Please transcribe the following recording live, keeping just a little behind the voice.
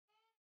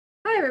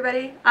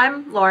everybody,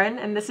 I'm Lauren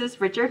and this is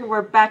Richard.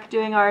 We're back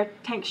doing our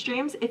tank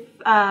streams. If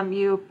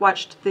you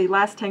watched the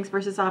last Tanks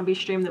vs. Zombies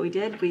stream that we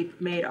did, we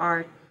made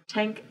our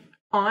tank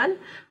on,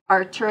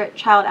 our turret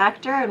child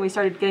actor, and we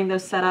started getting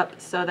those set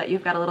up so that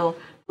you've got a little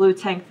blue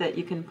tank that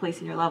you can place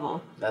in your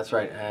level. That's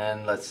right,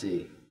 and let's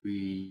see.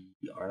 We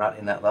are not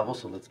in that level,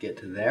 so let's get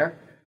to there.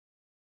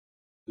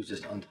 It was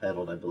just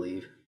untitled, I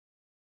believe.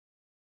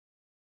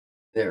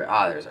 There's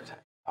our tank.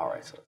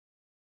 Alright, so.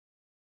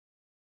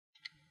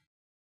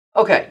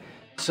 Okay,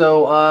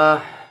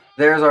 so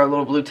there's our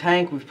little blue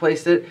tank. We've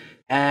placed it,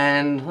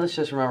 and let's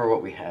just remember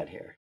what we had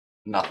here.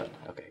 Nothing.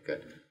 Okay,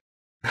 good.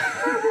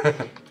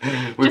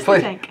 we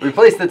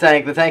placed the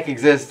tank. The tank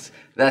exists.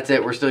 That's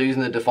it. We're still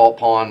using the default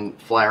pawn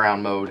fly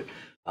around mode.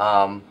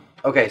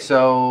 Okay,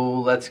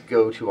 so let's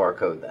go to our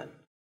code then.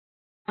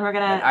 And we're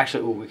gonna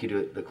actually, we could do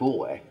it the cool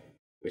way,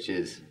 which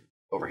is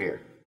over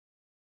here.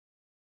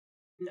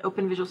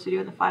 Open Visual Studio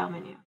in the file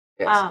menu.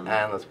 Yes,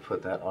 and let's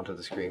put that onto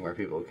the screen where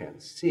people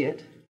can see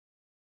it.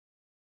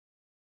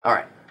 All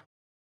right.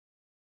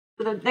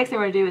 So the next thing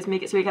we're going to do is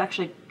make it so we can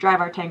actually drive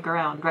our tank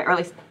around, right? Or at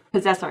least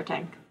possess our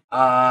tank.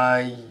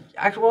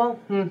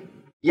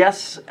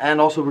 Yes,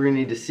 and also we're going to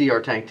need to see our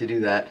tank to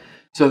do that.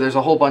 So there's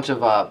a whole bunch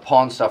of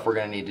pawn stuff we're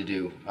going to need to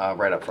do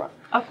right up front.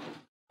 Okay.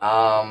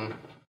 Oh,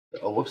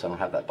 whoops, I don't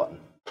have that button.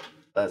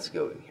 Let's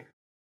go in here.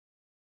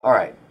 All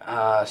right,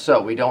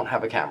 so we don't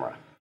have a camera.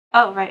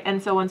 Oh, right,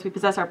 and so once we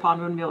possess our pawn,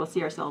 we wouldn't be able to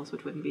see ourselves,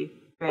 which wouldn't be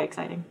very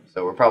exciting.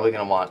 So we're probably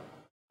going to want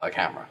a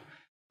camera.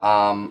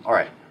 All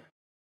right,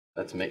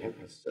 let's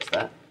just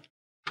that.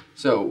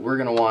 So we're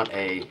going to want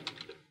a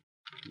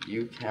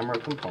view camera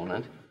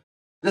component.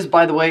 This,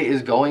 by the way,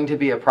 is going to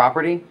be a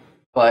property,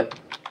 but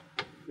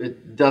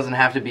it doesn't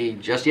have to be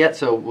just yet.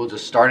 So we'll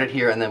just start it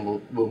here, and then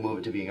we'll move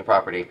it to being a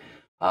property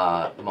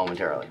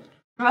momentarily.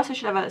 We also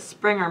should have a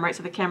spring arm, right?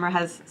 So the camera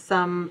has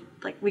some,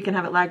 like, we can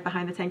have it lag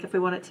behind the tank if we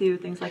want it to,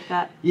 things like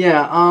that.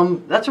 Yeah,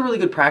 that's a really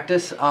good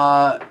practice.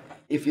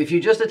 If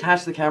you just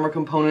attach the camera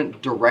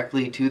component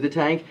directly to the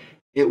tank,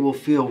 it will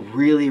feel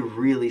really,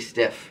 really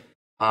stiff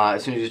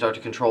as soon as you start to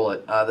control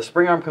it. The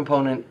spring arm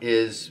component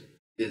is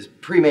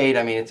pre-made.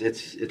 I mean,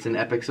 it's an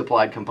Epic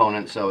supplied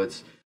component, so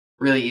it's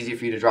really easy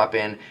for you to drop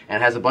in,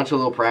 and it has a bunch of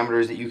little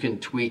parameters that you can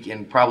tweak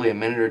in probably a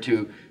minute or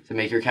two to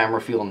make your camera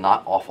feel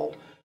not awful.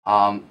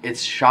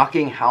 It's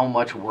shocking how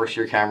much worse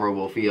your camera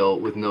will feel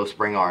with no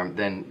spring arm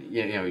than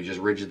you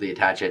just rigidly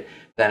attach it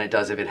than it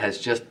does if it has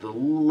just the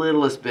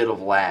littlest bit of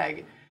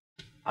lag.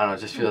 I don't know, it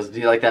just feels. Do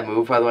you like that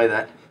move, by the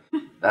way?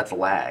 That's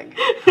lag.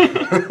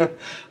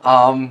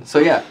 So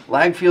yeah,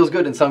 lag feels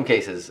good in some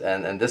cases,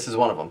 and this is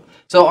one of them.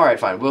 So all right,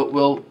 fine.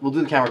 We'll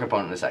do the camera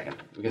component in a second.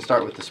 We can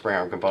start with the spring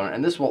arm component,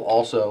 and this will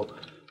also.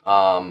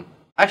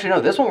 Actually,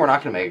 no, this one we're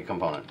not going to make a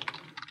component.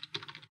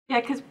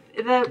 Yeah,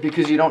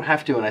 because you don't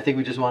have to, and I think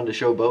we just wanted to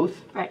show both.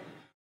 Right.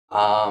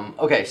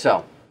 Okay,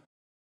 so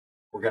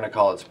we're going to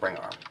call it spring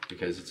arm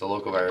because it's a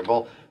local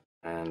variable,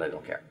 and I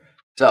don't care.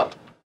 So,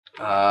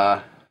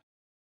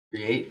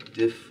 create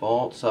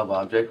default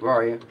subobject. Where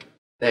are you?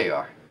 There you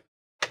are.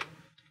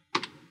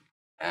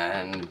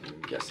 And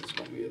I guess it's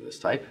going to be of this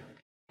type.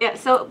 Yeah,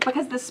 so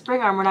because this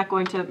spring arm we're not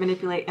going to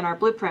manipulate in our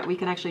blueprint, we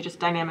can actually just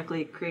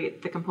dynamically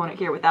create the component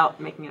here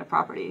without making it a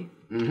property.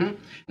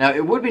 Now,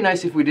 it would be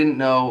nice if we didn't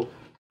know.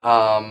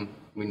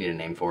 We need a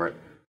name for it.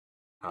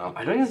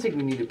 I don't even think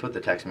we need to put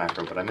the text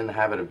macro, but I'm in the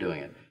habit of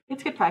doing it.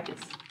 It's good practice.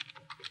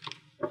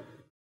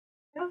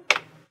 Yeah.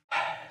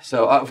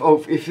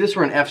 So if this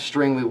were an F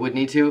string, we would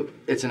need to.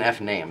 It's an F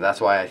name.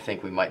 That's why I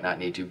think we might not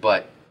need to.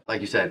 But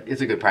like you said,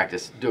 it's a good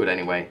practice. Do it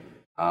anyway.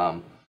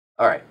 All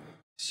right.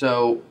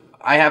 So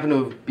I happen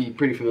to be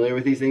pretty familiar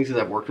with these things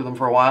because I've worked with them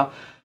for a while.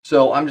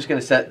 So I'm just going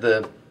to set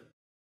the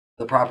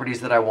properties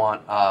that I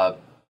want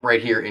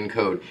right here in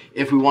code.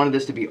 If we wanted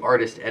this to be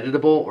artist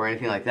editable or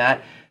anything like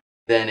that,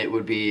 then it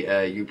would be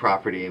a U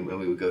property, and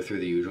we would go through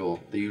the usual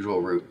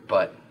route.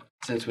 But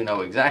since we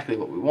know exactly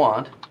what we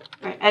want,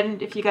 right.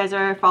 And if you guys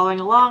are following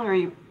along, or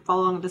you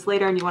follow along with this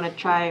later, and you want to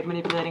try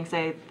manipulating,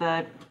 say,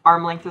 the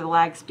arm length or the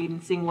lag speed,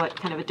 and seeing what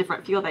kind of a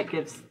different feel that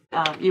gives,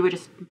 you would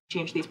just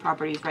change these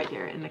properties right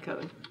here in the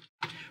code.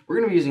 We're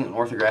going to be using an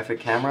orthographic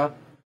camera,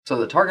 so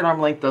the target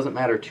arm length doesn't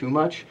matter too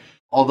much.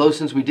 Although,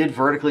 since we did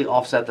vertically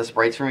offset the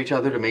sprites from each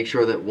other to make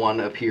sure that one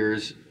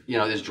appears,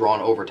 is drawn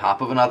over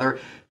top of another,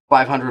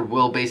 500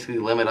 will basically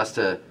limit us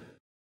to,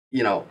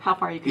 how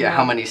far you can go.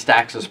 How many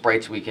stacks of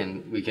sprites we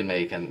can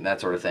make and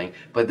that sort of thing.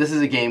 But this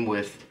is a game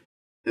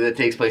that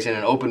takes place in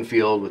an open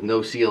field with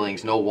no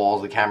ceilings, no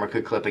walls the camera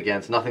could clip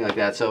against, nothing like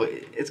that. So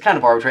it's kind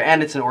of arbitrary,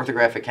 and it's an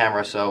orthographic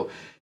camera, so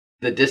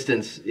the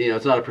distance,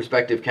 it's not a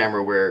perspective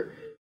camera where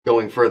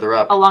going further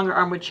up, a longer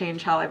arm would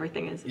change how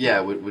everything is.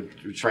 Yeah, would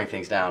shrink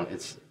things down.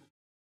 It's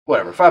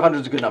whatever. 500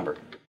 is a good number.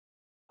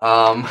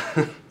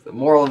 The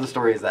moral of the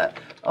story is that.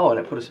 Oh, and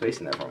it put a space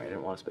in there for me. I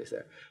didn't want a space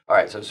there. All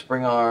right, so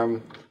spring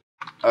arm.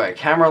 All right,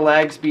 camera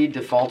lag speed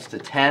defaults to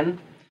 10.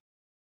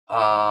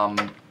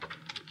 That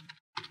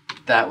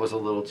was a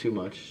little too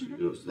much.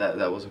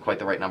 That wasn't quite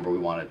the right number we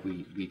wanted.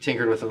 We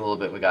tinkered with it a little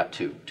bit. We got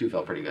 2. 2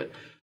 felt pretty good.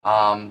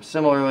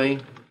 Similarly,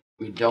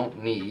 we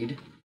don't need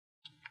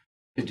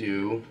to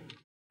do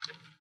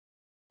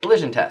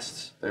collision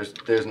tests.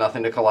 There's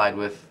nothing to collide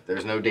with.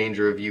 There's no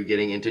danger of you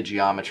getting into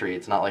geometry.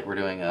 It's not like we're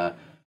doing an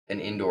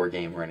indoor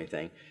game or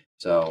anything.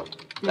 So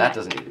that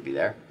doesn't need to be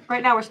there.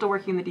 Right now we're still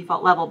working the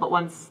default level, but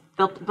once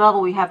the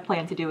level we have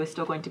planned to do is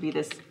still going to be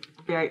this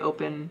very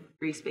open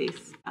free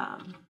space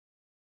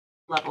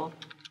level.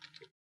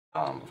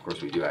 Of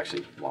course, we do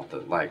actually want the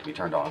lag to be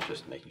turned on,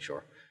 just making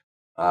sure.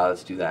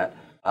 Let's do that.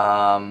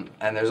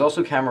 And there's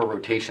also camera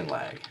rotation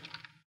lag.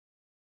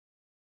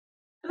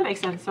 That makes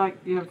sense. So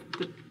you have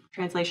the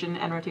translation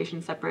and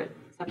rotation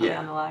separately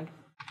on the lag.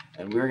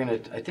 And we're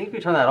going to, I think we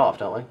turn that off,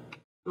 don't we?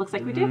 It looks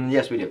like we do.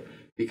 Yes, we do.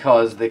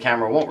 Because the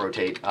camera won't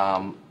rotate.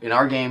 In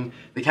our game,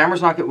 the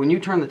camera's not going, when you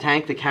turn the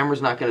tank, the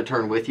camera's not going to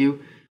turn with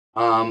you.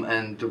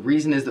 And the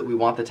reason is that we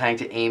want the tank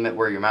to aim at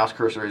where your mouse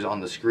cursor is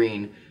on the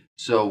screen,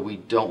 so we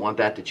don't want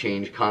that to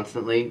change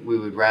constantly. We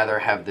would rather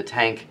have the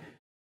tank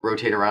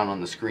rotate around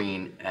on the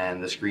screen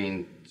and the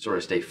screen sort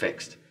of stay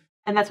fixed.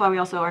 And that's why we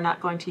also are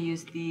not going to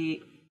use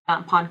the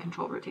pawn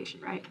control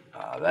rotation, right?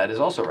 That is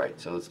also right,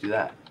 so let's do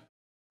that.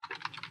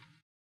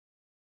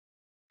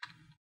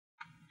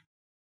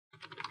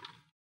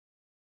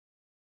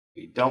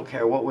 We don't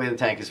care what way the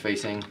tank is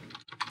facing.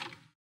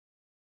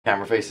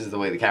 Camera faces the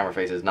way the camera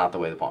faces, not the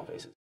way the pawn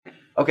faces.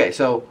 Okay,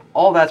 so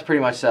all that's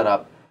pretty much set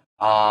up.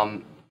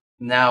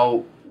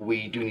 Now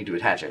we do need to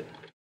attach it.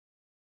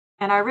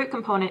 And our root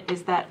component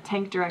is that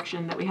tank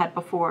direction that we had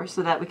before,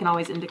 so that we can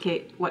always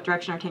indicate what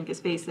direction our tank is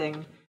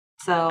facing.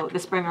 So the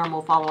spring arm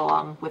will follow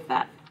along with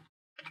that.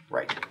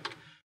 Right.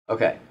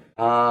 Okay.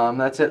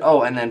 That's it.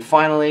 Oh, and then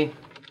finally,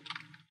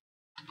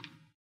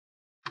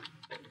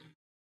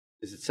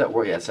 is it set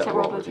world? Yeah, set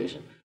world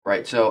rotation.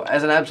 Right. So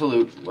as an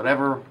absolute,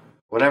 whatever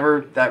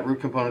that root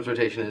component's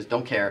rotation is,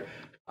 don't care.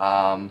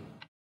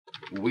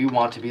 We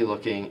want to be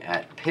looking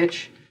at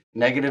pitch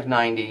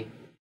 -90,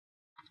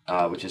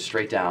 which is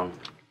straight down,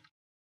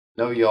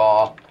 no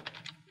yaw,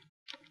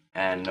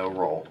 and no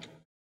roll.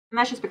 And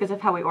that's just because of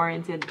how we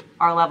oriented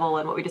our level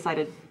and what we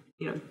decided,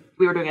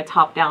 we were doing a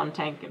top-down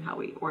tank and how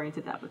we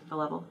oriented that with the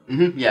level.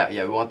 Mm-hmm. Yeah,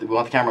 we want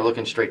the camera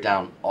looking straight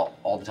down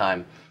all the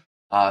time.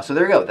 So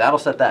there we go. That'll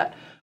set that.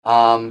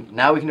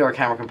 Now we can do our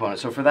camera component.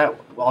 So for that,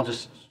 I'll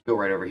just go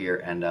right over here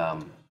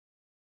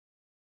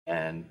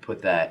and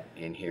put that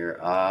in here.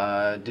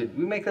 Did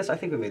we make this? I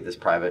think we made this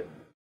private.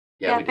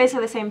 Yeah,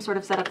 basically the same sort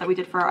of setup that we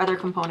did for our other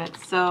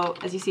components. So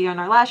as you see on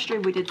our last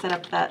stream, we did set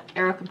up that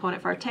arrow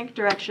component for our tank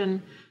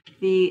direction,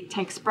 the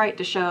tank sprite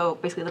to show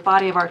basically the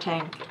body of our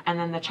tank, and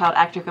then the child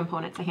actor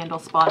component to handle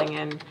spawning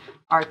in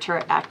our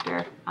turret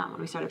actor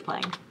when we started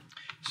playing.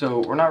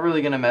 So we're not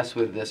really going to mess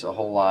with this a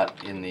whole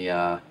lot in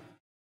the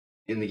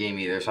game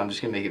either, so I'm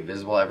just going to make it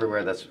visible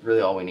everywhere. That's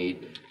really all we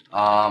need.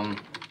 I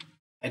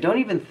don't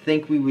even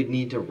think we would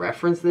need to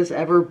reference this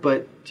ever,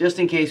 but just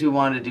in case we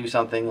wanted to do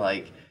something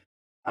like,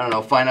 I don't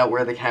know, find out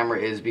where the camera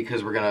is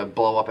because we're going to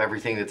blow up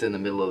everything that's in the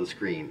middle of the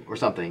screen or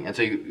something, and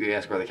so you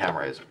ask where the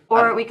camera is.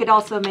 Or we could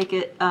also make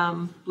it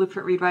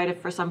blueprint read write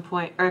if at some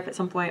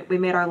point we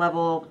made our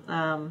level,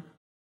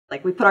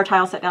 like we put our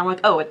tile set down, we're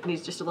like, oh, it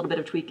needs just a little bit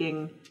of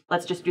tweaking.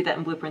 Let's just do that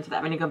in blueprints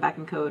without having to go back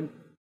and code.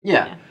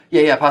 Yeah.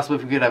 Possibly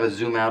if we could have a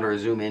zoom out or a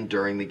zoom in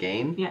during the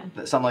game. Yeah.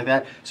 Something like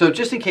that. So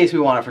just in case we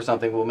want it for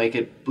something, we'll make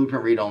it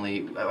blueprint read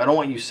only. I don't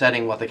want you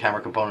setting what the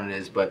camera component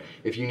is, but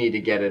if you need to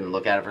get it and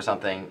look at it for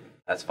something,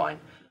 that's fine.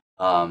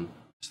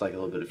 Just like a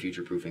little bit of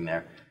future proofing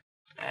there.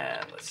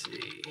 And let's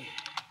see.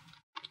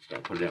 Just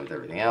gonna put it in with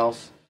everything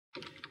else.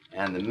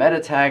 And the meta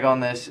tag on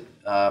this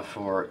I'm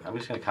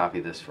just gonna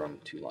copy this from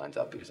 2 lines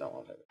up because I don't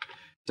want that.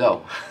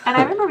 So. And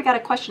I remember we got a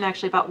question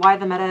actually about why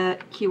the meta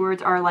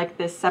keywords are like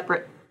this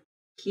separate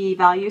key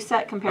value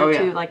set compared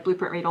to like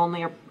blueprint read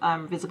only or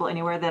visible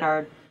anywhere that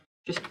are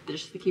just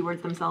the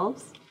keywords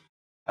themselves.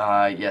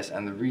 Yes,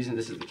 and the reason,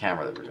 this is the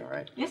camera that we're doing,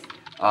 right? Yes.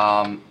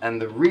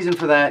 And the reason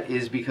for that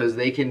is because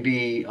they can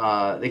be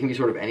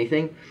sort of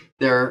anything.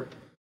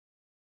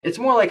 It's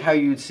more like how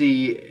you'd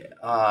see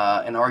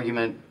an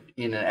argument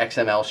in an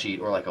XML sheet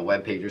or like a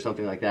web page or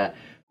something like that,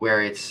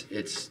 where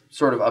it's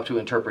sort of up to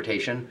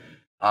interpretation,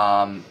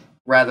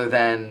 rather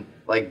than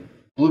like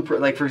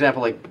blueprint, like for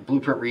example, like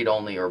blueprint read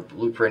only or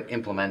blueprint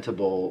implementable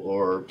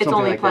or something like that. It's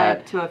only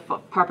applied to a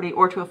property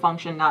or to a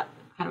function, not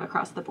kind of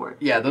across the board.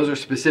 Yeah, those are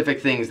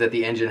specific things that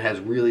the engine has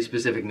really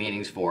specific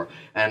meanings for.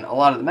 And a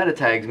lot of the meta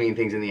tags mean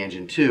things in the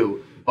engine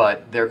too,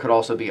 but there could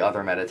also be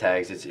other meta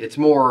tags. It's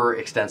more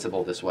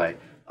extensible this way,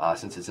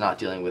 since it's not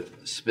dealing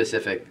with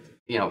specific,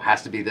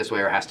 has to be this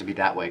way or has to be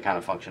that way kind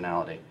of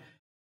functionality.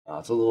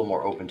 It's a little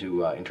more open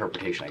to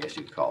interpretation, I guess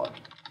you could call it.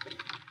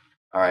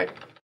 All right.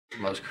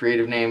 Most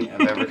creative name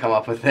I've ever come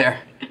up with there.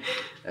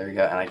 There we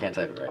go, and I can't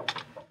type it right.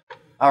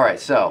 All right,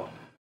 so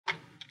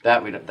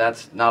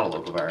that's not a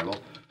local variable,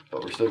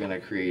 but we're still going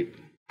to create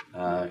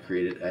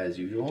it as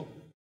usual.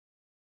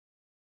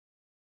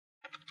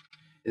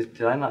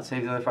 Did I not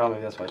save the other file?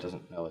 Maybe that's why it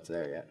doesn't know it's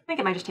there yet. I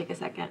think it might just take a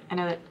second. I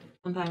know that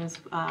sometimes.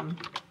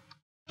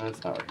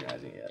 It's not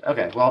recognizing it yet.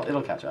 Okay, well,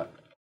 it'll catch up.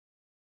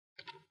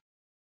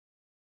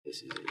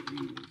 This is a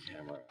view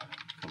camera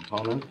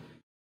component.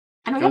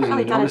 And we goes haven't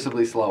really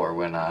noticeably slower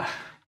when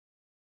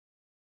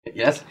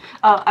Yes?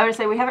 I would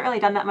say we haven't really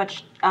done that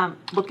much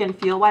look and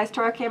feel wise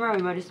to our camera.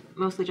 We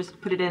mostly just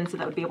put it in so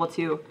that we'd be able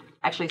to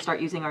actually start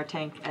using our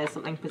tank as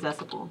something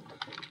possessable.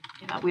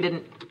 We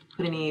didn't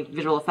put any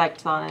visual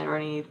effects on it or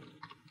anything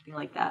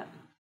like that.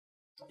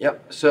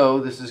 Yep, so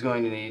this is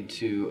going to need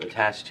to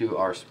attach to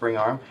our spring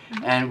arm.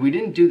 And we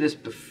didn't do this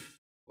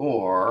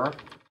before,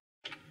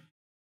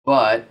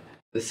 but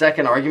the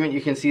second argument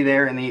you can see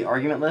there in the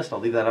argument list, I'll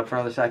leave that up for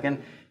another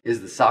second,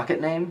 is the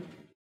socket name.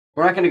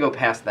 We're not going to go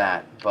past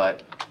that,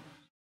 but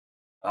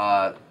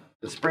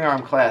the spring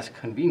arm class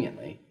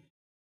conveniently.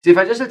 See, if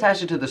I just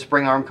attach it to the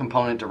spring arm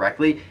component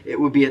directly, it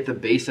would be at the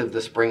base of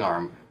the spring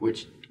arm,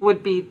 which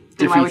would be,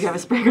 then why would you have a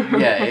spring arm?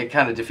 Yeah, it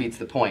kind of defeats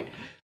the point.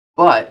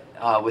 But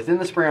within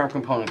the spring arm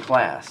component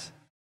class,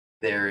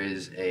 there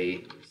is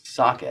a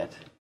socket,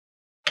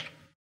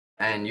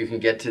 and you can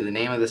get to the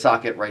name of the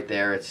socket right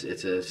there. It's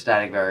a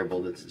static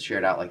variable that's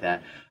shared out like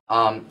that.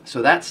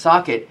 So that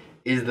socket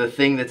is the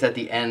thing that's at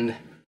the end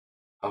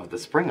of the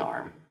spring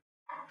arm.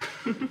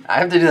 I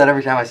have to do that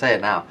every time I say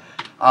it now.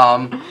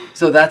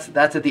 So that's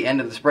at the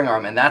end of the spring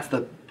arm, and that's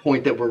the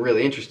point that we're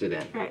really interested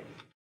in. Right.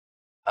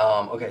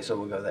 Okay, so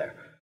we'll go there.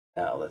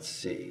 Now let's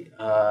see.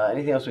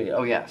 Anything else we need?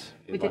 Oh yes.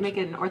 We did make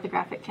an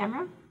orthographic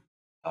camera.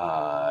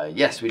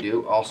 Yes, we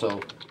do. Also,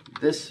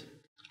 this,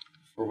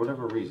 for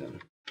whatever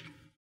reason,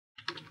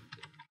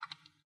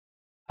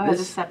 has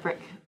a separate.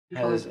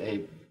 Does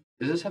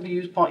this have a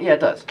use point? Yeah,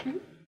 it does.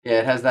 Yeah,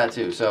 it has that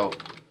too. So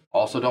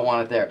also don't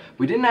want it there.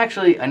 We didn't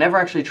actually. I never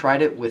actually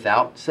tried it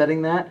without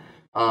setting that.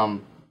 I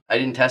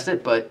didn't test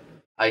it, but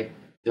I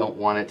don't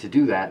want it to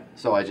do that,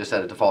 so I just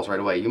set it to false right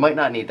away. You might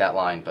not need that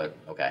line, but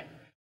okay.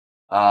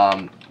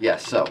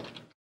 Yes, so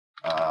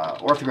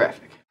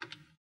orthographic.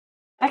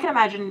 I can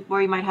imagine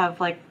where you might have,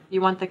 like,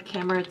 you want the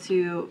camera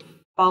to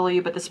follow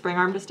you, but the spring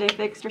arm to stay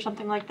fixed or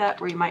something like that,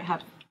 where you might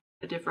have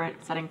a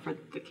different setting for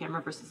the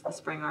camera versus the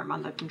spring arm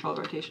on the control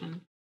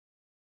rotation.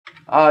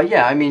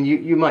 Yeah, I mean,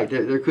 you might.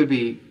 There could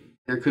be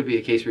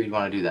a case where you'd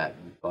want to do that,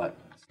 but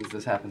since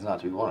this happens not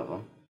to be one of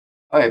them.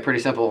 Okay, pretty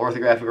simple.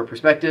 Orthographic or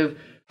perspective.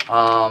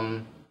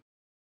 I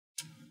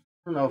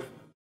don't know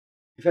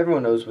if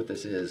everyone knows what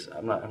this is.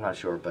 I'm not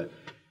sure, but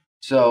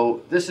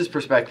so this is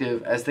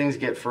perspective. As things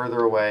get further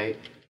away,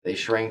 they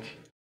shrink.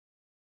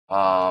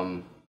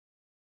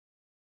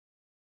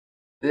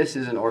 This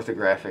is an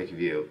orthographic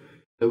view.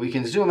 So we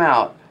can zoom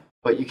out,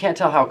 but you can't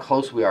tell how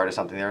close we are to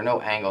something. There are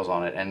no angles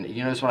on it. And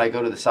you notice when I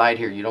go to the side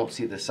here, you don't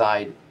see the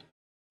side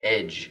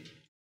edge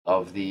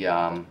of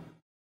the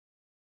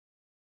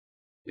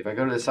if I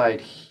go to the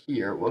side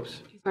here,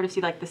 whoops. You sort of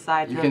see like the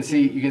side. You can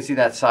see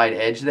that side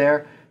edge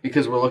there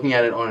because we're looking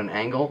at it on an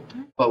angle.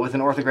 But with an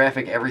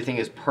orthographic, everything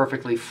is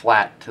perfectly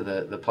flat to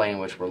the plane in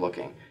which we're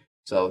looking.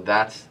 So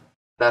that's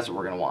what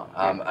we're going to want.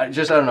 I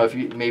don't know if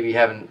you maybe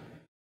haven't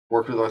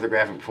worked with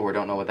orthographic before,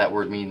 don't know what that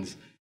word means.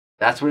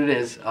 That's what it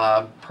is.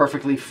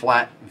 Perfectly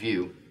flat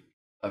view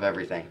of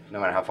everything,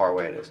 no matter how far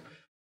away it is.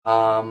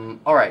 All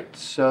right,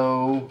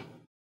 so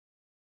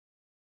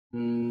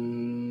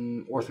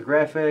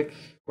orthographic.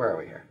 Where are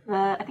we here?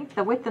 I think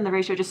the width and the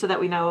ratio, just so that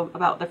we know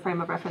about the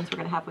frame of reference we're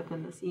going to have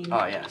within the scene.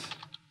 Oh, yes.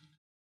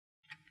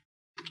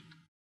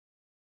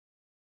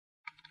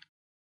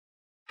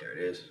 There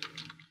it is.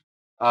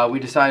 We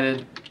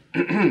decided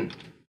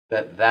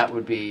that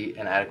would be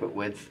an adequate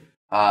width.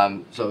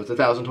 So it's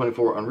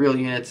 1024 Unreal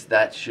units.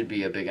 That should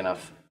be a big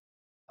enough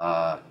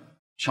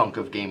chunk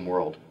of game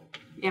world.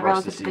 Yeah,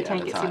 relative to the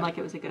tank, it seemed like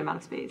it was a good amount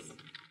of space.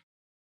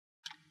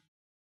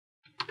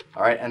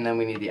 All right, and then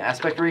we need the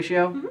aspect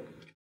ratio.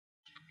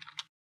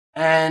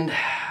 And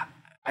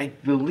I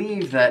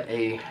believe that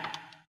a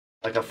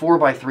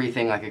 4:3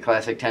 thing, like a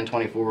classic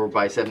 1024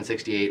 by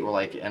 768, or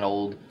like an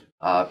old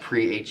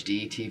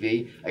pre-HD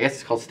TV. I guess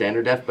it's called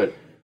standard def, but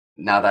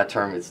now that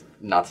term is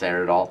not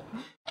standard at all.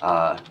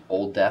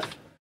 Old def.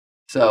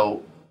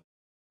 So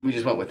we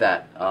just went with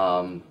that.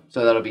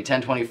 So that'll be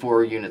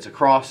 1024 units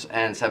across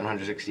and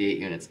 768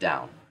 units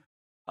down.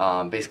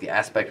 Basically,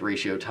 aspect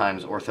ratio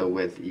times ortho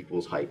width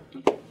equals height.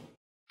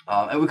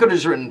 And we could have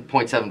just written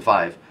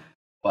 0.75,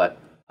 but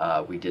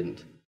we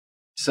didn't.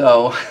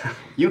 So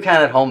you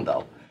can at home,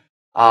 though.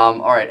 All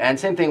right, and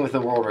same thing with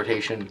the world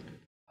rotation.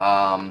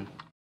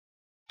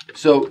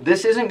 So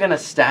this isn't going to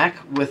stack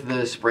with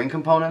the spring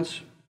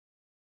components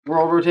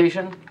world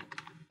rotation.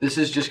 This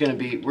is just going to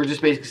be, we're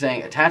just basically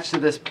saying attach to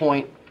this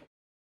point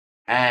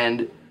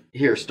and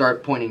here,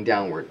 start pointing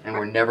downward. And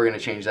we're never going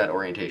to change that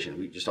orientation.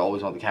 We just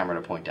always want the camera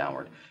to point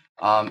downward.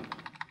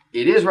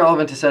 It is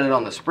relevant to set it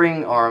on the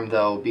spring arm,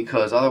 though,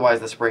 because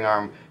otherwise the spring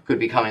arm could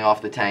be coming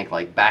off the tank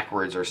like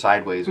backwards or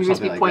sideways or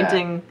something like that. You'd just be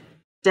pointing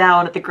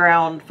down at the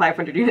ground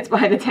 500 units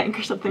behind the tank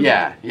or something.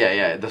 Yeah.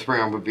 The spring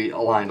arm would be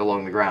aligned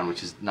along the ground,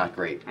 which is not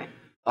great. Right.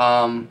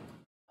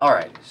 All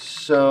right,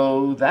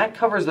 so that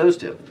covers those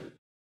two.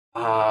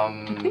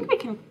 I think we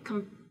can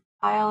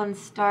compile and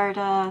start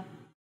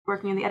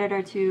working in the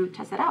editor to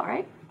test it out,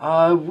 right?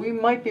 We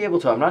might be able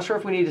to. I'm not sure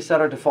if we need to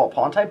set our default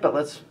pawn type, but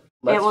let's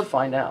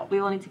find out. We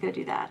will need to go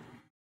do that.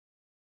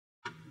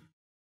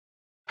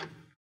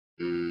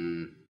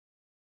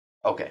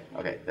 Okay,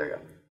 there you go.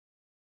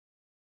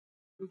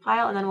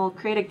 compile, and then we'll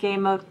create a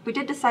game mode. We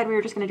did decide we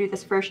were just going to do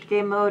this first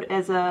game mode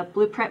as a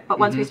blueprint, but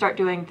once we start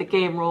doing the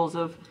game rules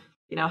of,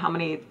 how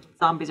many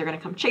zombies are going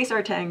to come chase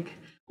our tank,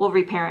 we'll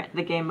reparent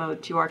the game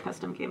mode to our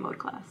custom game mode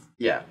class.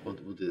 Yeah, we'll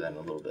do that in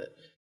a little bit.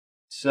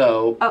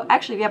 So. Oh,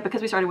 actually, yeah,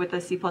 because we started with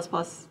the C++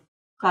 class,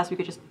 we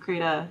could just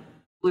create a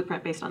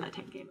blueprint based on that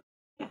tank game.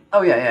 Yeah.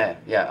 Oh yeah.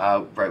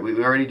 Right,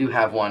 we already do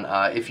have one.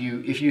 If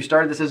you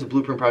started this as a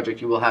blueprint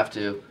project, you will have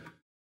to.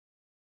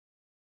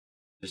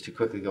 Just to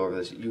quickly go over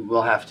this, you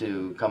will have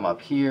to come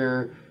up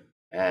here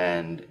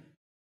and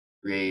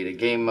create a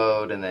game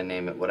mode and then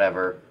name it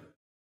whatever,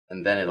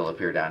 and then it'll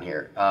appear down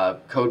here.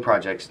 Code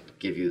projects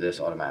give you this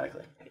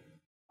automatically.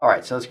 All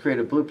right, so let's create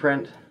a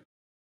blueprint.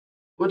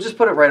 We'll just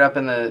put it right up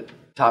in the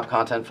top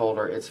content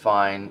folder. It's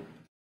fine.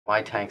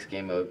 My tanks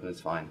game mode, and it's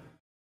fine.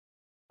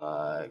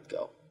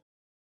 Go.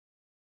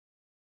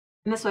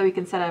 And this way we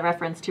can set a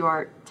reference to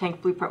our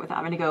tank blueprint without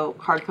having to go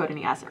hard code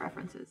any asset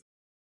references.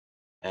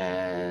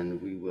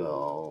 And we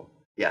will,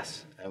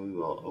 yes, and we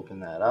will open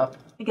that up.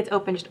 I think it's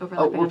open, just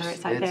overlapping on the right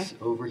side there. It's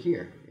over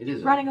here. It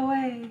is running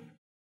away.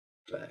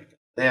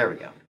 There we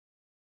go.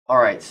 All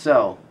right,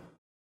 so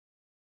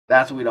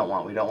that's what we don't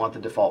want. We don't want the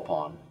default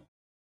pawn.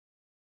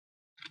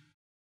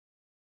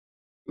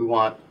 We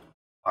want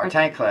our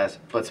tank class,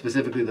 but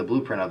specifically the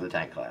blueprint of the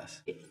tank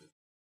class. Yes.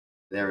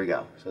 There we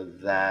go. So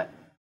that.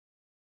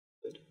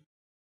 Good.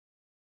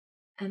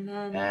 And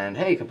then. And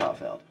hey, compile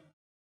failed.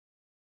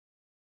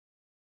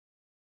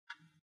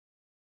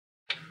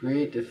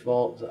 Create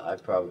default.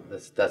 That's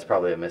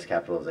probably a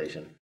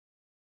miscapitalization.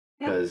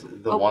 Because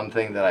the one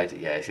thing that I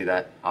see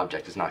that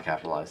object is not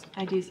capitalized.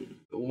 I do see.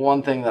 The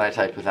one thing that I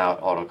typed without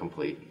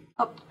autocomplete.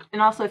 Oh,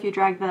 and also if you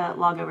drag the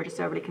log over just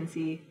so everybody can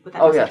see what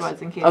that message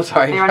was in case I'm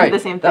sorry, they run into the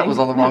same thing. That was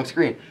on the wrong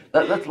screen.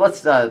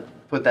 Let's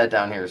put that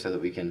down here so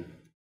that we can.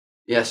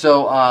 Yeah,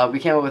 so we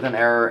came up with an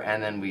error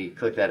and then we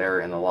clicked that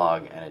error in the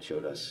log and it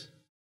showed us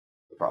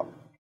the problem.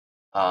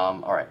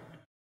 All right.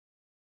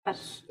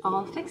 That's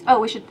all fixed. Oh,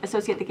 we should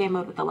associate the game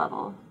mode with the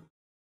level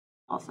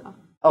also.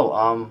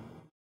 Oh,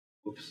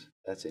 oops,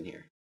 that's in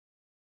here.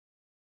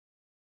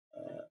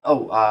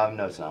 No,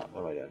 it's not.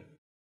 What am I doing?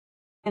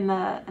 In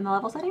the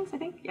level settings, I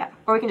think. Yeah,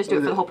 or we can just do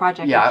it for the whole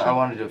project. Yeah, actually. I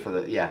want to do it for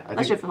the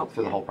Let's do it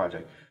for the whole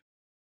project.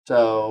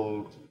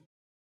 So,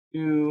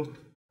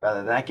 rather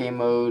than that game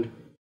mode,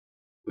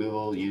 we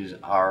will use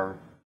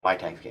my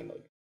tanks game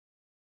mode.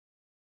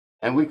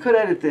 And we could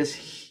edit this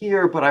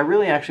here, but I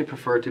really actually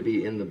prefer it to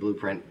be in the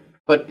blueprint.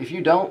 But if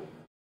you don't,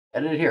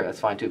 edit it here. That's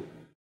fine too.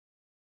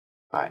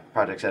 All right,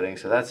 project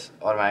settings. So that's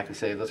automatically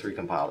saved. Let's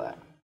recompile that.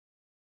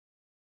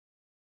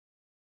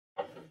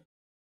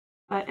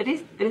 But it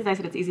is nice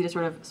that it's easy to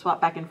sort of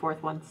swap back and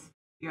forth once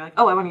you're like,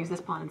 oh, I want to use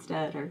this pawn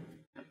instead, or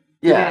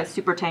get a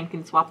super tank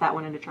and swap that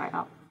one in to try it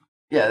out.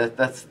 Yeah,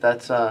 that's we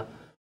have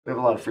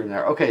a lot of freedom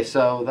there. Okay,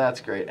 so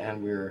that's great,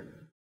 and we're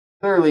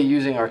clearly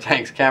using our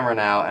tank's camera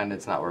now, and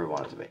it's not where we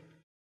want it to be.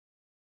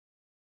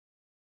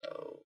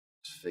 So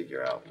let's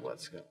figure out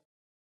what's going.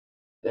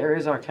 There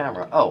is our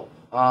camera. Oh,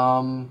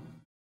 our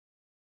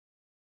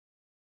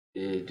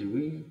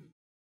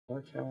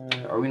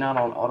camera? Are we not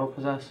on auto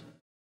possess?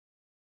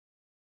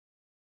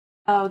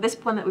 Oh, this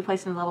one that we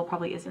placed in the level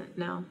probably isn't.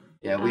 No.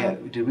 Yeah,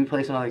 did we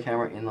place another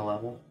camera in the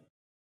level?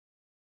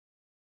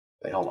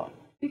 Wait, hold on.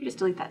 You could just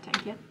delete that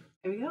tank. Yeah.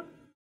 There we go.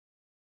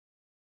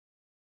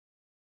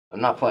 I'm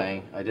not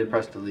playing. I did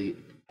press delete.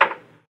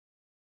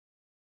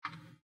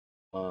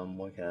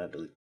 Why can't I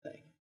delete the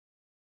thing?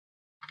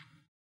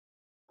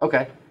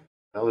 Okay.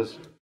 That was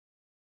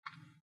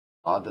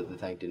odd that the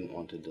tank didn't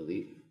want to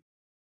delete.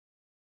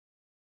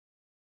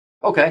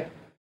 Okay.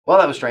 Well,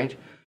 that was strange.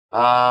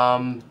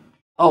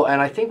 Oh,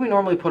 and I think we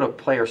normally put a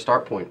player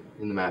start point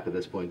in the map at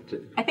this point.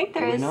 I think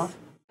there is.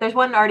 There's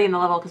one already in the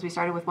level because we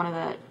started with one of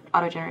the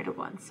auto-generated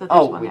ones. So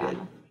there's one we there.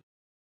 did.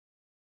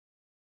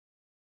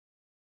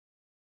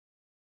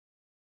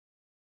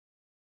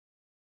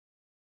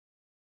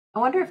 I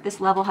wonder if this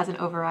level has an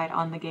override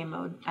on the game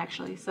mode,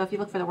 actually. So if you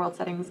look for the world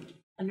settings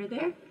under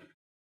there,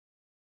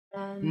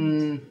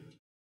 and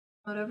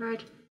mode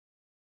override.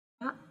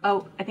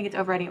 Oh, I think it's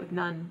overriding it with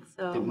none.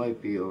 So it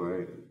might be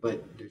overriding,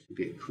 but there should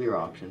be a clear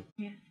option.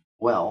 Yeah.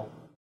 Well,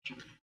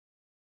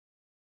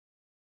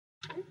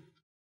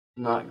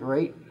 not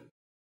great.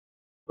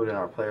 Put in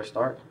our player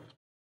start.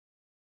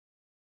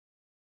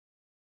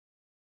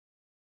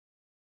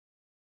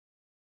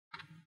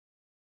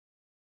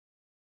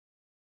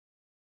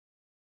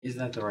 Is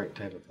that the right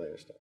type of player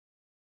start?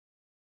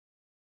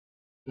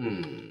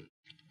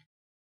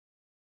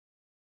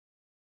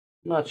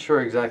 Not sure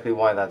exactly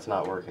why that's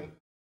not working.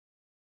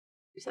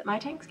 You set my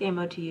tank's game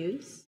mode to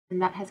use, and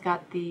that has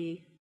got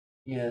the.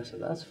 Yeah, so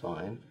that's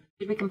fine.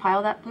 Did we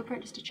compile that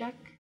blueprint just to check?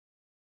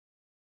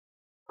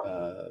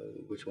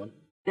 Which one?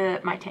 The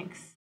my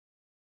tanks.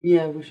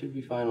 Yeah, we should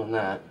be fine on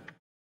that.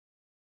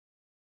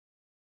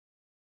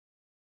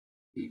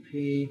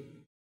 BP.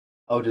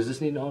 Oh, does this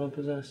need an auto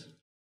possess?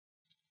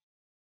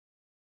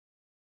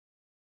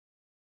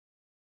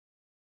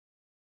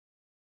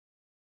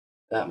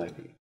 That might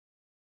be.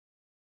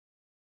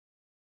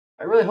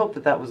 I really hope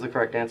that that was the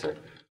correct answer.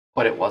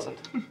 but it wasn't.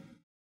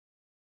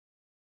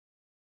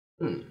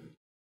 Hmm.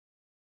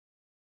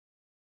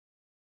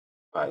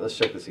 All right, let's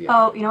check this again.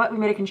 Oh, you know what? We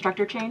made a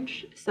constructor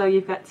change, so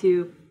you've got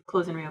to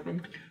close and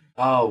reopen.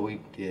 Oh,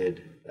 we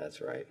did.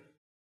 That's right.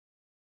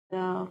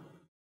 So,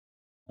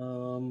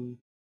 Well,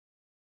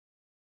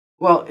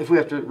 if we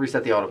have to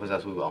reset the auto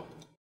possess, we will.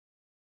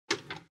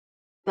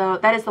 so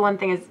that is the one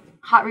thing is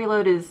hot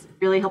reload is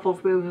really helpful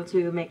for being able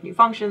to make new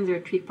functions or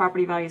tweak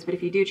property values. But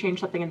if you do change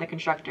something in the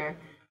constructor,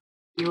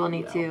 you will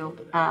need to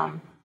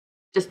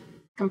just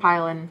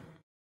compile and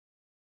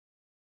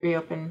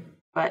reopen.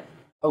 But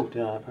Oh,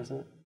 did I press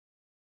that?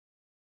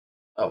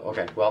 Oh,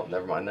 okay. Well,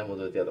 never mind. Then we'll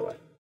do it the other way.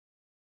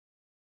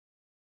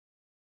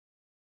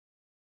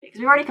 because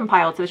we've already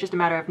compiled, so it's just a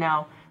matter of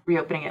now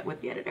reopening it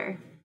with the editor.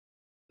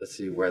 Let's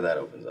see where that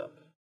opens up.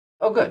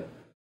 Oh, good.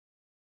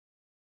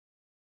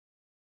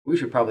 We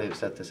should probably have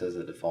set this as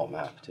a default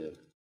map, too.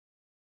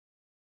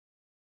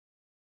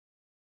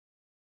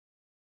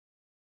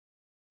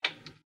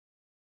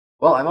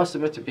 Well, I must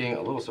admit to being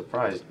a little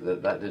surprised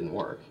that that didn't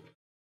work.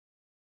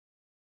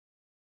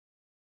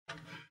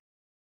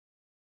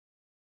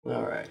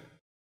 All right.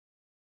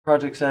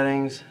 Project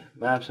settings,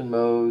 maps and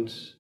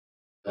modes.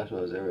 Maps and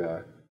modes, there we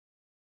are.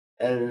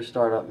 Editor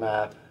startup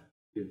map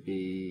should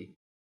be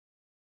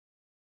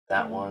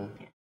that one.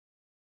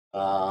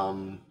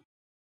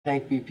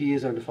 Tank BP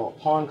is our default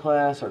pawn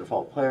class. Our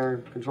default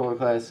player controller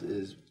class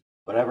is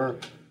whatever.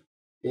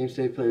 Game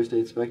state, player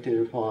state,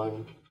 spectator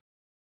pawn.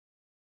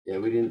 Yeah,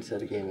 we didn't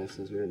set a game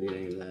instance. We didn't need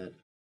any of that.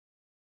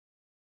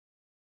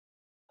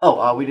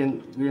 Oh, we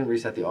didn't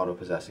reset the auto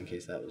possess in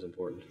case that was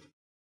important.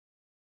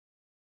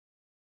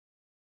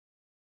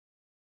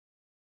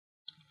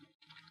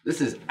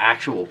 This is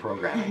actual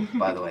programming,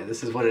 by the way.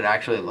 This is what it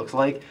actually looks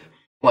like,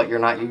 but you're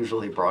not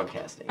usually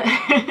broadcasting.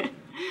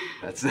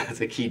 That's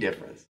a key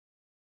difference.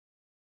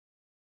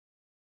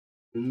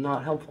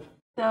 Not helpful.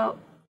 So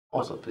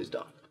Also, please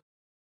don't.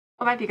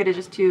 what might be good is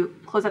just to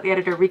close out the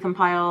editor,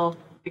 recompile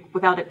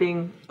without it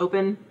being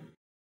open,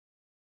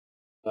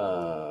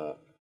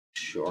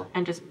 Sure.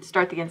 and just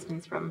start the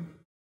instance from.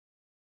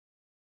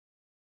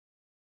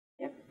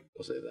 Yep.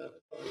 We'll say that.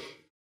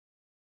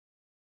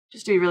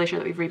 Just to be really sure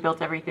that we've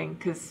rebuilt everything,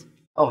 because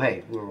Oh,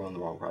 hey, we were on the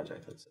wrong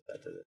project. Let's set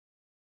that to this.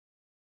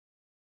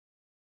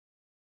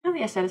 oh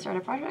yes, set a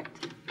startup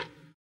project.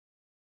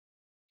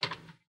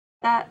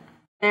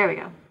 There we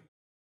go.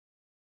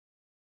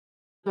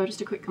 So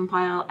just a quick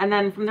compile, and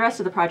then from the rest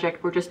of the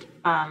project, we're just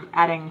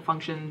adding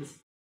functions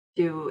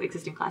to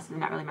existing classes and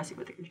not really messing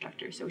with the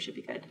constructor, so we should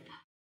be good.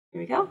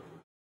 Here we go.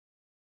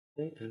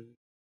 Okay,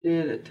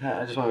 and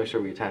I just want to make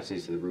sure we attach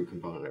these to the root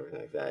component and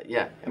everything like that.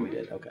 Yeah, we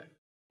did. Okay.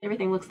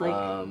 Everything looks like.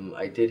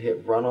 I did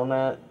hit run on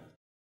that.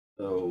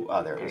 So,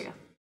 there it There is. we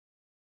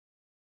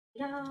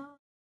go. Ta-da.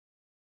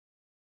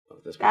 Oh,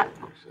 this That-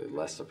 one, I'm actually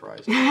less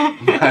surprised.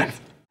 But,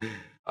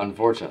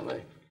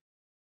 unfortunately.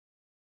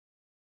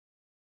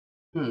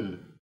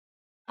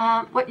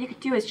 What you could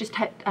do is just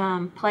hit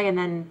play and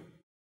then,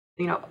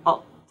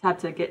 Alt tab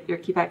to get your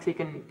key back so you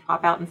can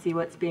pop out and see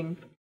what's being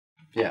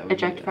Yeah. we can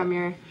eject do from that.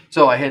 your.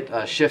 So I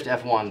hit Shift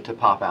F1 to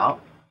pop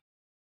out.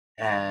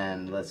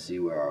 And let's see,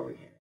 where are we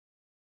here?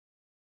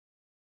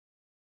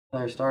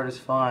 Our start is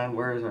fine.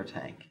 Where is our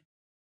tank?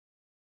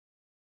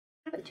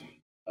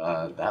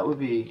 That would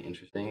be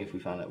interesting if we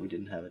found out we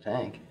didn't have a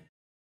tank.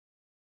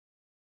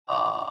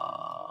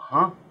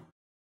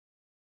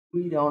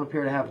 We don't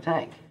appear to have a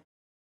tank.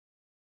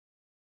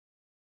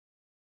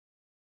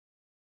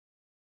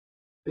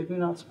 Did we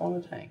not spawn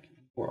a tank?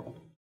 Horrible.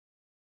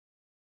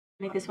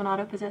 Make this one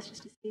auto possess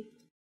just to see.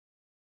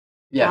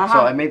 Yeah, so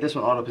Uh-huh. I made this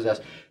one auto possess.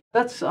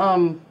 That's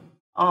odd.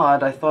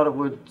 I thought it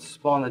would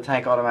spawn the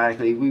tank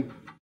automatically. We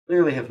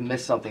clearly have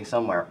missed something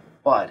somewhere.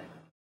 But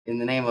in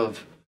the name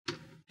of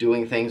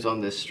doing things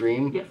on this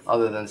stream, Yes.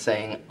 other than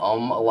saying a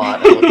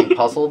lot and looking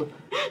puzzled,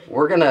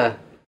 we're gonna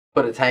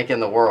put a tank in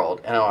the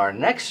world, and on our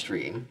next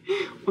stream,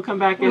 We'll come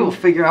back we will and.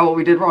 figure out what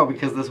we did wrong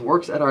because this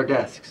works at our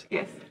desks.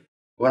 Yes.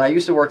 When I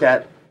used to work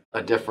at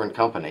a different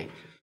company,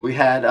 we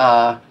had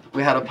a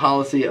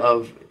policy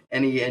of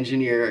any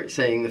engineer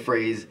saying the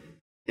phrase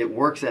 "It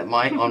works at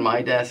on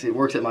my desk. It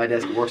works at my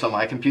desk. It works on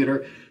my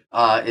computer."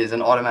 Is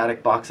an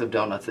automatic box of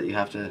donuts that you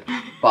have to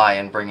buy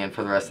and bring in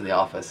for the rest of the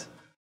office.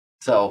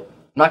 So I'm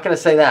not going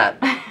to say that,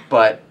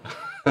 but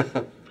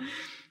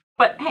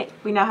But hey,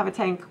 we now have a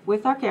tank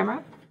with our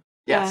camera.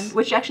 yes.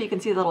 Which actually you can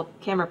see the little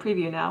camera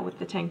preview now with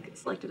the tank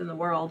selected in the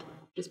world,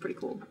 which is pretty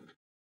cool.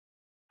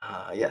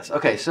 Yes.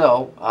 Okay,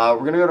 so we're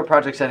going to go to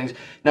project settings.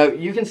 Now,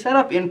 you can set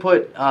up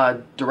input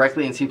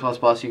directly in C++.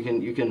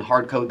 You can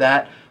hard code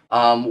that.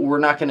 We're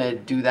not going to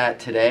do that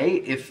today.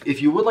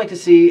 If you would like to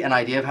see an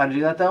idea of how to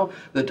do that, though,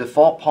 the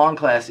default pawn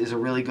class is a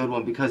really good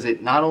one because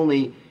it not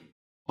only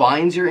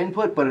binds your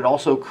input, but it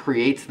also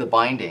creates the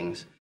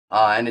bindings.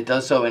 And it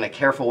does so in a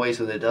careful way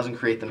so that it doesn't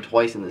create them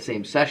twice in the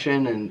same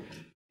session, and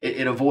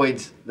it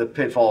avoids the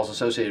pitfalls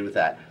associated with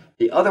that.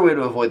 The other way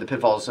to avoid the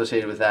pitfalls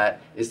associated with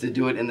that is to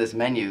do it in this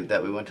menu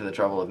that we went to the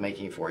trouble of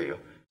making for you.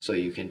 So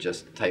you can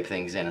just type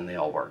things in and they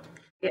all work.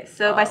 Yes,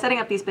 so by setting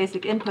up these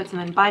basic inputs and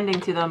then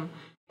binding to them,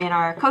 in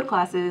our code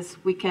classes,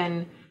 we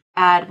can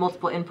add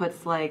multiple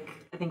inputs, like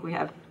I think we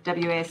have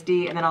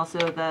WASD and then also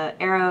the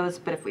arrows,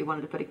 but if we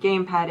wanted to put a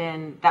gamepad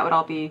in, that would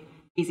all be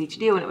easy to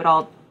do, and it would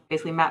all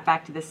basically map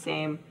back to the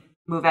same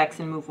move X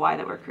and move Y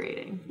that we're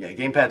creating. Yeah,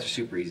 gamepads are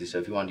super easy. So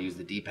if you wanted to use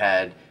the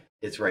D-pad,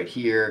 it's right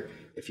here.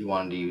 If you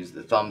wanted to use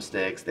the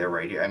thumbsticks, they're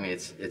right here. I mean,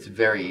 it's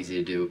very easy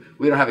to do.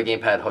 We don't have a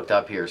gamepad hooked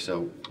up here,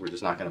 so we're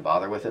just not going to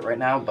bother with it right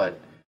now, but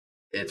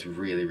it's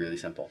really, really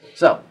simple.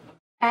 So.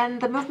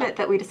 And the movement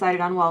that we decided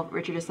on while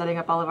Richard is setting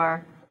up all of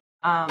our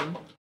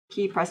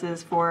key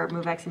presses for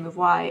move X and move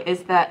Y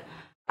is that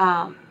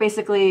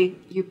basically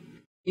you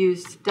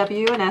use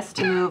W and S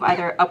to move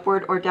either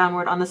upward or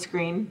downward on the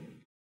screen,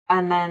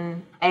 and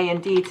then A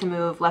and D to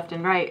move left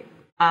and right.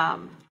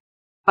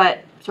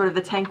 But sort of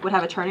the tank would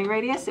have a turning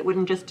radius. It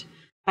wouldn't just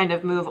kind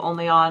of move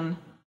only on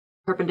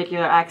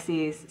perpendicular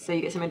axes, so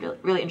you get some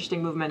really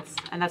interesting movements,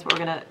 and that's what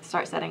we're going to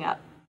start setting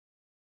up.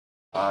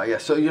 Yeah,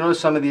 so you notice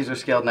some of these are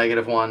scaled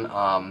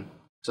 -1.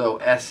 So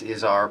S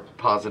is our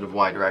positive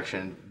Y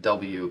direction,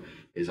 W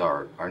is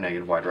our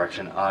negative Y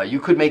direction. You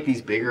could make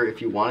these bigger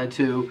if you wanted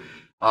to.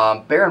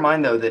 Bear in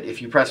mind, though, that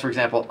if you press, for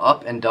example,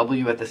 up and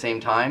W at the same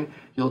time,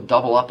 you'll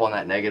double up on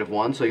that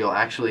 -1, so you'll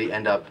actually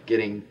end up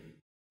getting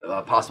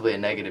possibly a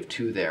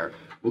 -2 there.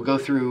 We'll go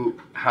through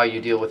how you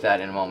deal with that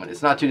in a moment.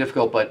 It's not too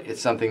difficult, but it's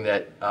something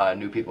that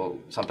new people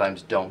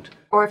sometimes don't.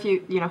 Or if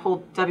you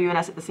hold W and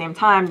S at the same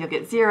time, you'll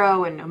get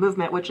 0 and no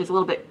movement, which is a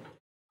little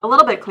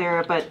bit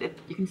clearer, but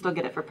you can still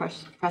get it for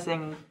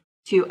pressing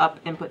 2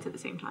 up inputs at the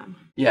same time.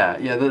 Yeah.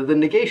 The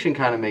negation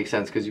kind of makes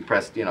sense because you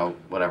pressed,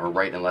 whatever,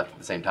 right and left at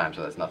the same time,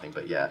 so that's nothing.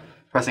 But yeah,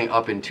 pressing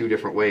up in 2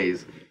 different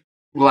ways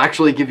will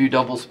actually give you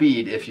double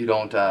speed if you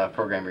don't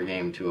program your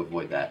game to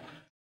avoid that.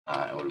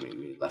 What do we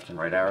need? Left and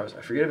right arrows?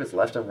 I forget if it's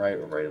left and right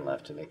or right and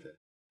left to make the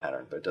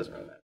pattern, but it doesn't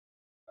really matter.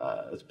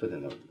 Let's put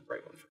in the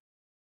right one first.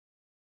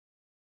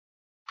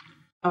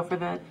 Oh, for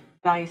the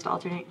values to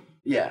alternate?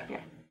 Yeah.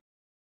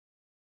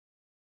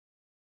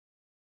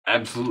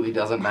 Absolutely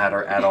doesn't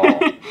matter at all.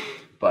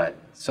 But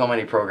so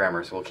many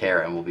programmers will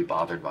care and will be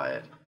bothered by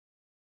it.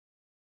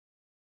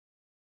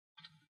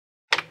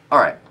 All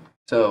right.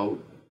 So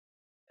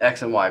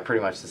X and Y,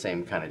 pretty much the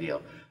same kind of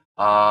deal.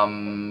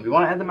 We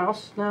want to add the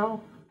mouse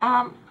now?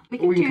 We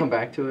can come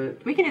back to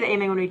it. We can do the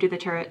aiming when we do the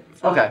turret.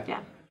 So, okay.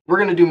 Yeah. We're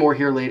going to do more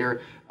here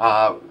later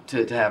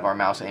to have our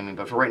mouse aiming,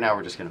 but for right now,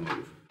 we're just going to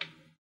move.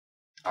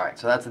 All right,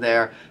 so that's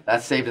there.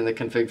 That's saved in the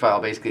config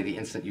file basically the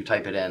instant you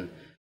type it in.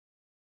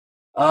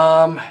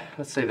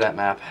 Let's save that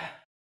map.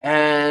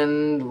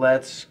 And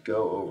let's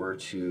go over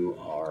to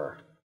our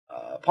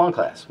pawn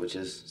class, which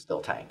is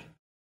still tank.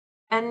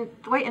 And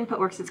the way input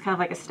works, it's kind of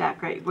like a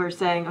stack, right? We're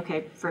saying,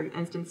 okay, for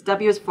instance,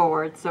 W is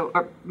forward, so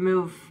or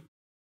move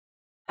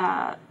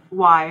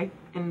Y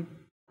in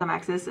some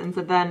axis, and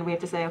so then we have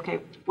to say,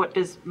 okay, what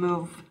does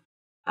move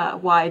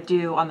Y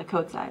do on the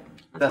code side?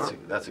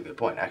 That's a good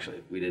point.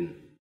 Actually, we didn't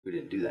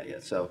do that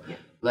yet. So yeah.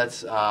 Let's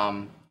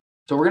so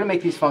we're gonna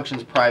make these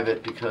functions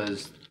private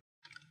because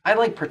I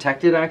like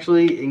protected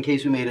actually in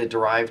case we made a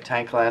derived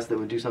tank class that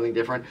would do something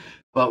different.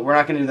 But we're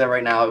not gonna do that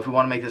right now. If we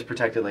want to make this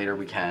protected later,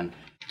 we can.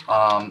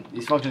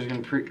 These functions are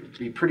gonna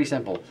be pretty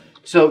simple.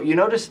 So you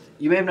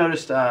may have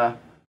noticed,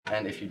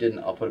 and if you didn't,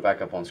 I'll put it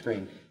back up on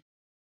screen.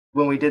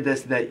 When we did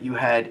this, that you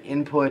had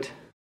input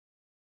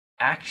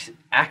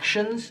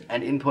actions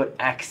and input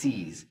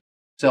axes.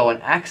 So an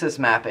axis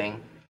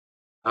mapping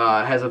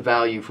has a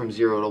value from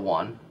 0 to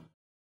 1,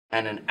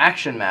 and an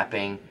action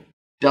mapping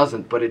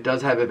doesn't, but it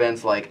does have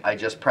events like I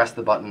just pressed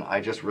the button,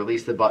 I just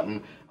released the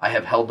button, I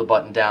have held the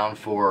button down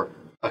for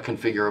a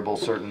configurable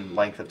certain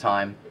length of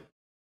time.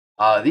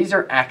 These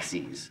are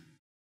axes.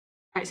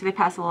 All right, so they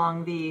pass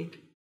along the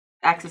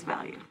axis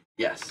value.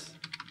 Yes.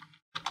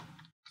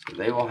 So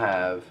they will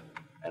have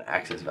an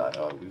axis value.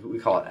 Oh, we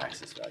call it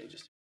axis value.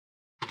 Just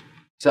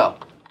so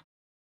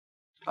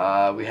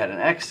we had an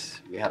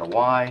X, we had a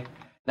Y.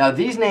 Now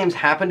these names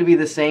happen to be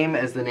the same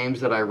as the names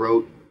that I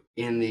wrote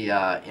in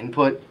the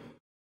input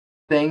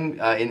thing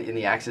in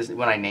the axis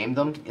when I named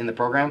them in the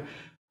program.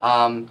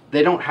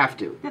 They don't have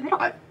to. No, they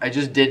don't. I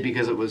just did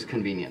because it was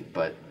convenient,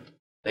 but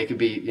they could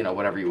be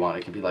whatever you want.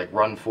 It could be like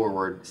run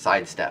forward,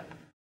 sidestep.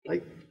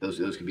 Like those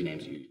could be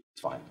names you use.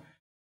 It's fine.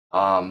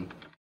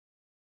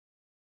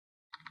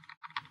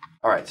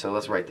 All right, so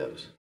let's write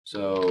those.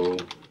 So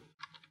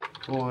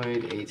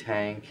void a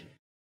tank.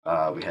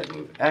 We had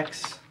move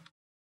X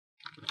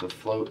with a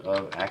float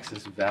of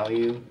axis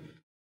value.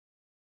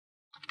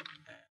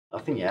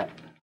 Nothing yet.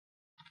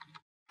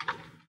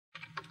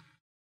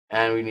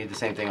 And we need the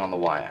same thing on the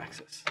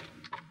y-axis.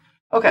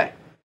 Okay.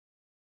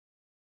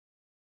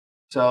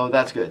 So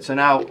that's good. So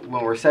now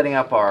when we're setting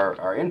up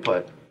our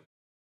input,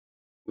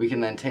 we can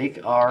then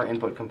take our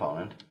input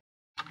component.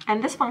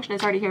 And this function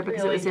is already here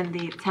because it was in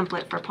the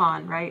template for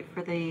pawn, right?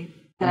 For the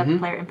setup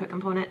player input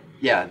component.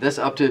 Yeah, this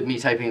up to me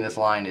typing this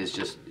line is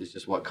just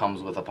what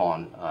comes with a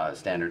pawn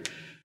standard.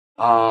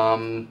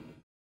 Wow,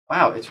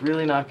 it's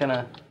really not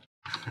gonna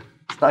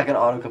it's not gonna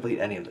autocomplete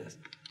any of this.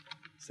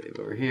 Save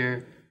over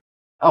here.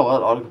 Oh well,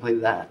 it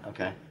autocompleted that.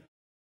 Okay.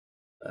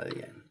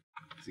 Again.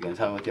 Is it going to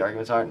tell me what the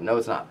arguments are? No,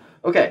 it's not.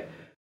 Okay.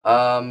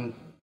 I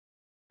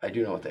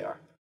do know what they are,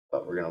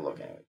 but we're going to look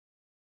anyway.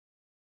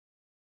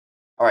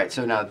 All right,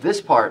 so now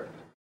this part,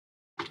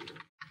 I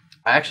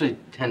actually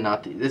tend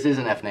not to, this is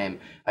an fname.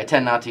 I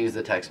tend not to use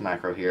the text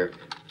macro here.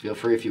 Feel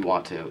free if you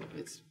want to.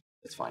 It's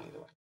fine either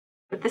way.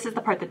 But this is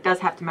the part that does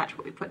have to match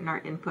what we put in our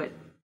input.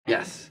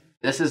 Yes.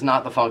 This is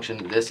not the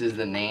function. This is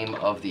the name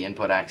of the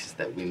input axis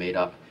that we made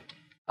up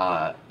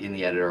in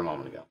the editor a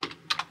moment ago.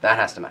 That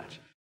has to match.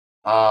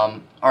 All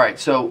right,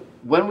 so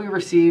when we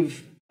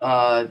receive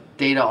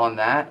data on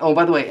that, oh,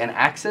 by the way, an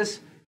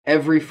axis,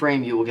 every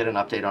frame you will get an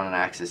update on an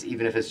axis,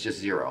 even if it's just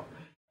 0.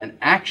 An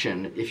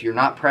action, if you're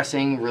not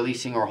pressing,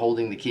 releasing, or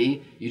holding the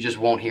key, you just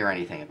won't hear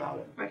anything about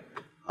it. Right.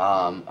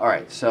 All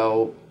right,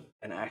 so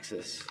an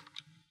axis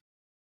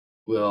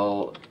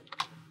will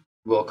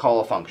call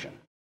a function.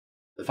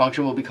 The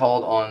function will be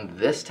called on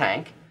this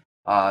tank.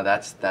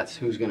 That's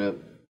who's going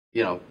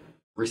to,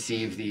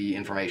 receive the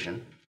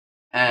information.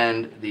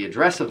 And the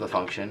address of the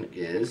function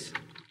is,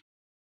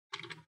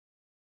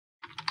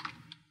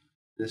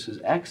 this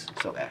is x,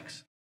 so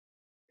x.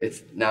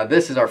 Now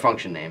this is our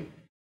function name,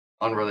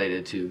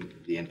 unrelated to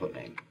the input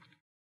name.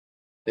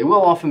 They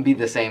will often be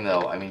the same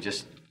though. I mean,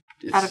 just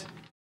Out of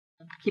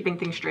keeping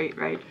things straight,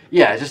 right?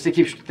 Yeah, just to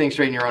keep things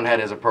straight in your own head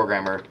as a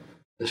programmer,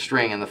 the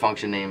string and the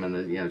function name and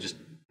the just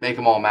make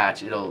them all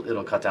match.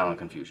 It'll cut down on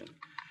confusion.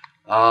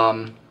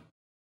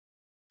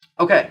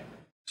 Okay,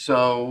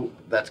 so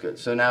that's good.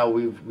 So now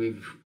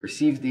we've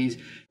received these.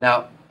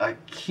 Now a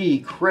key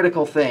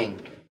critical thing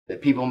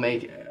that people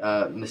make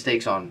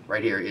mistakes on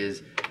right here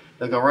is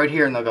they'll go right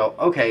here and they'll go,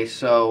 okay,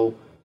 so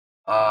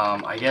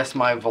I guess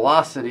my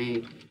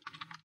velocity,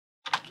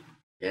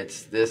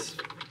 it's this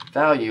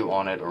value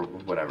on it or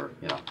whatever,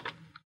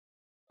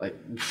 like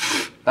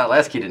that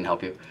last key didn't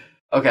help you.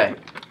 Okay,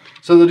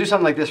 so they'll do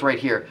something like this right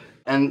here.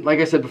 And like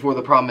I said before,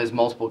 the problem is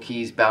multiple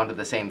keys bound to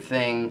the same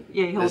thing.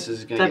 Yeah, you hold this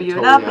is gonna W get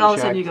it totally up, and all of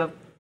a unchecked. sudden you go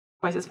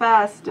twice as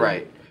fast.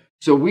 Right.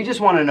 So we just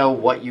want to know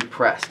what you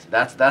pressed.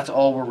 That's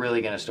all we're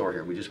really going to store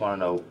here. We just want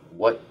to know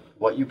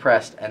what you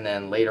pressed, and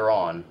then later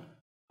on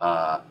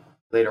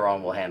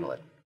we'll handle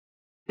it.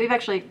 We're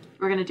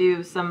going to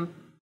do some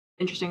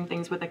interesting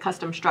things with a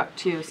custom struct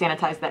to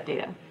sanitize that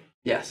data.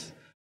 Yes.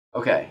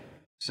 Okay.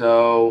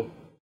 So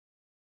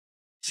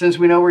since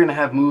we know we're going to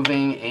have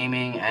moving,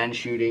 aiming, and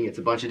shooting, it's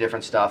a bunch of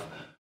different stuff.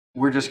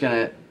 We're just going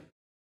to,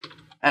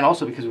 and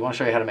also because we want to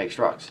show you how to make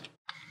structs.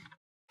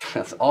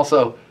 That's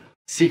also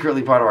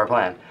secretly part of our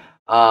plan.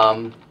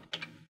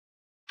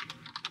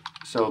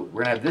 So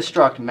we're going to have this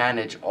struct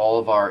manage all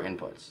of our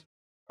inputs,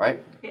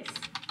 right? Yes.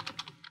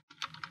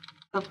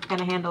 So we're going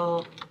to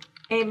handle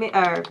aiming,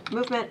 or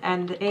movement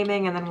and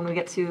aiming, and then when we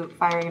get to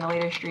firing in a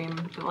later stream,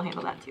 it will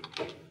handle that too.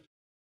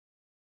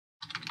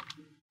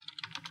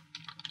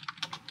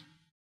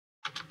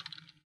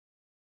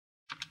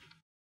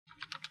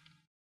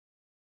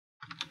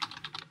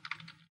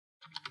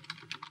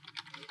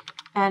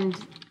 And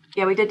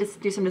yeah, we did just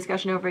do some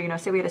discussion over,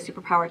 say we had a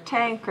superpowered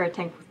tank or a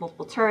tank with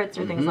multiple turrets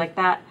or things like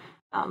that,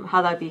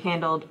 how that would be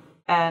handled.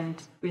 And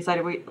we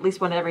decided we at least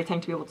wanted every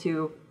tank to be able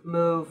to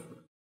move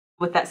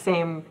with that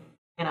same,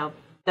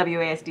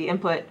 WASD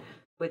input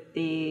with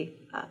the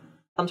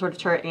some sort of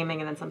turret aiming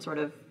and then some sort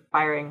of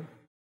firing.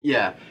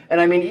 Yeah, and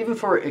I mean, even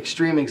for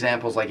extreme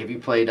examples, like if you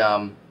played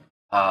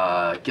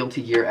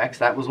Guilty Gear X,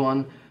 that was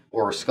one,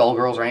 or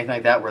Skullgirls or anything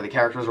like that, where the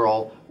characters are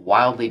all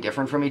wildly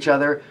different from each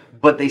other,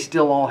 but they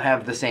still all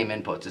have the same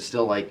inputs. It's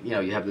still like,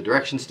 you have the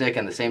direction stick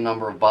and the same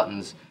number of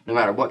buttons, no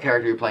matter what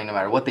character you're playing, no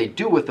matter what they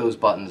do with those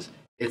buttons,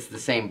 it's the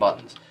same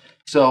buttons.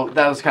 So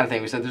that was the kind of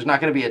thing. We said there's not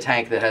going to be a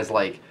tank that has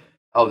like,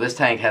 oh, this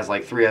tank has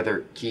like 3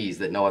 other keys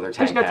that no other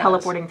tank has. There's no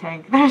teleporting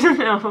tank. There's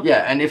no.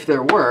 Yeah, and if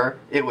there were,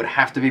 it would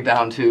have to be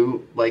bound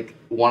to like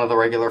one of the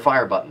regular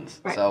fire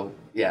buttons. Right. So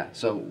yeah,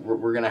 so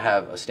we're going to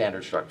have a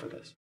standard struct for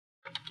this.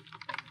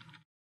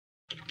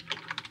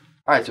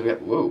 All right, so we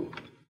got, whoa.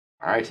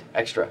 All right,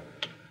 extra.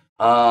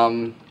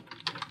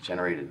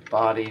 Generated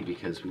body,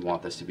 because we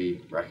want this to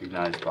be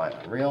recognized by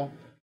Unreal.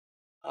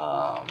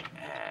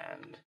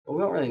 And well,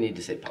 we don't really need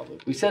to say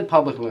public. We said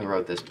public when we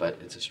wrote this, but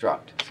it's a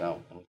struct, so I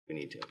don't think we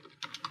need to.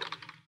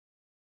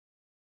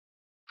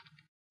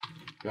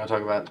 You want to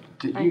talk about,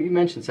 you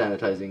mentioned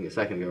sanitizing a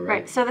second ago, right?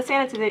 Right, so the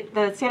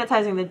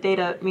sanitizing the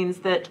data means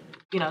that,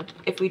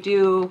 if we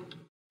do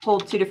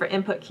hold 2 different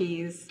input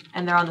keys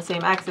and they're on the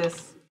same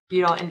axis,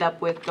 you don't end up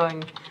with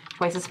going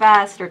twice as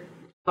fast or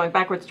going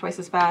backwards twice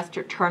as fast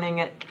or turning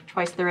at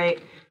twice the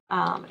rate.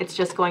 It's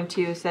just going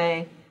to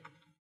say,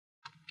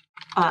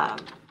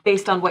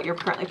 based on what you're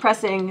currently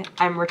pressing,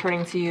 I'm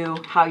returning to you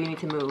how you need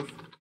to move,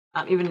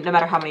 even no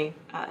matter how many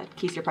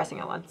keys you're pressing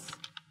at once.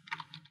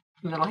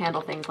 And it'll handle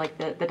things like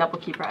the double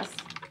key press.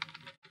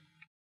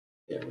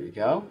 There we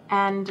go.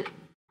 And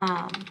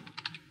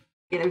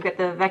we've got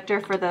the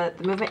vector for the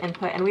movement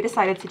input, and we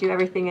decided to do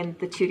everything in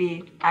the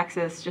 2D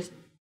axis just,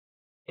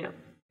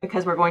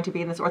 because we're going to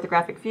be in this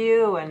orthographic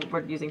view and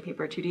we're using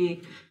paper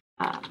 2D.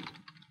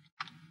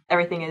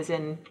 Everything is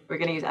we're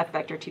going to use F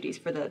vector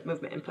 2Ds for the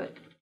movement input.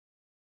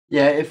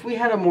 Yeah, if we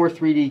had a more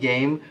 3D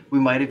game, we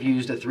might have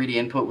used a 3D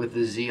input with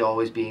the Z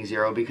always being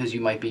 0 because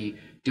you might be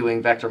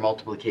doing vector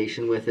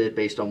multiplication with it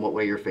based on what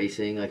way you're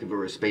facing, like if it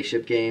were a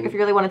spaceship game. If you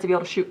really wanted to be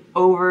able to shoot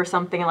over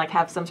something and like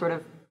have some sort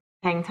of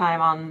hang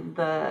time on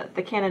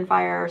the cannon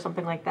fire or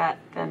something like that,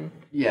 then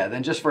Yeah,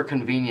 then just for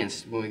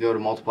convenience, when we go to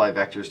multiply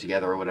vectors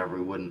together or whatever,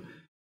 we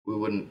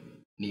wouldn't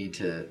need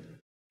to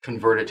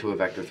convert it to a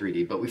vector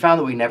 3D. But we found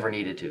that we never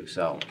needed to,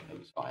 so it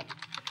was fine.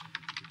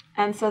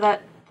 and so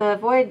that the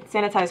void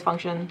sanitize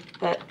function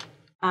that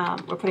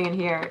we're putting in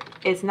here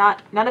is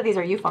not, none of these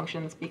are U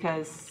functions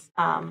because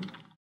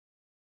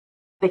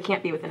they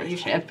can't be within a U It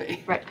can't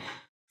be. Right.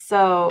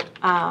 So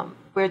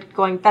we're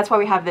going, that's why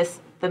we have this,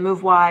 the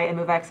move Y and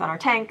move X on our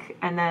tank,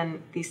 and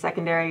then the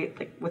secondary,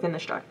 like within the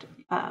struct,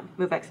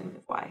 move X and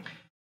move Y.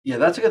 Yeah,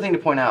 that's a good thing to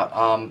point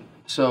out.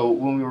 So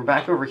when we were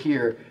back over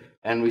here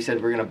and we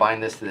said we're going to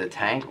bind this to the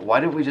tank,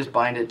 why didn't we just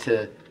bind it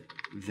to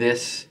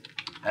this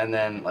and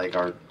then like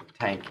our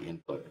tank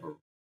input or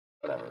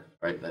whatever,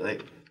 right?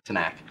 Like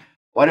TANAC.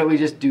 Why don't we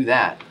just do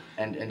that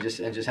and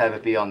just have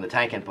it be on the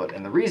tank input?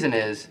 And the reason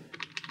is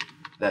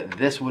that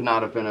this would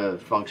not have been a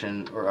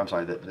function, or I'm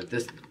sorry, that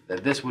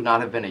this would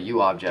not have been a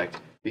U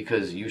object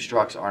because U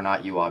structs are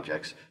not U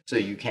objects, so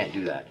you can't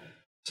do that.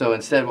 So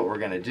instead, what we're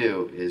going to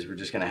do is we're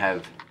just going to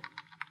have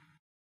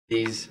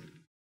these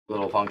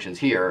little functions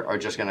here are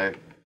just going to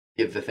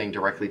give the thing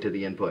directly to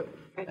the input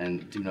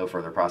and do no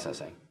further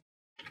processing.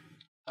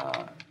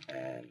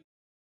 And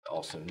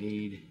also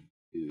need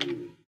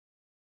to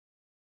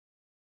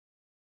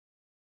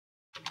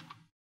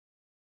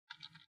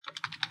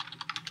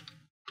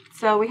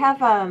So we have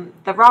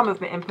the raw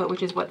movement input,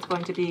 which is what's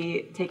going to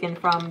be taken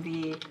from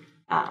the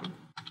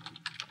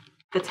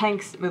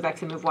tank's move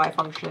X and move Y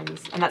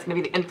functions, and that's going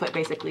to be the input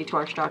basically to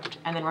our struct,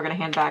 and then we're going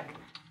to hand back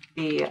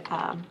the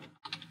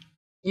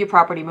U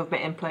property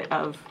movement input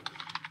of,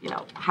 you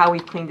know, how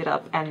we've cleaned it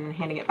up and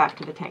handing it back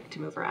to the tank to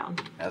move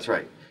around. That's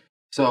right.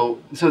 So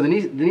the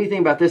neat thing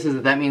about this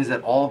is that means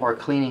that all of our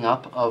cleaning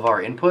up of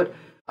our input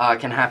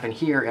can happen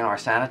here in our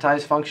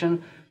sanitize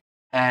function,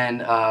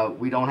 and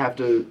we don't have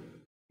to,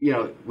 you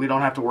know, we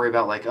don't have to worry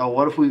about like, oh,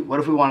 what if we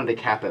wanted to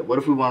cap it? What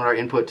if we wanted our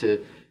input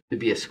to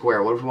be a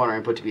square? What if we want our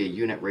input to be a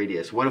unit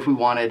radius? What if we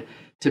wanted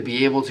to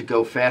be able to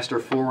go faster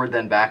forward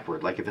than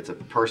backward? Like if it's a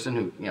person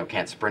who, you know,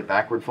 can't sprint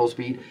backward full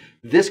speed,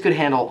 this could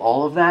handle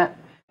all of that,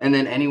 and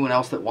then anyone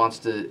else that wants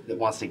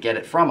to get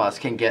it from us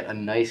can get a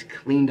nice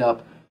cleaned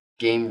up,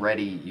 game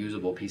ready,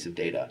 usable piece of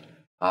data.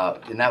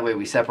 In that way,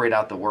 we separate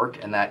out the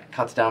work, and that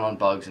cuts down on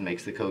bugs and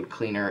makes the code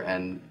cleaner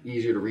and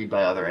easier to read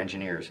by other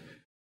engineers.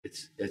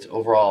 It's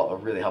overall a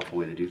really helpful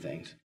way to do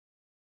things.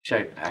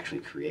 Should I actually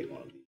create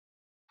one of these?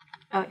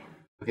 Oh, yeah.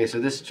 Okay, so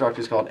this struct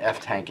is called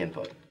ftank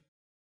input.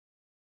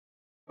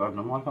 Do I have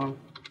numlock on?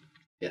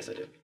 Yes, I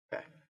do.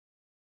 Okay.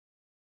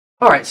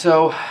 All right,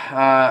 so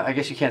I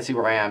guess you can't see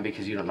where I am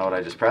because you don't know what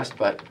I just pressed,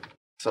 but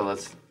so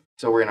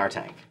we're in our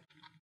tank.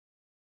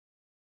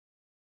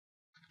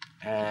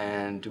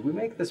 And do we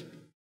make this?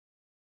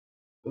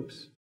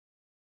 Oops.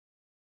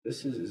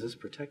 Is this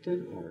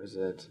protected or is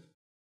it?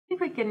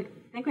 I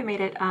think we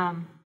made it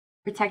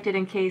protected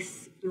in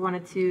case we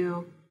wanted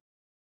to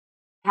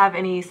have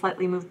any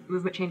slightly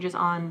movement changes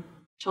on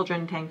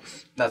children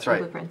tanks. That's right.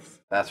 Blueprints.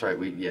 That's right.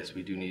 We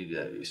do need to do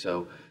that.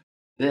 So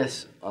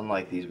this,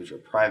 unlike these which are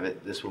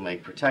private, this will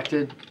make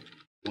protected.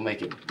 We'll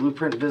make it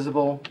blueprint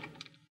visible.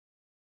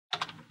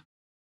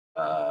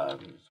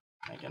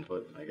 Tank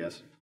input, I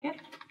guess. Yep.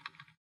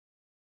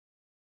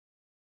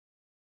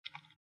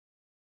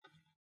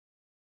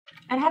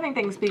 And having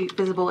things be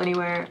visible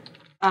anywhere,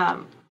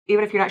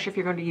 even if you're not sure if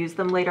you're going to use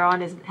them later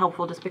on, is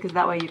helpful just because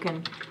that way you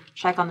can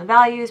check on the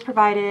values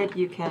provided,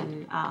 you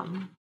can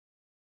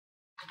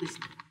just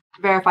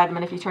verify them,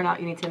 and if you turn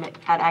out you need to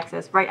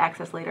write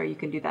access later, you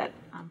can do that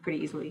pretty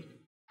easily.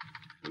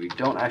 We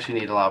don't actually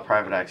need to allow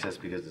private access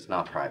because it's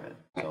not private.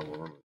 So we'll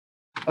remove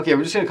it. Okay,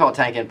 we're just going to call it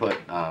tank input.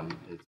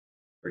 It's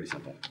pretty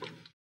simple.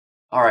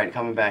 All right,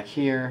 coming back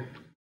here.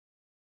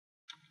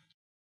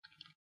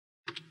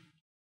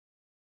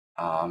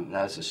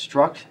 Now it's a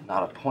struct,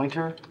 not a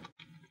pointer.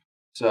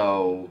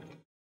 So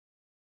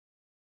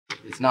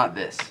it's not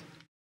this.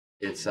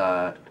 It's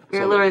We're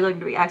literally going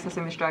to be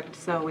accessing the struct,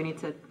 so we need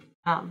to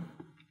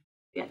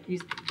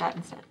use that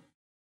instead.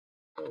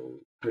 So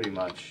pretty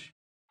much.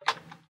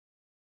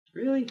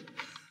 Really?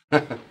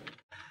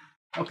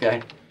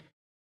 Okay.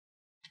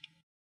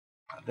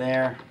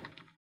 There.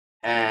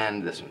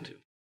 And this one too.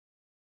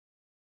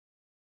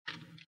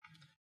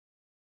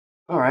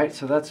 All right,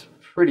 so that's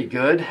pretty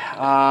good.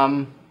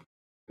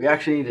 We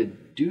actually need to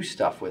do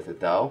stuff with it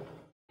though.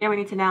 Yeah, we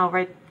need to now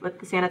write what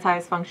the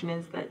sanitize function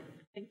is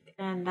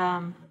and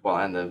well,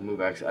 and the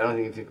movex. I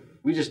don't think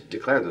we just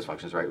declared those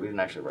functions, right? We didn't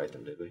actually write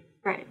them, did we?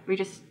 Right. We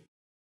just.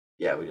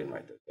 Yeah, we didn't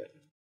write those yet.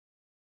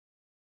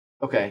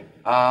 Okay.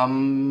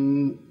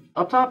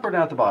 Up top or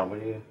down at the bottom? What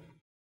do you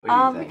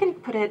think? We can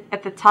put it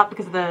at the top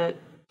because the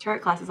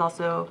turret class is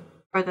also,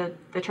 or the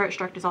turret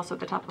struct is also at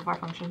the top of our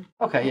function.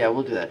 Okay, yeah,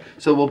 we'll do that.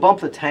 So we'll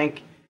bump the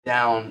tank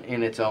down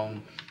in its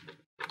own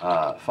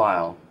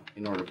file.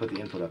 in order to put the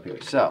input up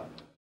here. So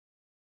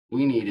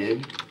we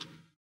needed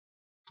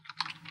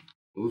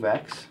move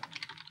X,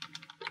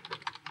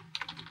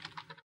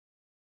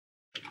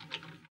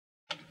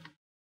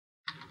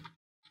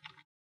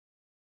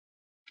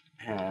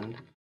 and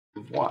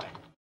move Y.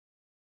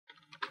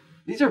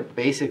 These are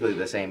basically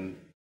the same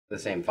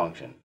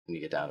function when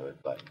you get down to it,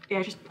 but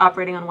Yeah, just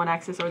operating on one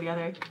axis or the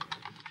other.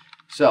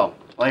 so,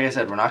 like I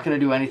said, we're not going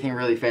to do anything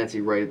really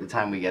fancy right at the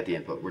time we get the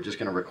input. We're just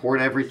going to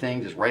record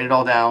everything, just write it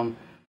all down,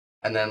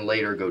 and then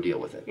later go deal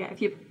with it. Yeah,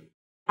 if you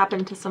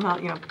happen to somehow,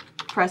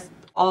 press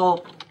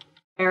all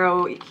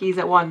arrow keys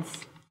at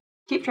once,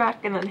 keep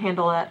track and then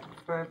handle that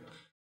for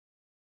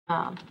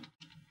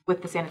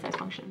with the sanitize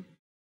function.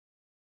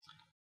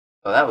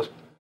 So that was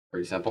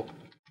pretty simple.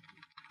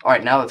 All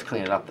right, now let's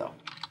clean it up, though.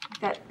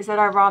 Is that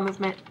our raw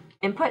movement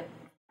input?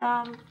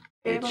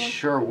 It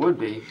sure would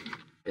be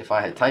if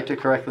I had typed it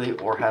correctly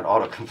or had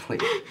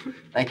autocomplete.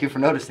 Thank you for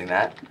noticing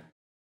that.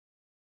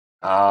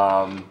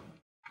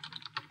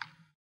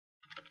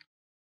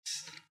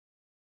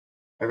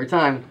 Every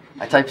time.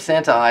 I type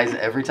Santa eyes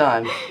every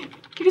time.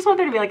 You just want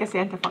there to be like a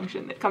Santa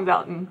function that comes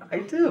out and... I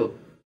do.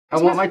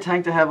 I want my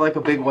tank to have like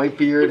a big white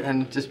beard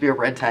and just be a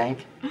red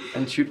tank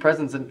and shoot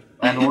presents and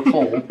or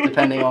coal,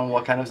 depending on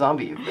what kind of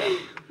zombie you've got.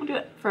 We'll do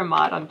that for a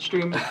mod on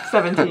stream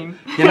 17.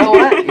 You know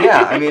what?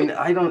 Yeah, I mean,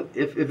 I don't...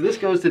 If this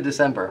goes to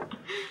December...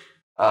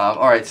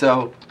 all right,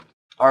 so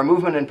our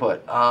movement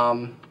input.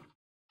 All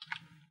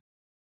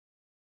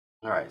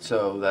right,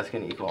 so that's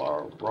going to equal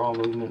our raw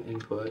movement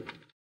input.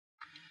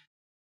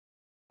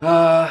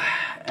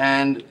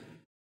 And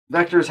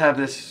vectors have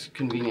this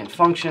convenient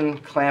function,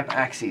 clamp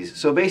axes.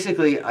 So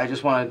basically, I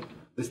just want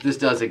to, this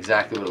does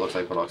exactly what it looks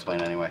like, but I'll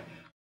explain anyway.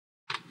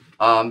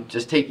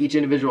 Just take each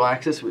individual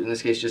axis, in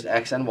this case just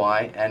X and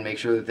Y, and make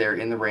sure that they're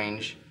in the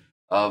range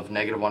of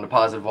 -1 to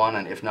 +1,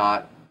 and if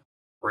not,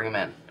 bring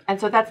them in. And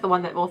so that's the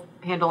one that we'll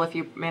handle if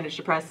you manage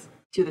to press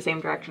to the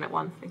same direction at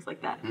once, things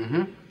like that.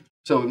 Mm-hmm.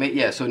 So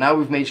so now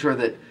we've made sure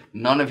that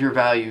none of your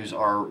values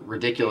are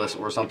ridiculous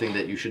or something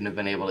that you shouldn't have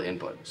been able to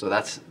input. So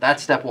that's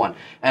step one.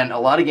 And a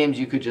lot of games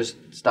you could just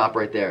stop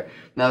right there.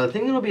 Now the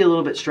thing that'll be a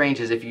little bit strange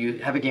is if you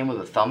have a game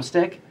with a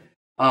thumbstick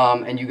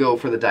and you go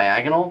for the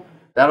diagonal,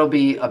 that'll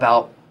be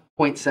about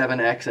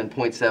 0.7x and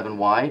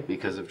 0.7y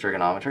because of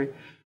trigonometry.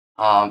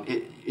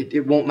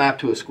 It won't map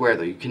to a square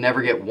though. You can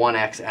never get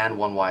 1x and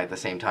 1y at the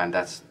same time.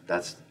 That's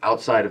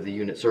outside of the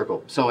unit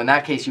circle. So in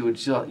that case, you would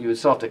still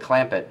have to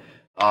clamp it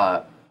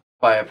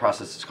by a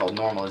process that's called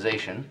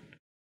normalization,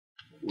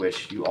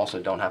 which you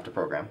also don't have to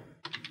program.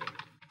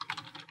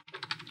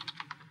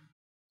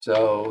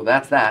 So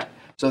that's that.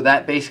 So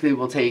that basically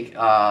will take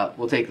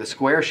the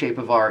square shape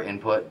of our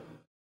input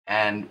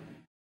and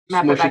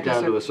smush it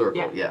down to a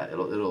circle. Yeah,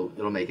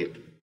 it'll make it.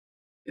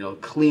 It'll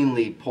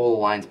cleanly pull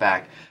the lines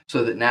back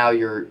so that now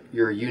your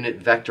unit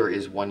vector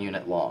is 1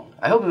 unit long.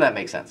 I hope that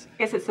makes sense. I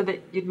guess it's so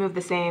that you'd move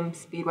the same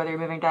speed whether you're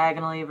moving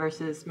diagonally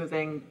versus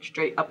moving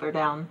straight up or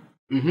down.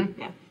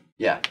 Mm-hmm.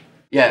 Yeah.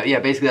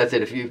 Basically, that's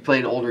it. If you've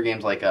played older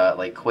games like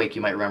Quake,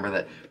 you might remember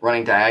that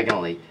running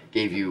diagonally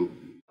gave you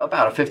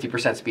about a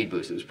 50% speed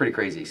boost. It was pretty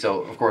crazy.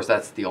 So of course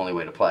that's the only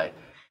way to play.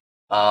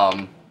 We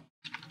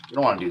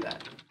don't want to do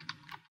that.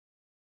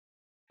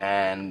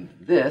 And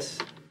this.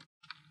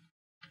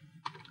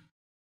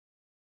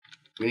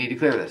 We need to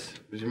clear this.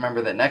 Just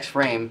remember that next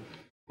frame,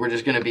 we're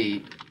just going to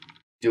be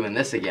doing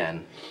this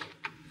again.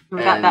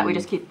 Without that, we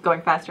just keep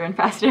going faster and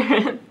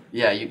faster.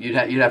 Yeah,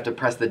 you'd have to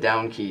press the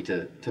down key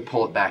to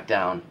pull it back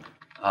down,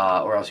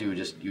 or else you would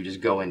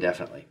just go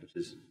indefinitely, which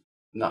is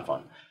not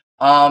fun.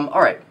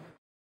 All right,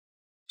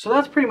 so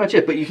that's pretty much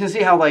it. But you can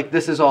see how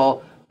this is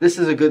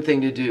a good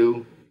thing to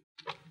do.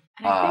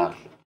 And I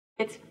think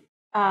it's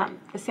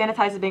the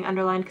sanitize is being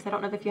underlined because I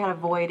don't know if you had a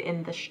void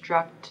in the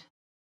struct.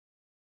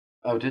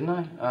 Oh, didn't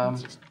I?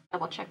 Let's just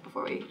double check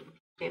before we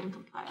save and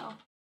compile.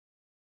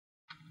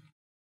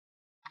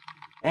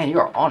 Man, you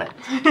are on it.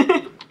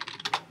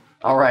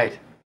 All right.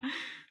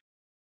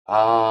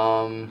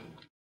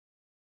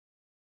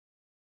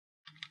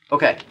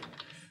 Okay.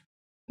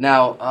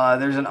 Now,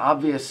 there's an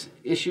obvious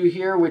issue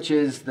here, which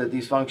is that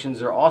these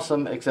functions are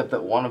awesome, except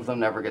that one of them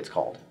never gets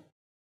called.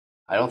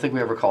 I don't think we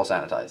ever call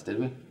sanitize, did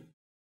we?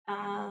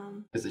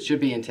 Because it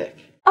should be in tick.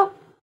 Oh,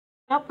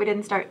 nope, we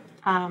didn't start.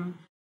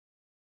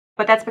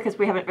 But that's because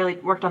we haven't really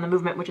worked on the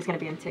movement, which is going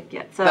to be in tick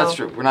yet. So that's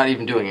true. We're not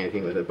even doing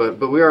anything with it, but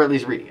we are at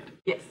least reading it.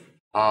 Yes.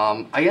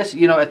 I guess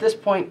at this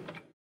point,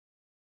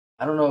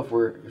 I don't know if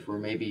we're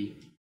maybe.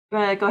 I'm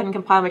gonna go ahead and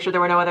compile, make sure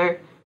there were no other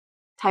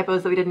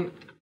typos that we didn't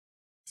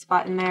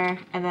spot in there,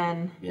 and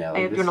then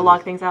I'm gonna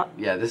log things out.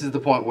 Yeah, this is the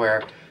point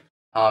where,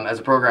 as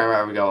a programmer,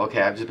 I would go,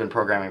 okay, I've just been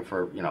programming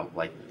for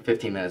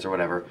 15 minutes or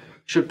whatever.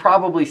 Should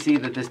probably see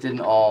that this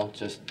didn't all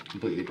just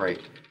completely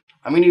break.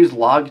 I'm going to use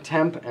log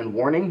temp and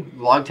warning.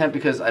 Log temp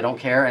because I don't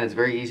care, and it's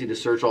very easy to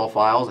search all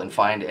files and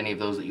find any of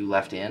those that you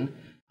left in,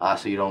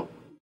 so you don't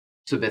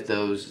submit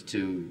those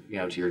to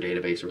to your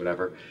database or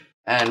whatever.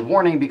 And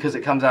warning because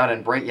it comes out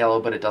in bright yellow,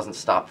 but it doesn't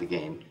stop the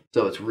game,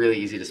 so it's really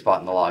easy to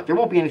spot in the log. There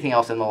won't be anything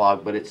else in the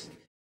log, but it's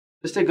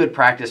just a good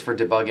practice for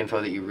debug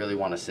info that you really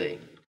want to see.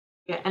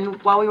 Yeah,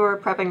 and while we were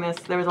prepping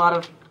this, there was a lot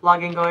of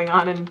logging going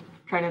on and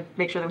trying to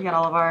make sure that we had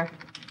all of our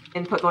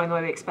input going the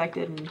way we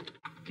expected and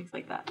things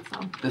like that. So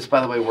This,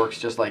 by the way, works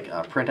just like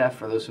printf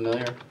for those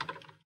familiar.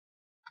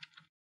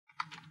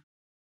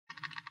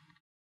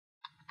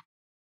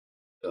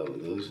 So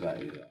those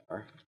values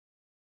are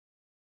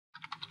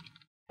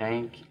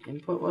tank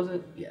input, was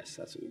it? Yes,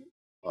 that's what.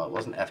 Well, it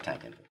wasn't f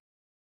tank input.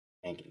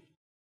 Tank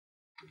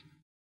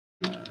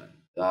input.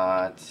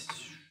 Dot.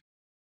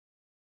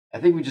 I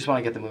think we just want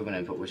to get the movement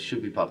input, which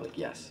should be public.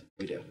 Yes,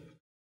 we do.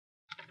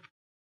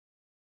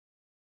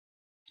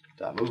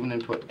 Dot movement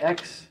input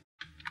x.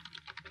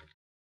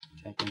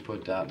 Tank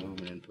input dot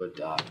movement input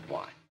dot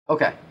y.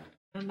 Okay.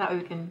 and that way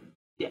we can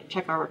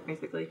check our work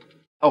basically.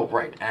 Oh,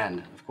 right, and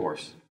of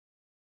course,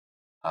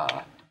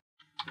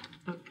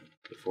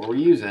 before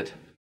we use it,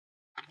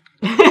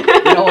 you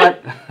know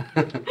what?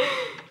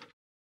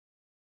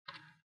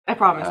 I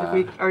promise, if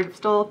we are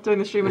still doing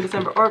the stream in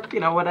December, or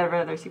whatever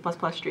other C++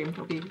 stream,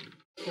 it'll be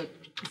the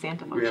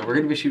Santa function. Yeah, we're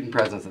going to be shooting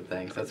presents and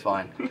things. That's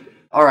fine.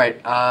 All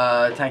right,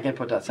 tank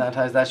input dot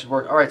sanitize. That should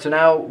work. All right, so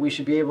now we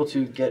should be able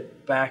to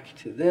get back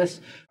to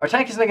this. Our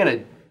tank isn't going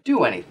to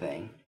do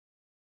anything.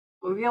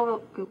 We'll be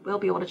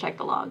able to check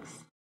the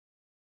logs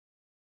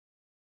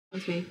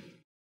once we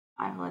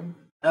file in.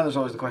 Now there's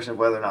always the question of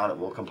whether or not it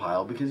will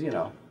compile because,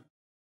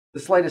 the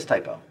slightest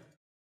typo.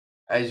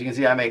 As you can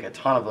see, I make a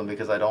ton of them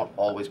because I don't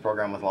always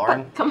program with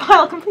Lauren.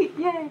 Compile complete,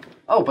 yay!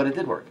 Oh, but it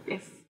did work.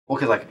 Yes. Well,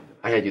 because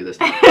I had you this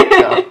time.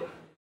 So.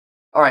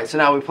 All right, so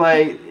now we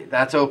play.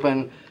 That's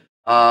open.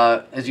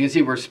 As you can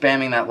see, we're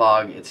spamming that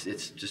log. It's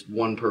just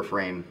one per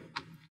frame.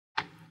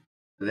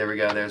 So there we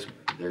go. There's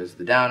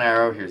the down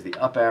arrow. Here's the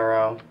up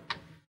arrow.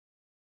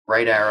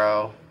 Right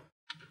arrow.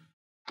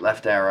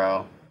 Left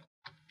arrow.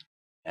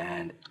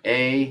 And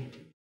A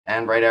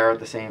and right arrow at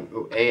the same.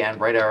 A and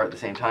right arrow at the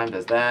same time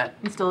does that.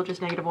 And still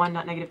just -1,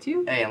 not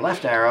 -2. A and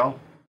left arrow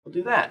will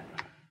do that,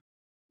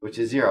 which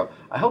is 0.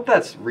 I hope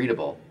that's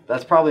readable.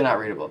 That's probably not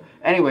readable.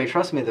 Anyway,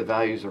 trust me, the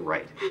values are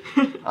right.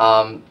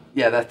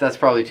 Yeah, that's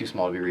probably too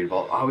small to be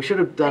readable. Oh, we should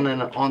have done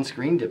an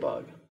on-screen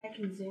debug. I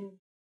can zoom.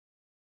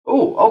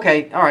 Oh,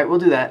 okay. All right, we'll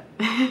do that.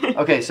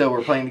 Okay, so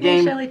we're playing the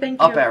game. Shelley,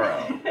 thank Up you.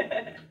 arrow,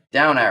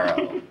 down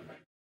arrow,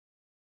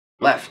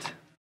 left,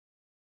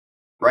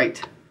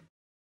 right,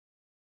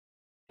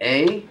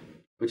 A,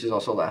 which is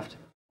also left,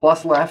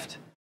 plus left,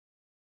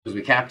 because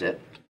we capped it,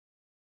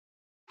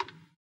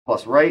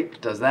 plus right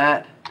does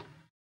that,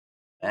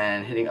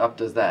 and hitting up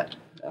does that.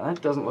 Now,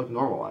 that doesn't look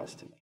normalized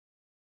to me.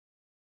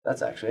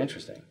 That's actually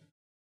interesting.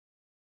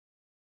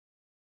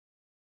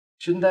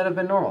 Shouldn't that have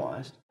been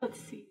normalized? Let's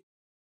see.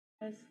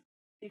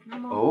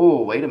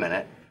 Oh, wait a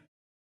minute.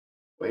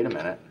 Wait a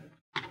minute.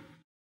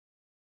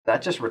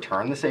 That just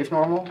returned the safe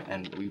normal,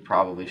 and we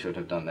probably should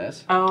have done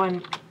this. Oh,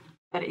 and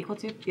that equal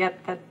to?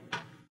 Yep, that.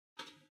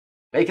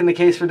 Making the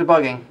case for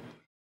debugging.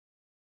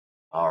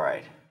 All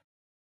right.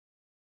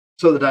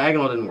 So the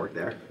diagonal didn't work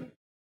there.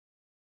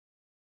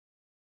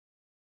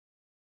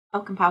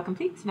 Oh, compile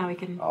complete. So now we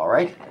can. All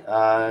right.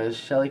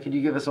 Shelley, could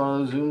you give us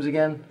one of those zooms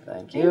again?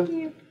 Thank you. Thank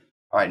you.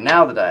 All right,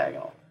 now the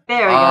diagonal.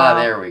 There we go.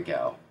 There we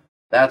go.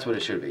 That's what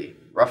it should be.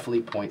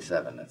 Roughly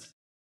 0.7. That's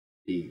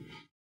the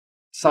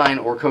sine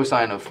or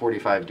cosine of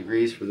 45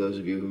 degrees for those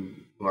of you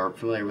who are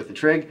familiar with the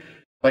trig.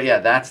 But yeah,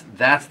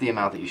 that's the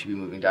amount that you should be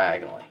moving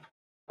diagonally.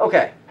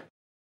 Okay.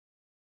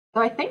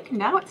 So I think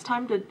now it's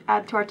time to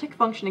add to our tick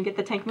function and get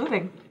the tank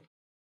moving.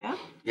 Yeah?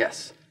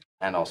 Yes.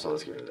 And also,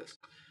 let's get rid of this.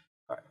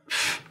 All right.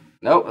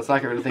 Nope, let's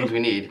not get rid of things we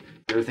need.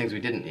 Get rid of things we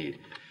didn't need.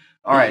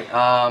 All right.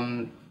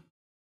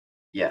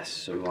 Yes,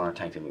 so we want our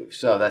tank to move.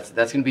 So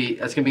that's gonna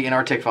be in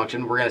our tick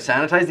function. We're gonna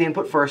sanitize the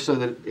input first so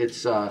that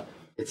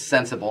it's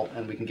sensible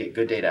and we can get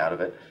good data out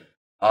of it.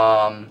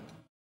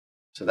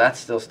 So that's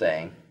still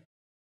staying.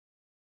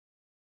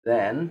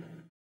 Then.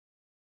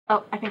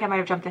 Oh, I think I might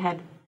have jumped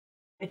ahead.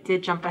 It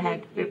did jump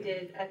ahead. You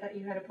did. I thought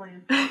you had a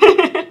plan.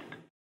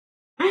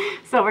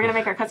 So we're gonna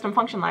make our custom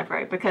function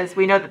library because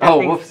we know that. Oh,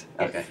 whoops.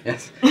 Okay.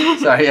 Yes.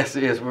 Sorry. Yes.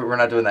 We're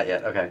not doing that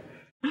yet. Okay.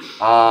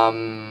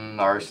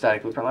 Our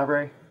static blueprint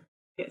library.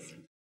 Yes.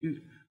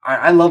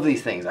 I love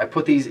these things. I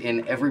put these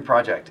in every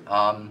project.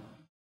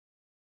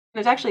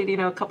 There's actually,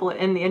 a couple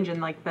in the engine,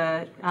 like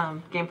the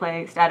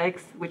gameplay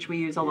statics, which we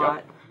use a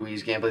lot. We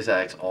use gameplay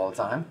statics all the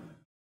time.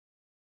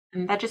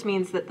 And that just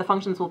means that the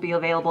functions will be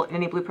available in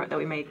any blueprint that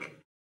we make.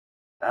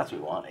 That's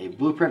what we want, a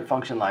blueprint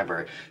function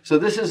library. So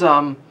this is,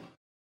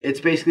 it's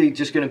basically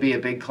just going to be a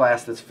big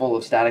class that's full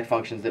of static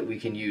functions that we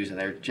can use, and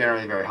they're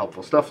generally very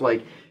helpful. Stuff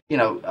like,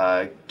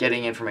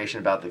 getting information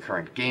about the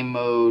current game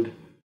mode.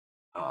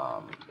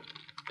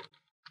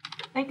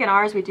 I think in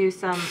ours we do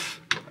some...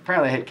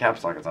 Apparently I hit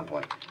caps lock at some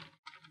point.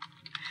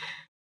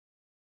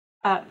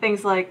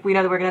 Things like, we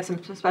know that we're going to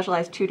have some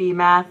specialized 2D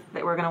math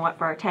that we're going to want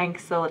for our tank,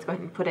 so let's go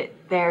ahead and put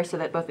it there so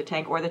that both the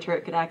tank or the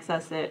turret could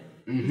access it,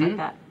 things like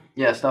that.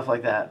 Yeah, stuff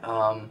like that.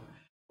 A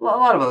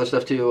lot of other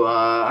stuff too.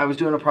 I was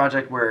doing a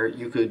project where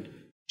you could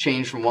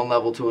change from one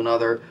level to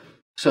another.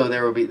 So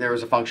there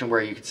was a function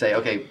where you could say,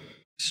 okay,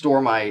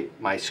 store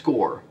my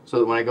score, so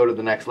that when I go to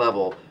the next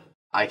level,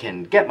 I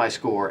can get my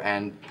score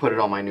and put it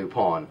on my new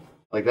pawn,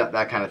 like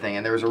that kind of thing.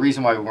 And there was a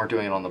reason why we weren't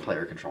doing it on the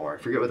player controller.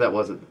 I forget what that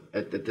was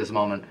at this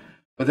moment,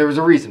 but there was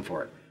a reason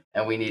for it,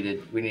 and we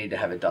needed to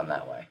have it done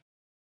that way.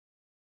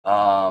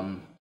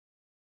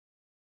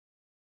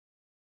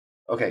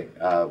 Okay,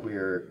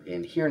 we're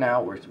in here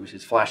now, which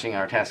is flashing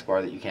our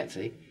taskbar that you can't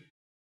see,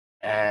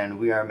 and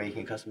we are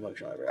making a custom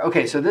function library.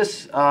 Okay, so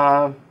this is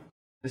our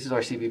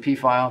CBP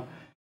file.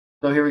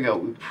 So here we go.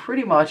 We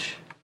pretty much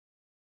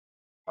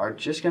are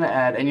just going to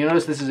add, and you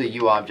notice this is a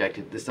U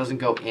object. This doesn't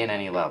go in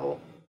any level.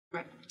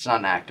 Right. It's not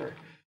an actor.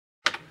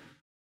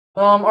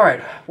 All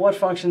right, what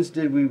functions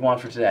did we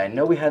want for today? I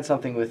know we had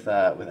something with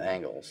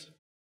angles.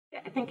 Yeah,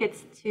 I think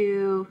it's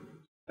to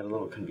Had a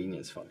little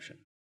convenience function.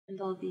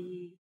 handle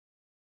the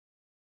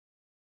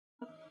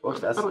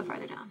Oops, a little bit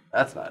farther down.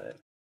 that's not it.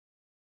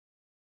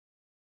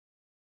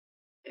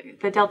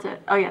 The delta.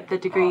 Oh yeah, the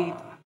degree.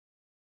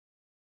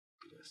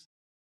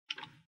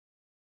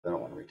 I don't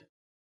want to read it.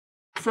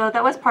 So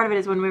that was part of it,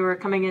 is when we were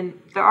coming in,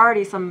 there are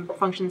already some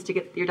functions to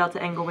get your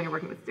delta angle when you're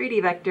working with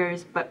 3D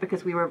vectors, but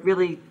because we were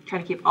really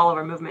trying to keep all of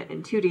our movement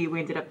in 2D, we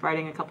ended up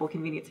writing a couple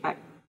convenience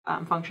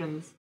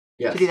functions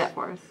Yes. to do that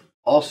for us.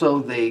 Also,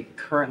 they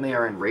currently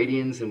are in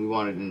radians, and we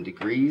want it in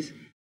degrees.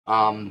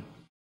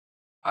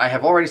 I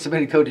have already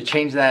submitted code to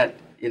change that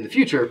in the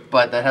future,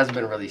 but that hasn't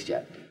been released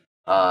yet.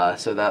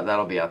 So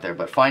that'll be out there.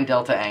 But find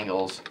delta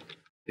angles,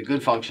 a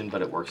good function,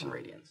 but it works in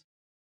radians.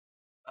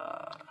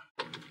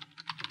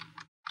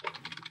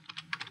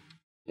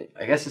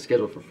 I guess it's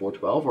scheduled for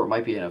 412, or it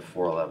might be in a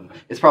 411.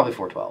 It's probably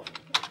 412.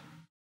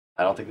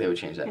 I don't think they would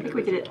change that. I think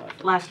we did it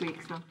last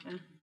week, so. Yeah.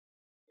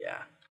 Yeah.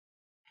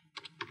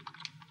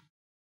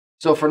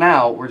 So for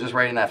now, we're just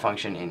writing that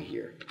function in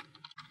here.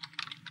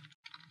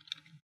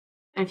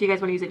 And if you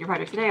guys want to use it in your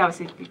project today,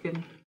 obviously you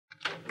can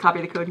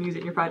copy the code and use it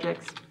in your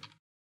projects.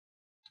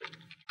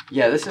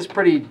 Yeah, this is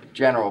pretty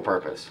general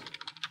purpose.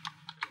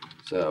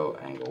 So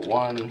angle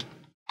 1,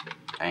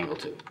 angle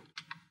 2.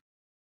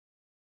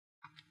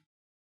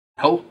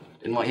 Oh,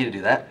 didn't want you to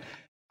do that.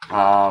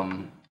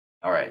 All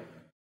right,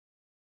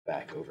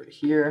 back over to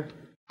here.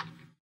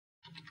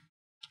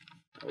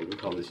 We would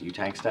call this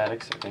U-tank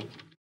statics, I think.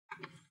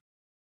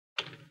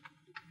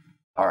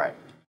 All right.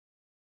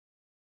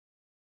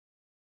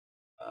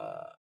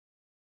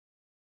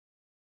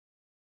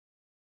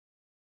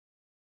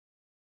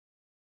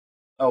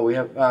 Oh, we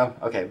have,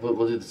 okay,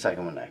 we'll do the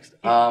second one next.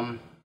 All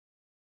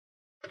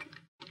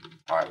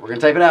right, we're going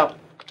to type it out.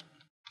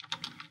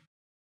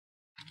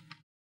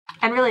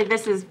 And really,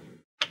 this is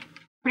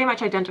pretty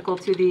much identical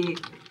to the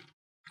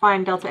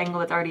find delta angle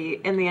that's already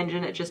in the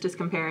engine. It just is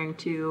comparing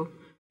to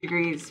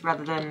degrees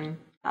rather than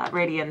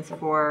radians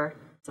for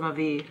some of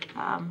the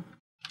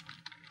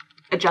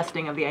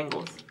adjusting of the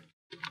angles.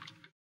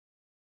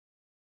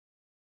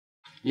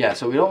 Yeah,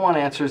 so we don't want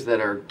answers that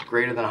are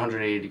greater than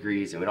 180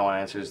 degrees, and we don't want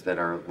answers that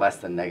are less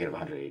than negative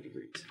 180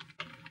 degrees.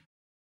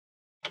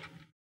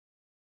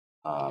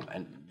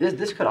 And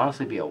this could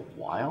honestly be a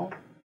while,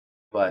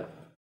 but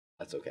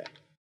that's okay.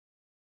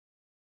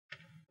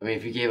 I mean,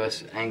 if you gave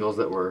us angles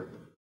that were,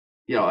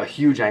 you know, a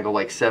huge angle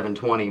like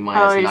 720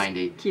 minus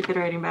 90. Keep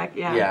iterating back,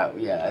 yeah.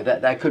 Yeah,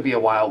 that could be a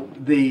while.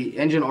 The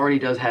engine already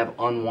does have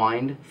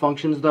unwind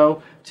functions,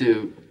 though,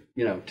 to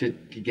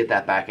get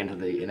that back into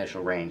the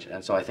initial range.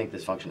 And so I think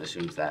this function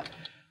assumes that.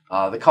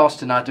 The cost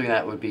to not doing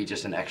that would be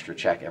just an extra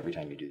check every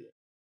time you do this.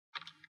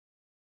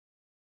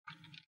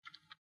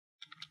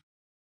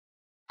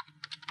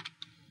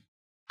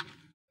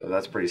 So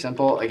that's pretty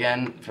simple.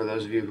 Again, for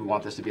those of you who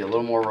want this to be a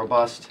little more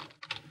robust,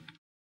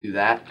 do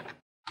that.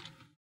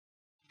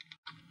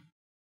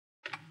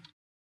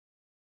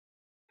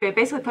 Okay,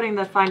 basically putting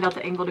the find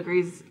delta angle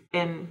degrees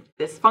in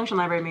this function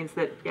library means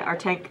that our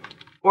tank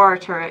or our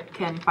turret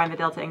can find the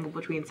delta angle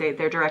between, say,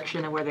 their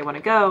direction and where they want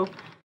to go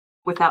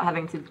without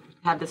having to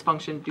have this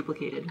function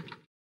duplicated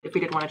if we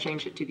did want to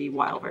change it to the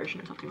while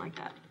version or something like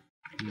that.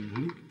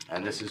 Mm-hmm.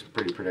 And this is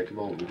pretty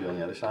predictable what we do on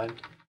the other side.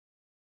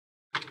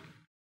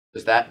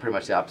 Is that pretty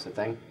much the opposite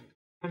thing?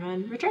 And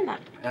then return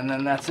that. And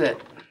then that's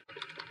it.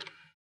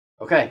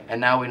 Okay,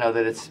 and now we know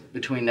that it's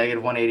between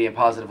negative 180 and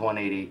positive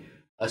 180,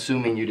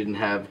 assuming you didn't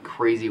have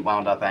crazy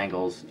wound up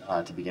angles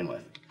to begin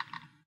with.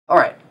 All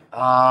right.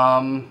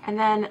 And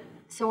then,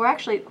 so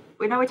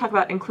we know we talk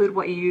about include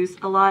what you use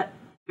a lot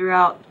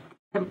throughout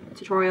the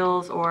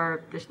tutorials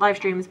or the live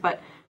streams,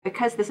 but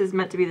because this is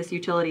meant to be this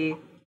utility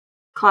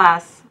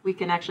class, we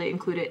can actually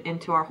include it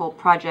into our whole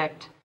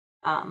project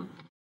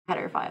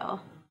header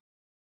file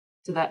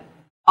so that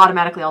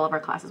automatically all of our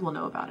classes will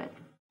know about it.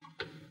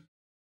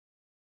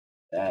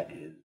 That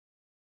is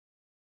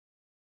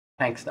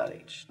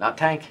tanks.h, not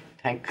tank,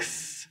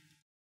 tanks.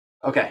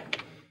 Okay.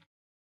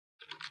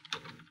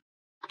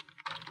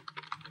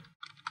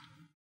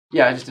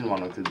 Yeah, I just didn't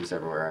want to include this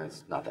everywhere, and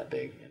it's not that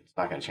big. It's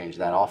not going to change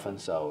that often,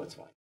 so it's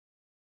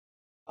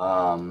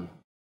fine.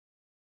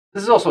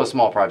 This is also a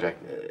small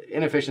project.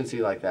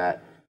 Inefficiency like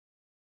that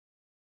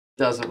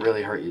doesn't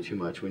really hurt you too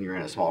much when you're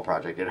in a small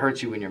project. It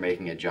hurts you when you're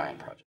making a giant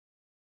project.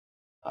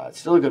 It's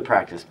still a good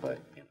practice, but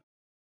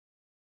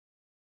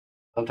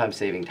sometimes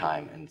saving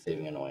time and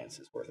saving annoyance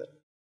is worth it.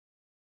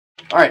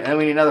 All right, and then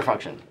we need another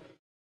function.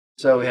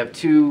 So we have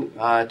two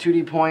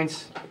 2D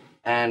points,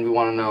 and we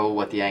want to know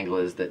what the angle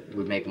is that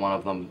would make one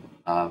of them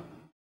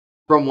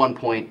from one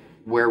point.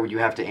 Where would you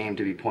have to aim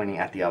to be pointing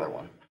at the other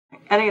one?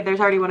 I think there's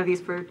already one of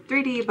these for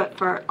 3D, but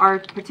for our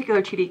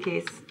particular 2D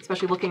case,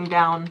 especially looking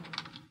down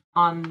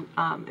on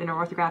in an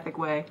orthographic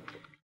way,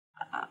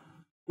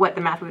 what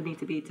the math would need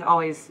to be to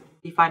always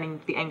be finding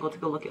the angle to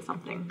go look at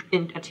something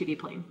in a 2D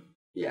plane.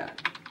 Yeah.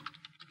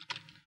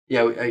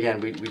 Yeah, again,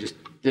 we just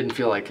didn't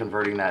feel like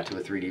converting that to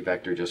a 3D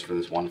vector just for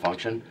this one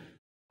function.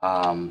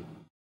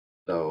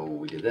 So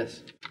we did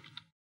this.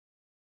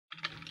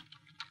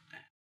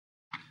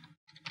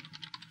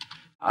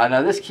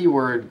 Now this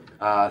keyword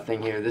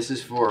thing here, this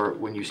is for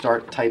when you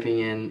start typing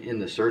in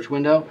the search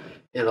window,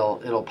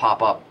 it'll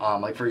pop up.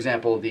 Like for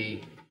example,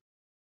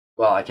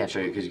 well, I can't show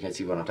you because you can't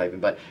see what I'm typing,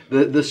 but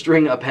the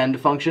string append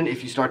function,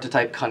 if you start to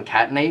type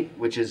concatenate,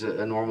 which is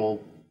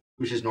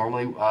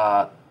normally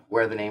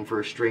where the name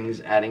for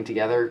strings adding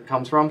together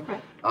comes from,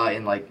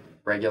 in like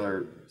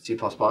regular C++,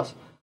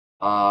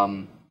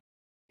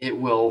 it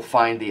will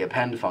find the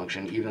append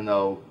function, even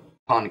though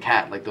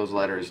concat, like those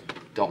letters,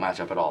 don't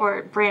match up at all.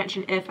 Or branch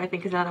and if, I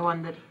think, is another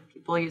one that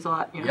people use a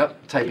lot. You know?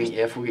 Yep, typing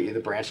if will get you the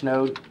branch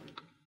node.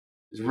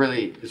 It's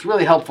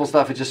really helpful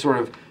stuff. It just sort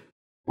of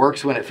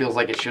works when it feels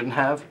like it shouldn't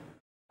have.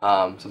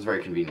 So it's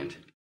very convenient.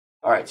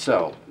 All right,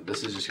 so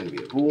this is just going to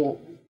be a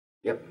bool.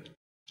 Yep.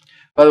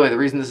 By the way, the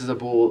reason this is a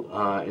bool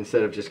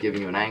instead of just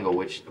giving you an angle,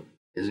 which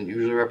isn't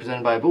usually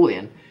represented by a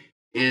Boolean,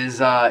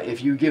 is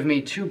if you give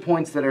me 2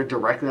 points that are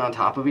directly on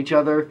top of each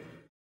other,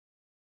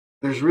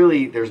 there's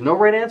no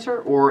right answer,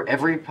 or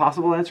every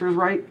possible answer is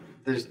right.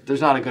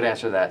 There's not a good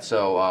answer to that.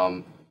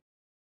 So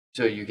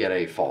so you get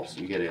a false.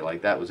 You get a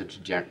like that was a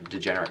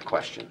degenerate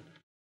question.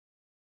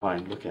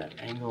 Fine. Look at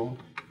angle.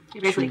 You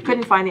basically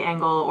couldn't find the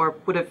angle, or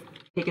would have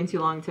taken too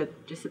long to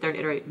just sit there and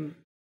iterate and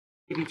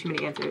give you too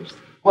many answers.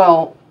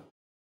 Well,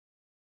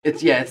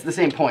 it's the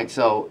same point.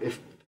 So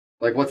if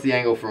like what's the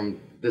angle from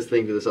this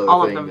thing to this other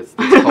All thing? of them.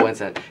 It's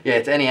coincident. Yeah,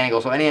 it's any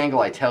angle. So any angle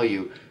I tell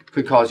you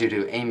could cause you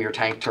to aim your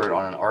tank turret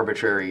on an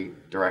arbitrary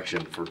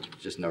direction for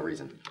just no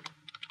reason.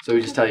 So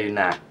we just tell you,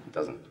 nah, it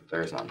doesn't.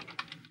 There is none.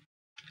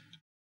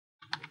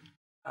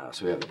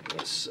 So we have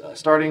a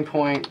starting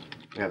point,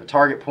 we have a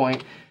target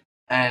point,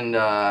 and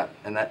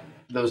that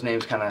those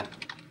names kind of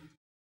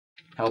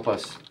help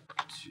us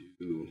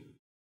to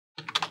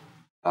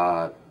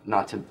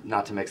not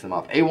to mix them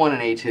up. A1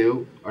 and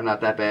A2 are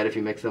not that bad if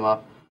you mix them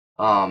up,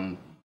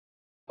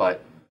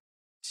 but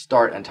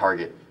start and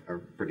target are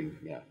pretty,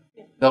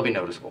 they'll be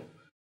noticeable.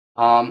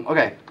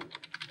 Okay,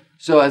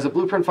 so as a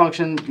blueprint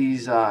function,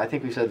 these, I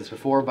think we've said this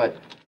before, but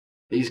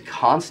these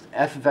const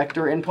f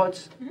vector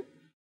inputs,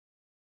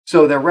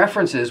 so they're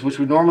references, which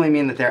would normally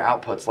mean that they're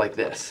outputs like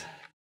this,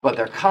 but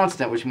they're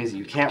constant, which means that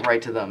you can't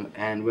write to them,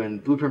 and when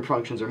blueprint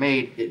functions are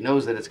made, it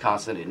knows that it's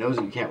constant, it knows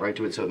that you can't write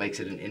to it, so it makes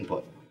it an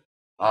input.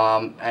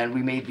 And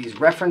we made these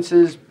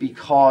references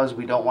because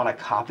we don't want to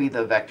copy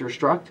the vector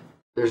struct.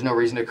 There's no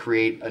reason to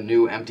create a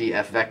new empty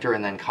f vector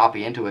and then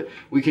copy into it.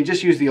 We can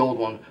just use the old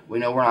one. We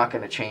know we're not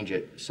going to change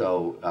it,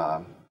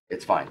 so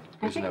it's fine.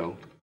 There's no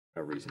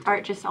reason.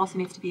 Art just also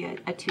needs to be a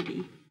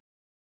 2D.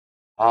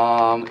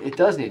 It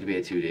does need to be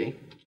a 2D.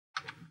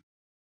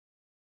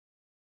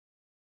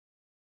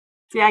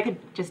 See,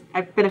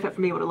 I benefit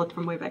from being able to look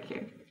from way back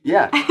here.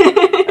 Yeah,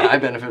 and I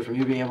benefit from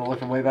you being able to look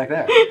from way back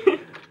there.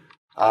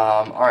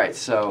 All right,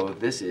 so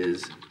this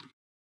is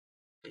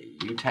a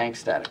utank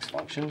statics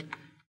function,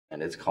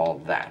 and it's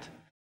called that.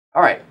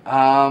 All right,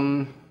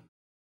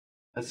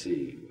 let's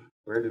see.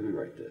 Where did we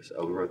write this?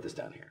 Oh, we wrote this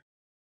down here.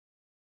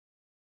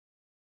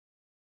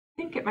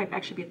 I think it might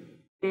actually be at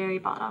the very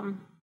bottom.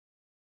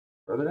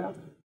 Further down?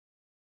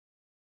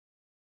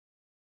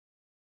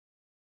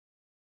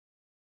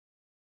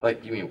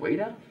 Like, you mean way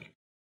down?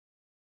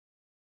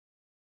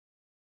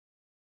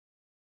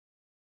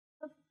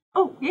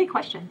 Oh, yay,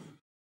 questions.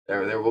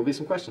 There will be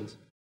some questions.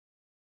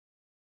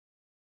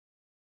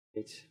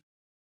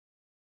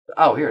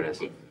 Oh, here it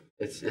is.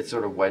 It's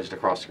sort of wedged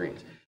across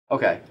screens.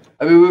 Okay.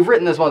 I mean, we've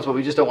written this once, but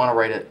we just don't want to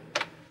write it.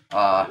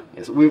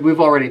 Yes, we've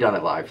already done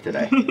it live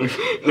today.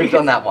 We've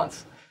done that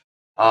once.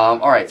 All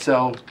right,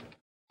 so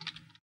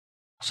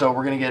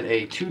we're going to get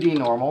a 2D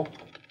normal,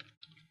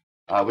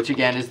 which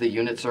again is the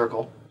unit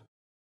circle.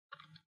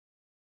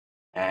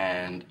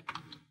 And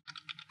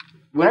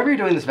whenever you're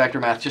doing this vector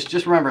math,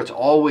 just remember it's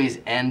always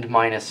end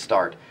minus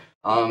start.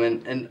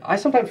 And I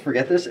sometimes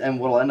forget this, and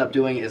what I'll end up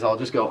doing is I'll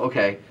just go,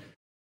 okay,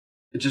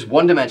 it's just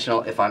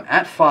one-dimensional. If I'm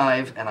at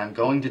 5 and I'm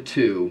going to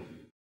 2,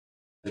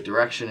 the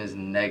direction is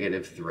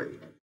 -3.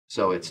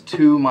 So it's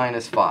 2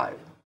 minus 5.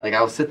 Like,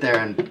 I'll sit there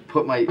and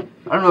put my,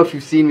 I don't know if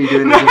you've seen me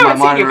doing this with my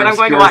monitor, but I'm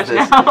going to watch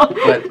this, now.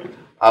 But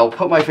I'll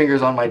put my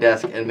fingers on my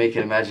desk and make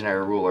an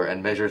imaginary ruler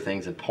and measure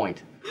things and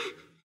point.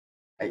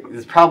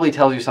 This probably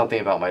tells you something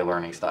about my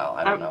learning style.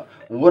 I don't know.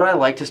 Would I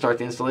like to start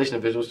the installation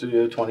of Visual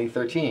Studio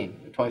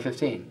 2013,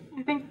 2015?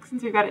 I think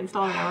since we've got it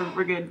installed now,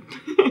 we're good.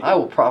 I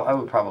would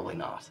probably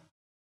not.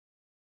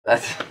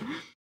 That's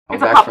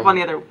It's a back pop-up on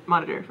the other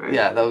monitor.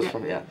 Yeah, that was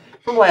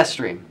from last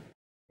stream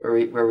where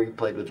we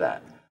played with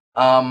that.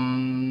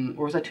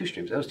 Or was that 2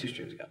 streams? That was 2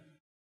 streams ago.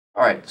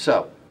 All right,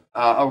 so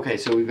okay,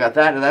 so we've got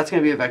that, and that's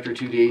going to be a vector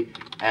 2D,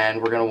 and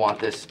we're going to want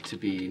this to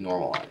be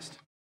normalized.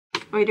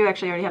 We do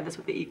actually already have this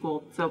with the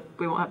equal, so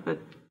we won't have the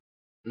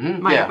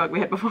minor bug we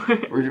had before.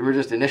 we're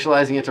just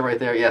initializing it to right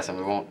there. Yes, and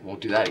we won't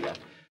do that again.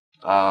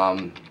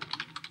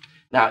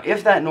 Now,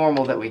 if that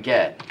normal that we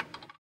get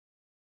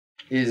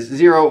is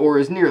 0 or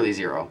is nearly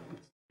 0,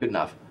 good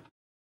enough.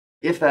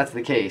 If that's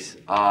the case,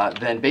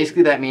 then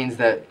basically that means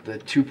that the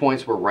 2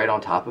 points were right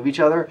on top of each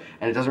other,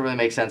 and it doesn't really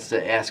make sense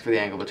to ask for the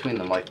angle between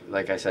them,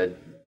 like I said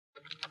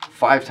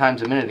 5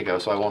 times a minute ago,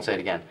 so I won't say it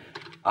again.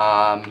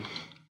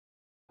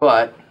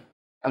 But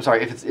I'm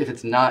sorry, if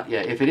it's not,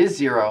 if it is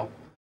 0,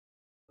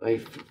 let me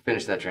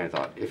finish that train of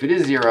thought. If it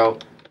is 0,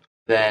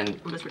 then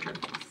We'll just return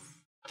false.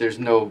 there's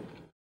no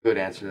good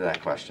answer to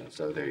that question,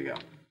 so there you go.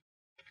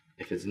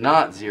 If it's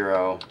not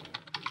 0,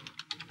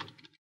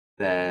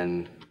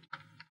 then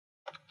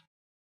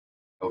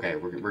okay,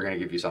 we're going to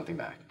give you something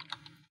back.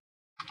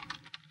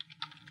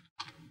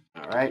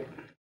 All right.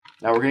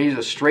 Now we're going to use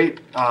a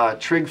straight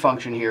trig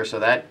function here, so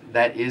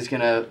that is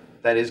going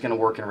to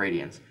work in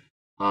radians.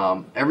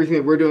 Everything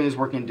that we're doing is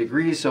working in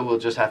degrees, so we'll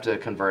just have to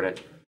convert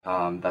it.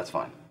 That's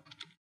fine.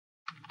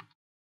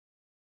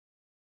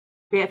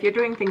 Yeah, if you're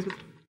doing things with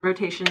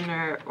rotation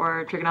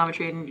or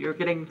trigonometry and you're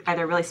getting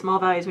either really small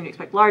values when you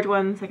expect large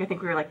ones, like I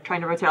think we were like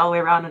trying to rotate all the way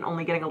around and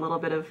only getting a little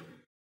bit of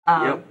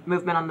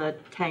movement on the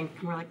tank,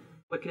 and we're like,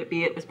 what could it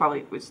be? It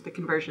was the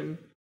conversion,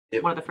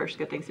 one of the first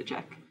good things to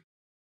check.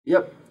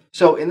 Yep.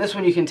 So in this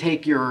one, you can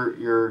take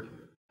your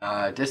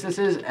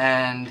distances,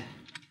 and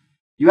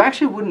you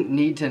actually wouldn't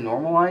need to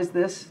normalize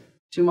this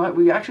too much.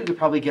 We actually could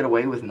probably get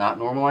away with not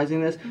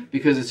normalizing this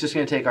because it's just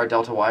going to take our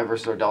delta y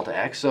versus our delta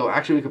x. So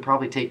actually, we could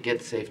probably take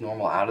get safe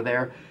normal out of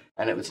there,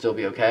 and it would still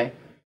be okay.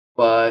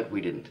 But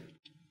we didn't.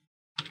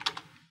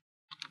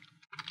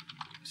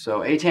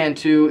 So atan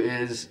 2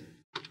 is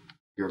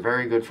your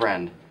very good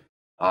friend.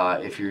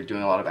 If you're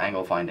doing a lot of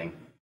angle finding,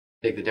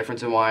 take the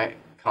difference in y,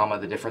 comma,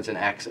 the difference in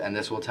x, and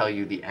this will tell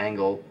you the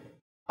angle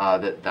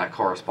that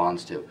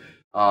corresponds to.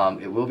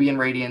 It will be in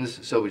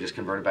radians, so we just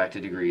convert it back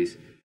to degrees.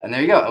 And there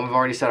you go, and we've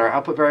already set our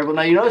output variable.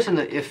 Now you notice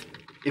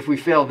if we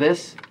fail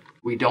this,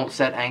 we don't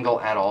set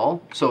angle at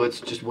all, so it's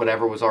just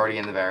whatever was already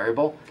in the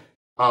variable.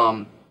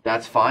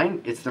 That's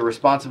fine. It's the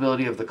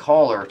responsibility of the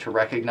caller to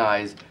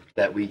recognize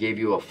that we gave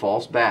you a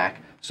false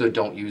back, so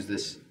don't use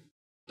this.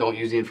 Don't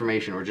use the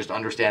information, or just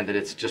understand that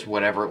it's just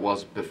whatever it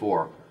was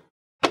before.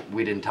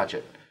 We didn't touch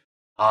it.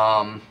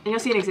 And you'll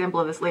see an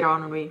example of this later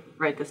on when we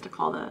write this to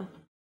call the...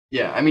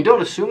 Yeah, I mean,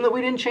 don't assume that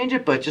we didn't change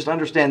it, but just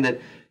understand that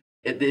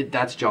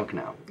that's junk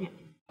now. Yeah.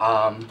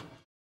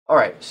 All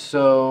right,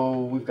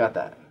 so we've got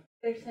that.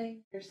 They're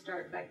saying your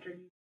start vector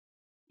needs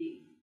to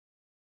be.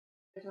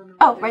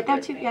 Oh, right there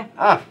too, yeah.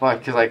 Ah, well,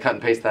 because I cut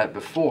and pasted that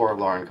before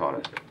Lauren caught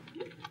it.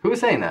 Who was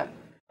saying that?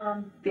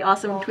 The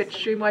awesome Twitch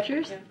stream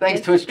watchers. Yeah. Thanks,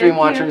 Yes, Twitch stream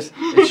thank you. watchers.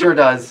 It sure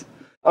does.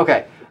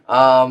 Okay,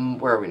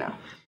 where are we now?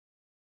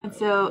 And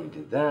so We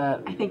did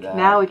that. I think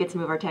now we get to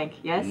move our tank,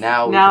 yes?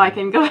 Now we I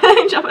can- can go ahead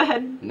and jump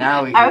ahead.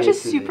 Now we. I can was get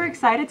just to super the-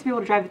 excited to be able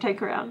to drive the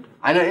tank around.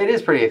 I know it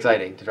is pretty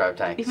exciting to drive a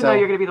tank. Even so though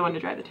you're going to be the one to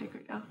drive the tank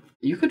right now.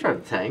 you could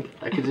drive the tank.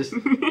 I could just.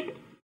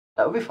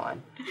 That would be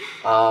fine.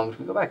 Should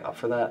we go back up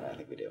for that? I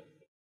think we do.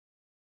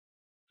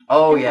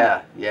 Oh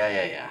yeah.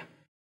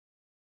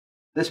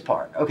 This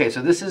part. Okay,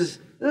 so this is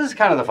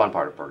kind of the fun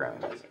part of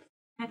programming.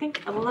 I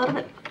think a little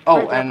bit Oh,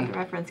 further up and- in the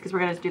reference, because we're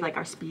going to do like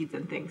our speeds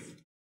and things.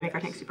 Make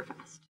our tank super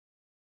fast.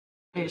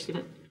 Are you just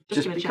going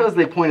Just to because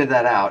they pointed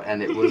that out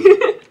and it was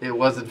it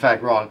was in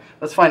fact wrong.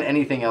 Let's find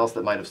anything else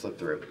that might have slipped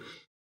through.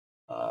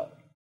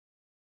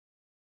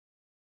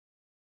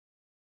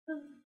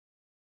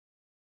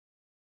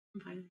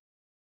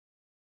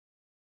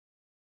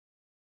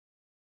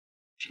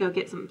 Should go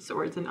get some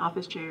swords and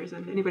office chairs,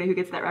 and anybody who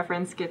gets that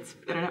reference gets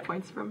internet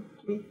points from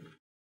me.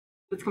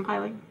 It's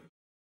compiling.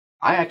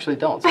 I actually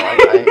don't, so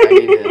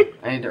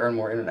I need to earn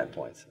more internet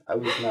points. I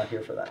was not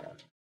here for that one.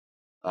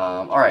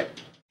 All right,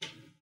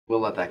 we'll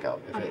let that go.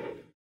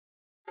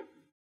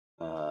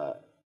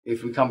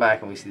 If we come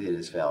back and we see that it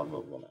has failed,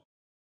 we'll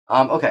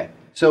know. Okay,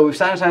 so we've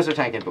sanitized our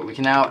tank input. We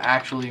can now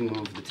actually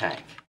move the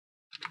tank.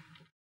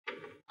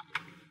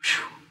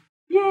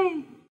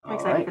 Yay! I'm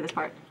excited Alright. for this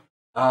part.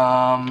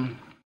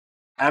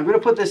 I'm going to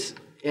put this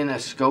in a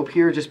scope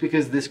here just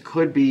because this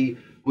could be,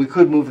 we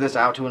could move this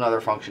out to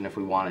another function if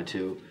we wanted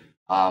to.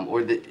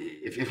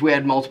 If we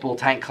had multiple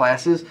tank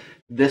classes,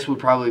 this would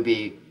probably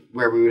be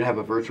where we would have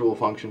a virtual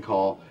function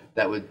call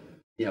that would,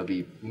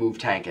 be move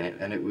tank in it,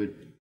 and it would,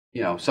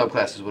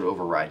 subclasses would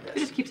override It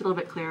this. just keeps it a little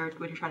bit clearer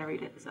when you're trying to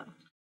read it. So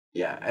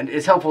Yeah, and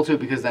it's helpful too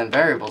because then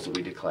variables that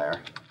we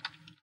declare,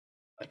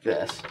 like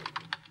this.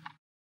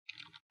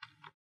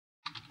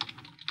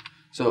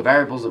 So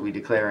variables that we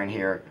declare in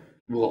here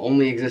will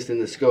only exist in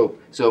the scope.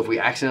 So if we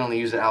accidentally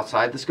use it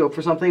outside the scope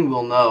for something,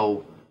 we'll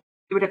know.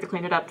 you would have to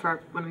clean it up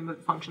for when we move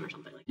the function or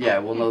something like that. Yeah,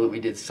 we'll know that we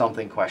did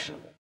something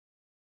questionable.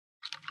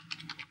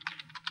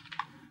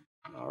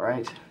 All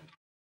right,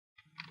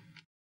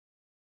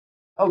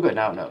 Oh, good.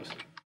 Now it knows.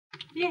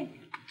 Yay.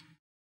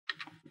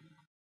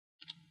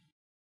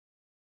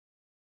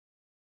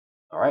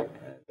 All right.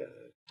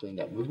 Clean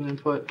that movement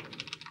input.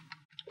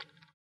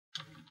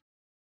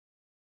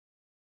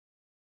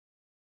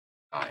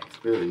 I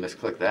clearly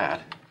misclicked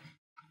that.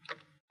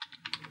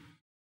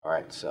 All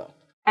right, so.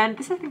 And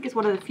this, I think, is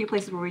one of the few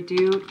places where we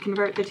do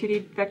convert the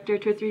 2D vector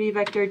to a 3D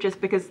vector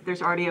just because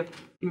there's already a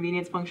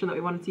convenience function that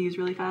we wanted to use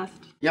really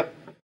fast. Yep.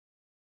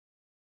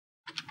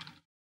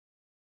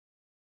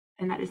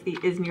 And that is the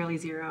is nearly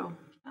zero.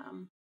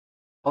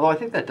 Although I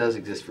think that does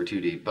exist for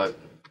 2D, but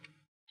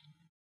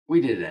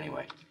we did it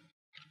anyway.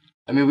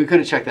 I mean, we could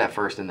have checked that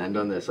first and then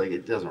done this. Like,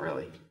 it doesn't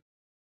really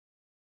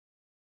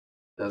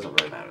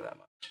matter that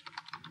much.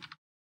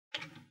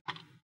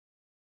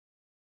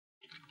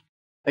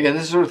 Again,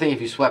 this is the sort of thing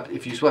if you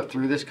swept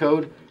through this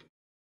code,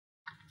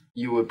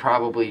 you would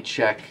probably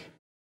check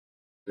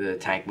the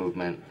tank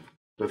movement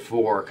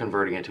before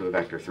converting it to a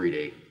vector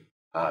 3D.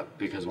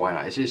 Because why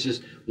not? It's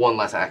just one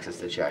less axis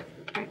to check.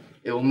 Right.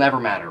 It will never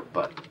matter,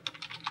 but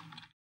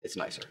it's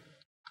nicer.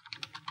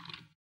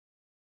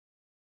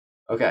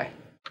 Okay.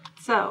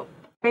 So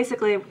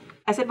basically,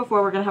 I said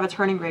before, we're going to have a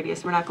turning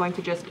radius. We're not going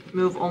to just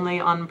move only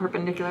on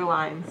perpendicular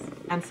lines.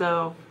 And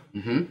so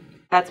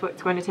that's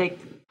what's going to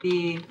take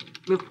the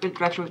movement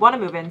direction we want to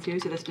move into,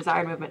 so this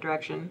desired movement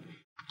direction,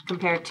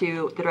 compared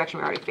to the direction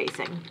we're already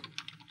facing.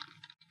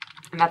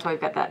 And that's why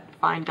we've got that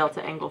fine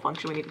delta angle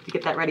function. We needed to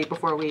get that ready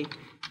before we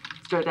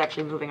started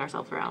actually moving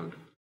ourselves around.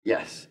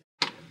 Yes.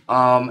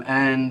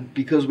 And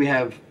because we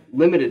have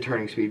limited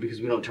turning speed,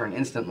 because we don't turn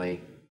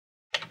instantly,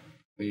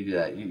 when you do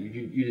that,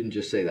 you didn't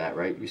just say that,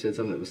 right? You said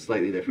something that was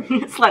slightly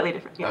different. Slightly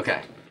different, yes.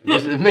 Okay.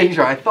 Just making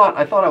sure. I thought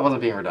I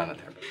wasn't being redundant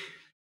there.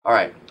 All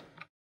right.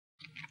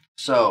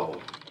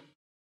 So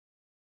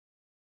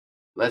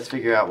let's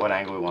figure out what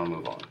angle we want to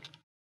move on.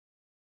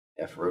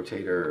 F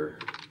rotator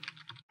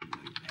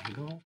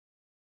angle.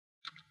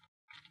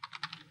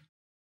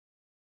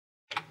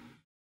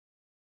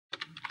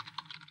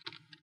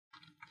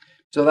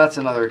 So that's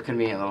another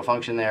convenient little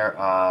function there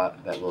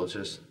that will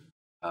just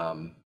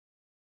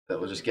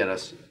get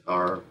us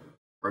our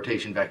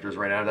rotation vectors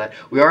right out of that.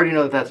 We already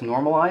know that that's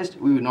normalized.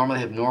 We would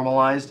normally have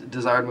normalized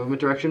desired movement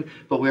direction,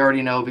 but we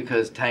already know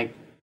because tank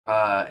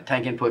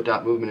input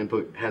dot movement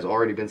input has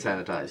already been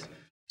sanitized.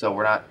 So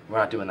we're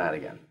not doing that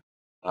again.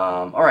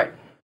 All right.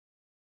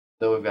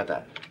 So we've got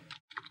that.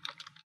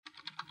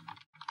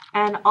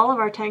 And all of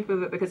our tank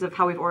movement, because of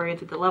how we've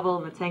oriented the level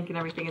and the tank and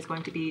everything, is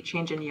going to be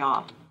change in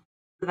yaw.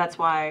 So that's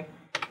why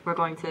we're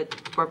going to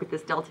work with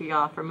this delta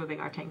yaw for moving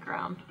our tank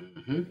around.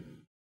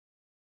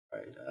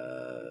 Right.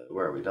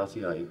 Where are we? Delta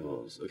yaw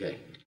equals. Okay.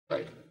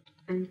 Right.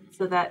 And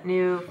so that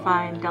new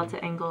fine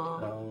delta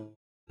angle.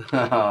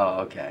 Oh,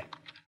 okay.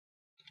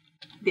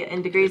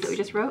 In degrees that we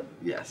just wrote?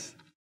 Yes.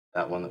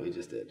 That one that we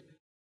just did.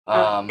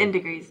 In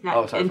degrees,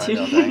 not in fine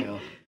delta angle.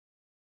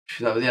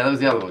 That was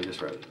the other one we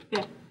just wrote.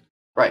 Yeah.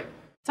 Right.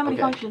 So many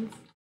functions.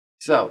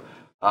 So,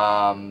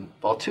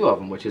 well, two of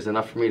them, which is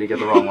enough for me to get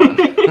the wrong one.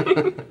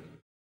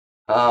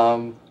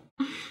 All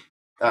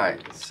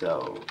right,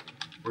 so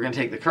we're going to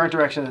take the current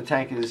direction the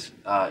tank is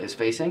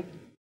facing.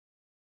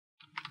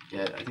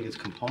 Yeah, I think it's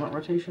component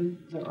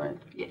rotation. Is that right?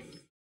 Yes.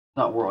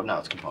 Not world. No,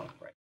 it's component.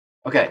 Right.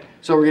 Okay,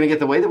 so we're going to get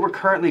the way that we're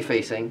currently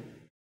facing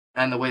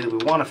and the way that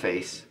we want to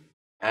face,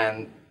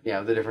 and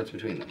the difference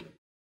between them.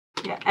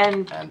 Yeah,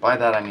 and by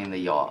that I mean the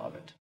yaw of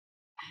it.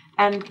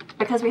 And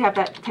because we have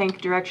that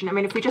tank direction, I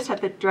mean, if we just had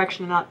the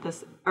direction and not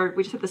this, or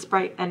we just had the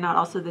sprite and not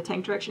also the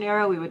tank direction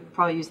arrow, we would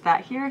probably use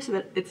that here so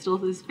that it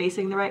still is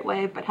facing the right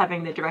way, but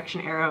having the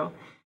direction arrow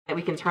that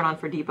we can turn on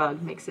for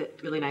debug makes it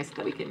really nice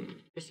that we can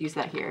just use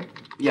that here.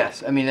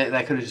 Yes, I mean,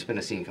 that could have just been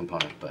a scene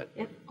component, but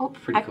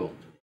pretty cool.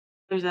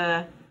 There's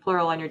a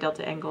plural on your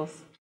delta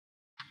angles,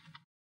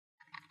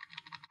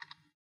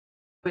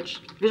 which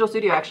Visual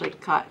Studio actually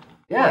caught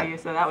for you,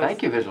 so that was...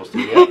 Thank you, Visual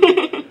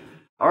Studio.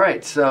 All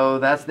right, so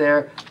that's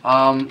there.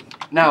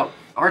 Now,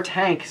 our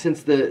tank,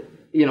 since a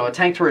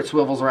tank turret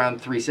swivels around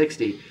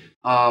 360,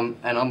 and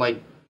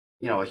unlike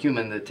a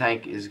human, the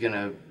tank is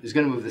gonna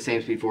move the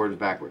same speed forward as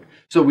backward.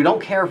 So we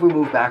don't care if we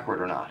move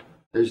backward or not.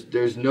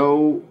 There's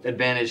no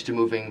advantage to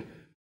moving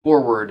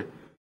forward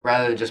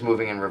rather than just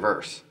moving in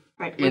reverse.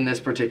 Right. In this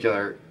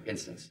particular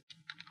instance.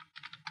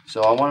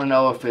 So I want to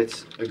know if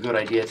it's a good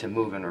idea to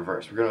move in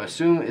reverse. We're going to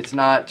assume it's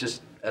not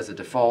just as a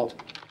default,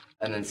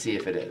 and then see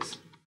if it is.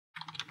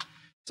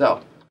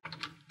 So,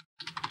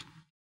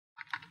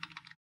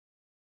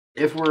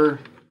 if we're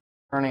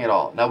turning at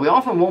all. Now, we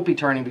often won't be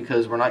turning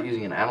because we're not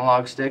using an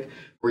analog stick.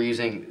 We're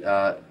using,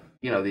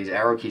 these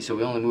arrow keys, so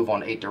we only move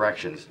on 8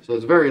 directions. So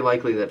it's very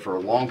likely that for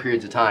long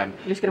periods of time,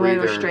 you're just going to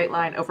move a straight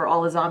line over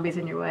all the zombies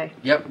in your way.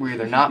 Yep, we're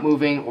either not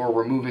moving or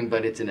we're moving,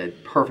 but it's in a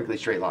perfectly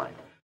straight line.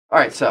 All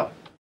right, so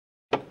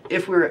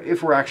if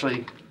we're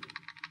actually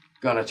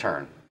going to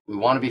turn, we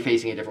want to be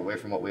facing a different way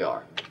from what we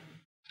are.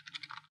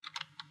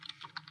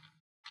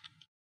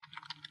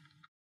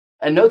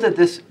 And note that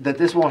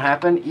this won't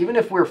happen even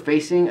if we're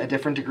facing a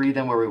different degree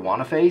than where we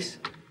want to face.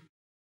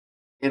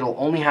 It'll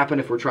only happen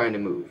if we're trying to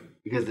move.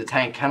 because the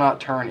tank cannot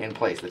turn in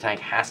place. The tank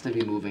has to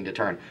be moving to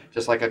turn,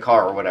 just like a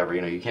car or whatever.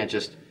 You know, you can't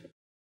just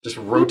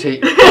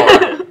rotate your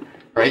car,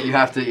 right? You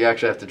actually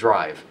have to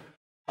drive.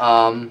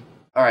 All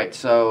right,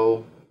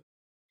 so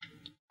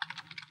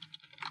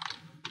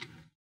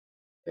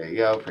there you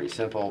go. Pretty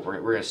simple. We're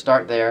going to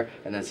start there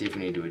and then see if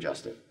we need to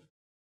adjust it.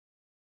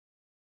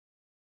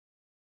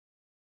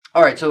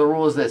 All right, so the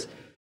rule is this.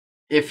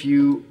 If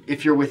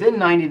you're within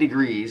 90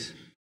 degrees,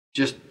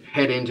 just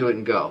head into it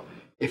and go.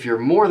 If you're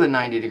more than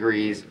 90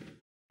 degrees,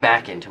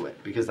 back into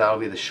it, because that'll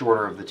be the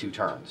shorter of the two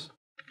turns.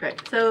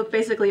 Right. So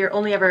basically, you're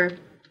only ever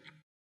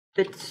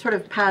the sort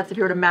of paths, if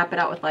you were to map it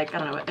out with, like, I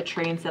don't know, a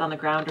train set on the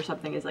ground or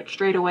something, is like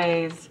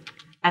straightaways,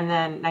 and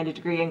then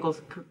 90-degree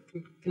angles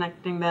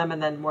connecting them,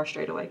 and then more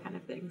straightaway kind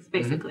of things,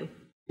 basically.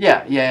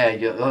 Yeah.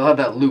 You'll have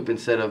that loop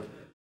instead of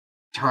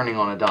turning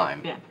on a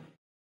dime.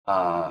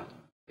 Yeah.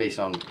 Based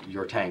on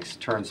your tank's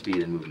turn speed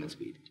and movement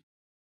speed.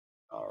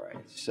 All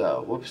right,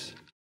 so, whoops.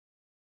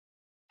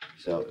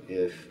 So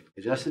if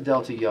adjusted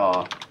delta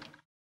yaw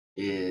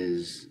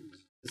is,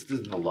 this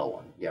is the low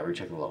one. Yeah, we're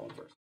checking the low one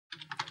first.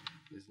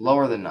 It's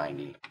lower than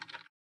 90.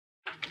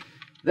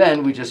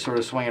 Then we just sort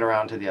of swing it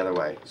around to the other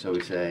way. So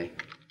we say...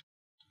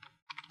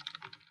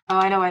 Oh,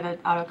 I know why the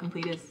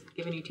autocomplete is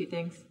giving you two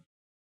things.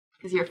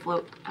 Because your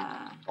float...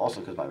 Also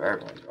because my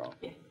variable is wrong.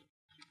 Yeah.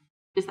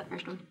 Just that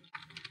first one.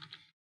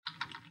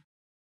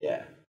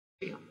 Yeah.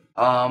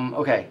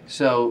 Okay,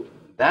 so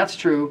that's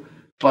true,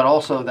 but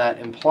also that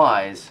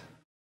implies,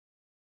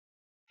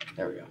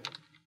 there we go,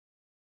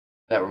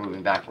 that we're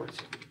moving backwards.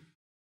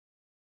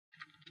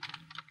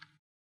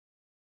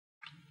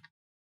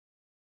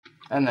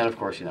 And then, of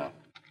course, you know,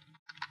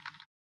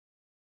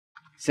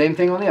 same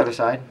thing on the other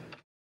side.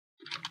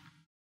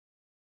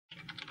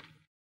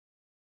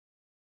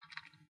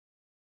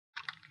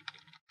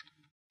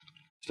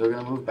 Still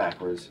going to move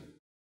backwards,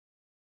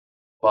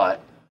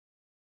 but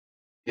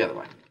the other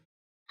way.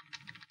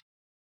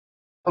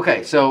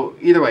 Okay, so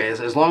either way,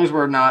 as long as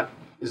we're not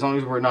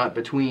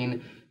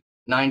between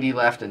 90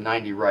 left and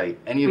 90 right,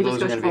 any of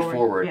those are going to be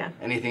forward. Yeah.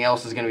 Anything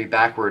else is going to be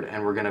backward,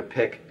 and we're going to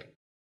pick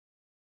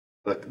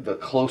the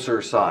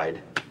closer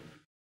side.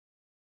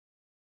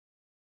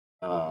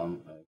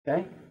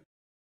 Okay.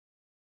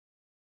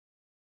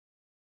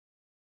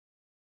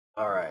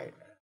 All right,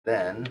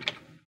 then.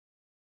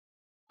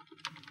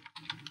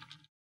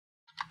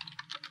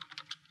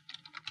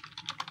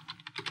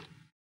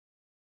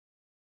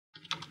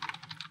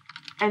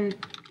 And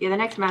yeah, the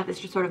next math is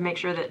to sort of make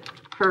sure that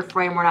per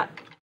frame we're not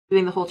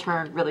doing the whole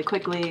turn really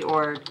quickly,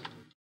 or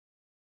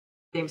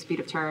same speed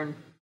of turn,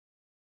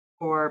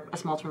 or a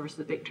small turn versus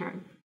a big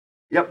turn.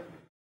 Yep.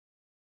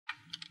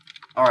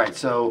 All right,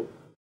 so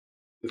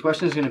the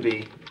question is going to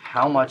be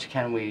how much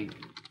can we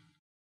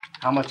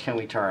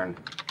turn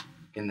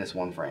in this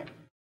one frame?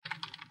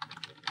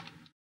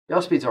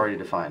 Yaw speed's already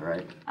defined,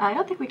 right? I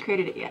don't think we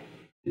created it yet.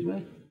 Did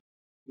we?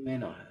 We may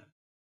not have.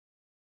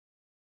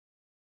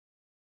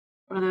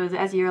 One of those,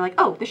 as you're like,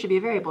 oh, this should be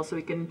a variable, so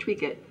we can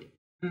tweak it.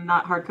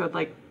 Not hard code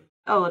like,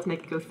 oh, let's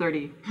make it go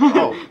 30.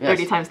 Oh, yes.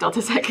 30 times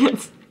delta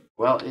seconds.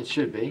 Well, it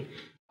should be.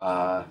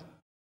 We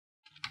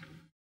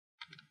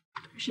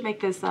should make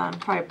this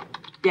probably,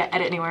 yeah,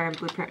 edit anywhere in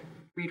Blueprint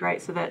read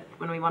write, so that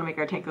when we want to make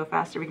our tank go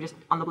faster, we can just,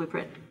 on the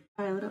Blueprint,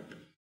 dial it up.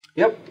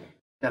 Yep,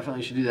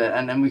 definitely should do that.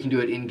 And then we can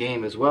do it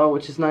in-game as well,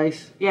 which is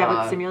nice.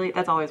 Yeah, with simulate,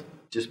 that's always...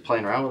 Just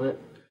playing around with it.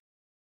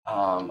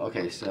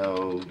 Okay,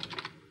 so...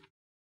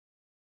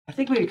 I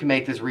think we can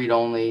make this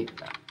read-only.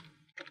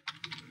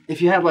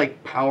 If you have,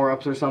 like,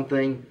 power-ups or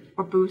something...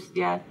 Or boost,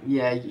 yeah.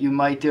 Yeah, you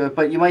might do it,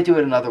 but you might do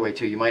it another way,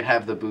 too. You might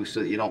have the boost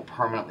so that you don't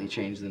permanently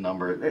change the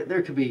number.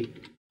 There could be...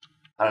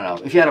 I don't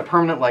know. If you had a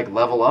permanent, like,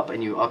 level up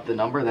and you up the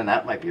number, then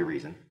that might be a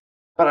reason.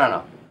 But I don't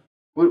know.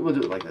 We'll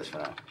do it like this for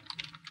now.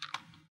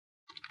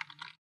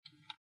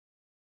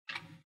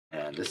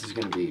 And this is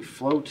going to be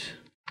float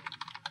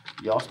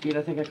yaw speed,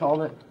 I think I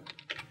called it.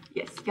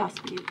 Yes, yaw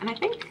speed. And I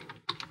think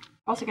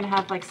we're also going to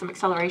have like some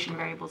acceleration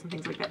variables and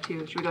things like that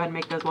too. Should we go ahead and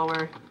make those while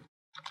we're...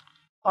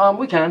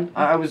 We can.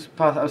 I was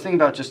thinking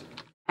about just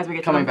as we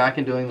get coming back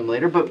and doing them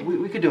later, but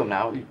we could do them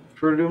now. You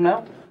prefer to do them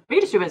now? We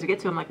can just do them as we get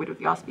to them like we do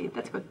with yaw speed.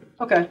 That's good.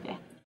 Okay. Yeah.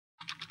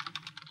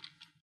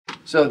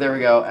 So there we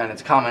go, and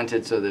it's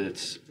commented so that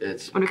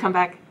it's... When we come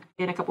back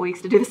in a couple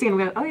weeks to do this again,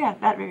 we go, oh yeah,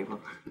 that variable.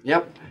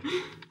 Yep.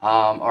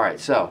 All right,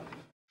 so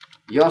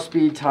yaw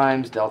speed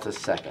times delta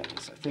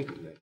seconds. I think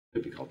it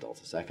could be called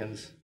delta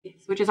seconds. Yes,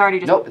 which is already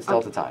just... Nope, it's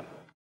delta time.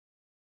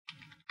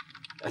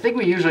 I think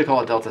we usually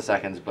call it delta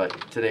seconds,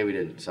 but today we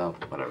didn't, so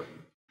whatever.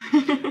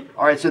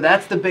 All right, so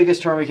that's the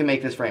biggest term we can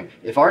make this frame.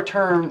 If our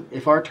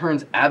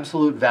turn's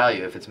absolute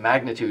value, if its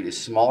magnitude is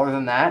smaller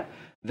than that,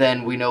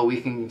 then we know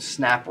we can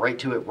snap right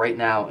to it right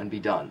now and be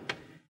done.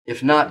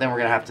 If not, then we're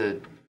gonna have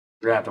to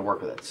work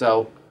with it.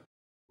 So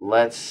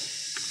let's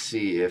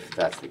see if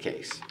that's the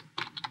case.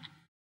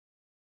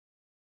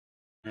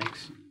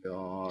 X,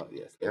 yaw,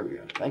 yes, there we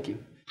go. Thank you.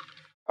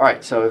 All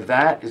right, so if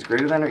that is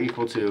greater than or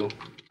equal to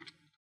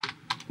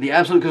the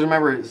absolute, because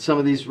remember, some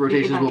of these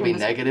rotations will be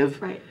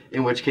negative, right.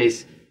 In which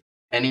case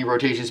any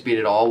rotation speed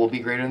at all will be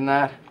greater than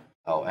that.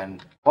 Oh,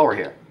 and while we're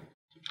here.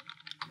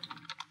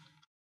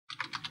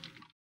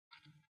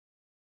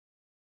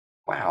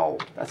 Wow,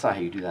 that's not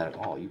how you do that at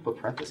all. You put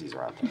parentheses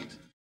around things.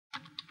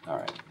 All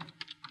right.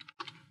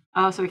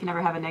 Oh, so we can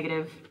never have a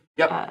negative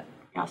Yep.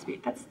 yaw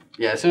speed. That's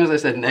Yeah, as soon as I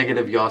said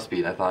negative yaw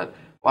speed, I thought,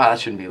 wow, that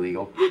shouldn't be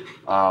legal.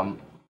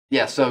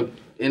 Yeah, so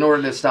in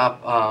order to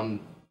stop...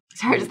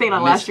 sorry, just thinking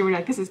on last year, we're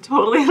like, this is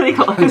totally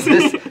legal.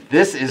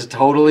 this is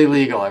totally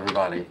legal,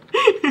 everybody,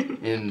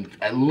 in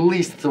at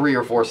least 3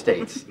 or 4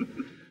 states.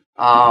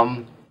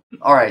 All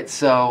right,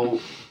 so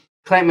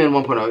Clampman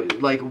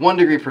 1.0, like 1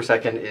 degree per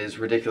second is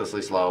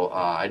ridiculously slow.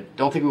 I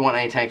don't think we want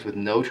any tanks with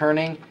no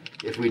turning.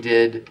 If we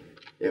did,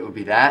 it would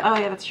be that. Oh,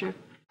 yeah, that's true.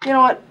 You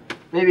know what?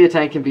 Maybe a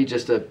tank can be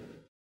just an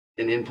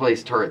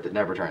in-place turret that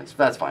never turns.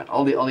 That's fine.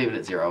 I'll leave it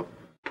at 0.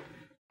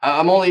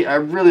 I'm really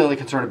only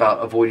concerned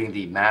about avoiding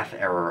the math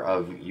error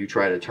of you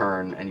try to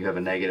turn and you have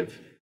a negative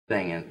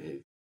thing and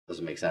it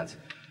doesn't make sense.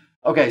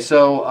 Okay,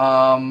 so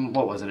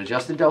what was it?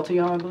 Adjusted delta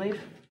yaw, I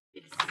believe?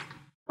 Yes.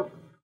 Oh,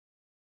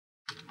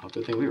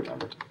 good thing we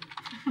remember.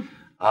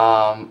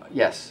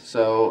 Yes,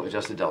 so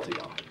adjusted delta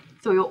yaw.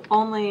 So we'll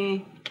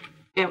only,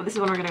 yeah, well, this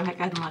is when we're going to go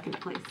ahead and lock into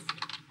place.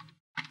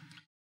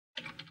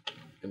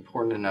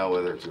 Important to know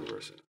whether it's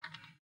reversing.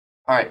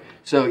 All right,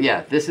 so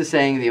yeah, this is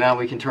saying the amount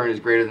we can turn is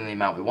greater than the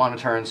amount we want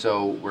to turn,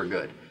 so we're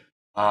good.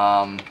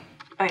 Oh,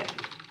 yeah.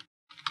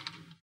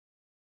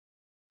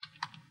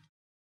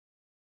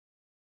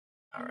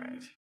 All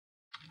right.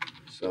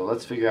 So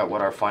let's figure out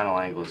what our final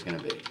angle is going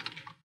to be.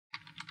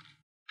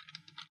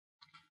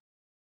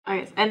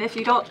 Okay, and if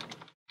you don't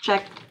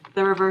check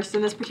the reverse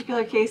in this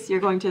particular case, you're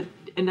going to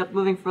end up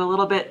moving for a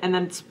little bit and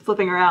then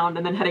flipping around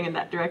and then heading in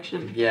that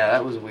direction. Yeah,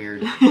 that was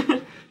weird.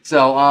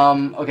 So,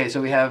 okay,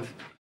 so we have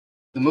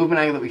the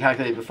movement angle that we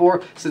calculated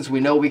before. Since we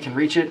know we can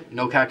reach it,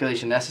 no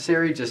calculation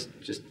necessary. Just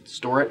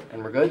store it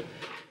and we're good.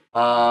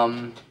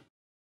 And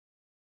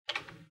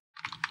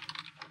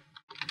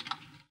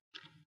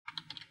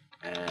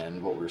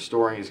what we're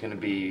storing is going to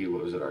be,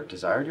 what was it, our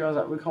desired yaw? Is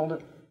that what we called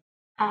it?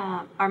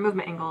 Our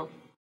movement angle.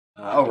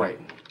 Oh, right.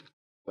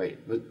 Wait,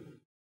 was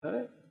that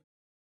it?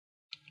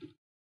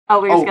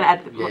 Oh, we're just going to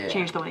add yeah.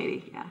 change the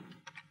 180, yeah.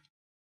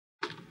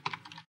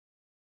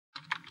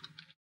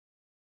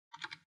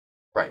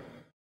 Right.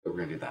 So we're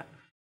going to do that.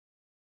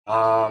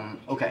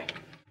 Okay.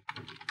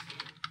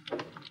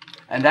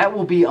 And that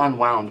will be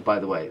unwound, by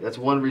the way. That's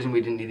one reason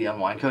we didn't need the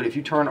unwind code. If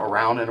you turn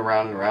around and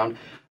around and around,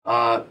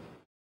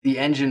 the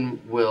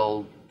engine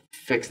will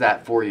fix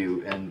that for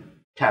you and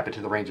cap it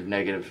to the range of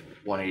negative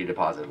 180 to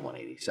positive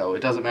 180. So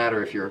it doesn't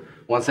matter if you're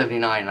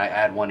 179 and I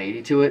add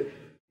 180 to it,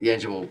 the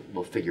engine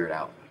will figure it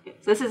out.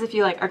 So this is if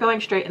you are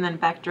going straight and then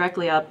back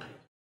directly up,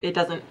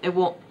 it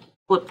won't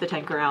flip the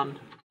tank around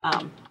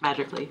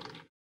magically.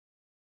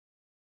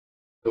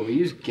 So we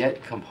use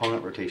get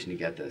component rotation to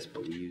get this,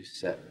 but we use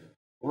set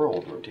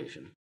world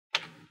rotation.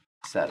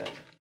 Set it.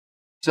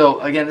 So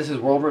again, this is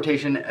world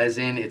rotation as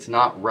in it's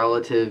not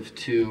relative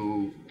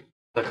to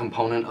the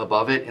component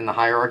above it in the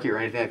hierarchy or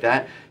anything like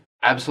that.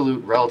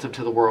 Absolute relative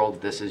to the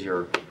world, this is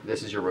your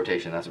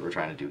rotation. That's what we're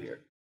trying to do here.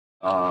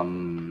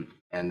 And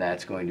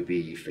that's going to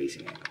be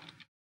facing angle.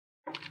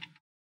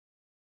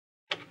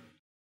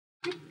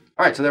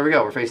 All right, so there we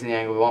go. We're facing the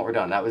angle we want. We're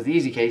done. That was the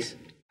easy case.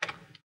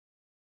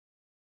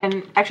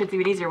 And actually, it's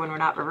even easier when we're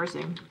not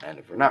reversing. And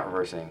if we're not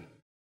reversing,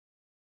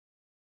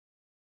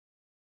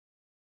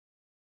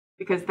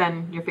 because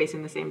then you're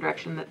facing the same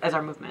direction as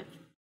our movement.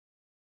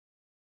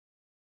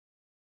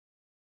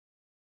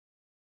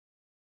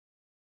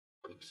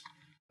 oops.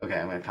 Okay,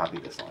 I'm going to copy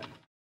this line.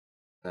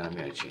 Then I'm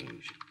going to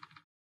change.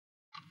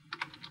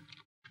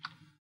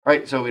 All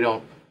right, so we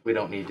don't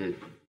need to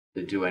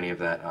do any of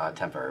that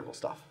temp variable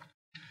stuff.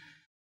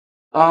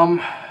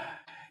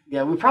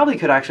 Yeah, we probably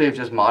could actually have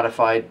just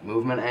modified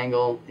movement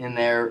angle in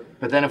there,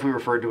 but then if we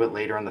referred to it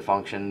later in the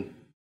function,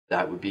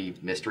 that would be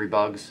mystery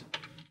bugs.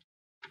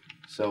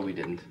 So we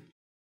didn't.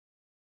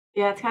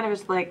 Yeah, it's kind of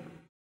just like,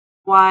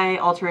 why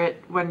alter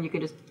it when you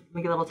could just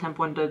make a little temp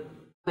one to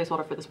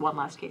placeholder for this one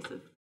last case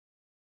of.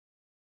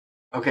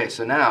 Okay,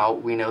 so now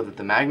we know that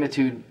the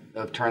magnitude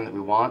of turn that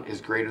we want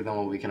is greater than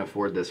what we can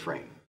afford this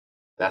frame.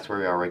 That's where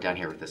we are right down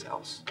here with this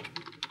else.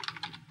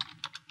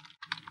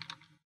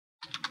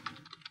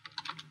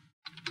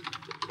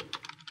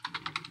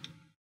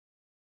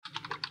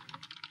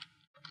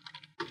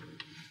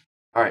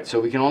 All right, so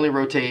we can only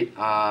rotate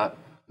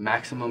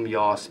maximum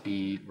yaw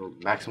speed, or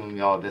maximum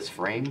yaw this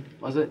frame,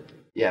 was it?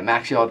 Yeah,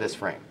 max yaw this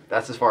frame.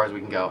 That's as far as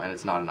we can go, and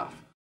it's not enough.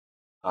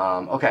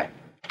 Okay.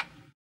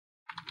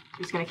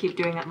 Just going to keep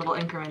doing that in little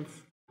increments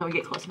until we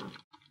get close enough.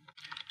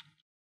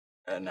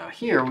 And now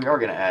here we are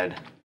going to add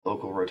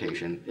local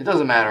rotation. It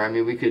doesn't matter. I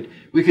mean, we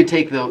could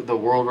take the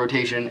world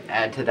rotation,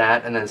 add to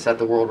that, and then set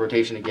the world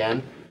rotation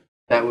again.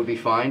 That would be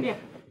fine. Yeah.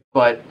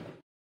 But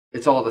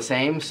it's all the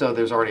same, so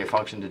there's already a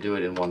function to do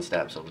it in one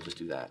step, so we'll just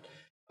do that.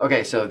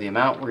 Okay, so the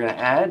amount we're going to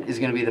add is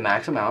going to be the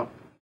max amount,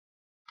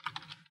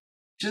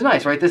 which is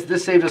nice, right?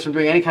 This saved us from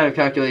doing any kind of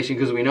calculation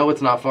because we know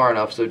it's not far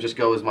enough, so just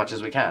go as much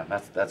as we can.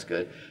 That's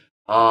good.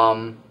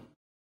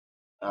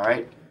 All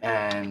right,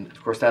 and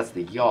of course that's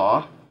the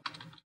yaw.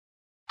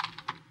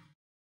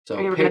 So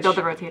Okay, we're going to build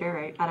the rotator,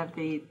 right, out of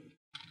the,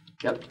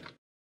 Yep.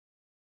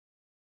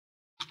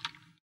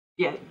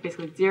 yeah,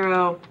 basically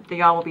 0. The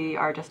yaw will be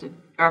our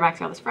max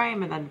yaw this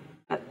frame, and then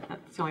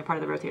that's the only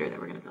part of the rotator that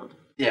we're going to build.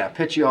 Yeah,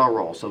 pitch, yaw,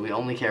 roll. So we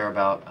only care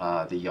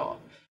about the yaw.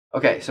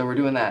 Okay, so we're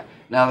doing that.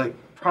 Now the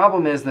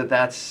problem is that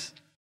that's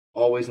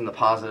always in the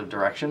positive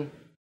direction.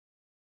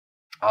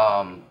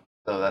 So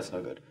that's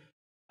no good.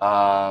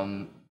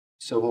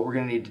 So what we're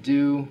going to need to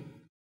do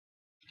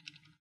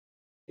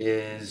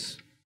is...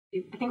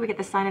 I think we get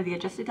the sine of the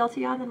adjusted delta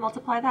yaw and then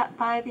multiply that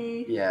by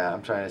the... Yeah,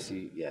 I'm trying to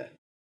see, yeah.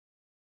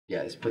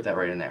 Yeah, just put that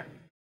right in there.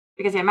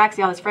 Because, yeah, max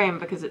yaw this frame,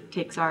 because it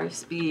takes our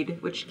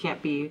speed, which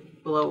can't be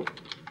below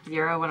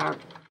 0, and our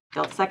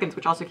delta seconds,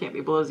 which also can't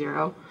be below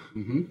 0.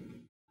 Mm-hmm.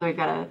 So we've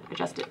got to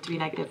adjust it to be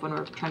negative when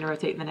we're trying to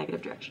rotate in the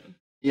negative direction.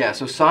 Yeah,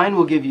 so sine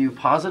will give you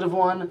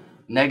 +1,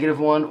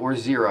 -1, or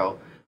 0,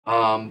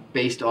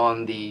 based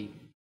on the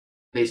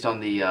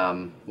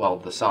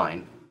the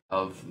sign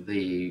of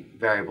the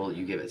variable that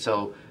you give it.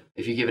 So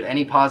if you give it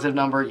any positive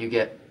number, you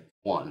get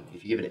 1.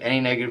 If you give it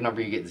any negative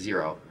number, you get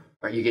 0,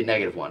 or you get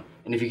 -1.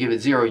 And if you give it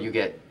 0, you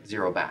get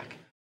 0 back.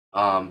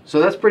 So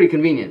that's pretty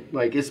convenient.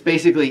 Like, it's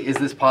basically, is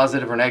this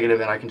positive or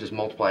negative, and I can just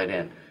multiply it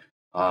in.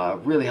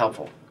 Really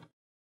helpful.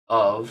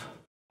 Of,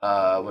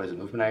 what is it,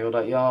 movement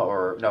angle.yaw,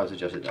 or, no, it's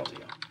adjusted delta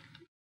yaw.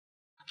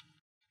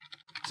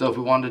 So if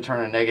we wanted to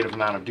turn a negative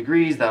amount of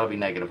degrees, that'll be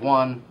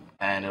 -1,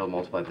 and it'll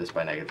multiply this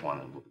by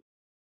 -1.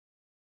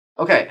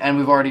 Okay, and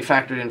we've already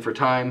factored in for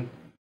time.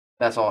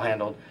 That's all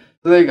handled.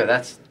 So there you go.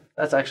 That's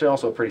actually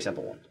also a pretty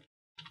simple one.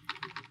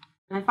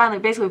 And then finally,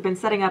 basically, we've been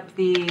setting up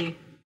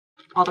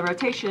all the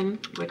rotation,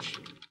 which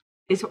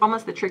is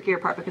almost the trickier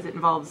part because it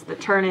involves the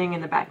turning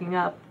and the backing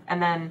up,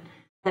 and then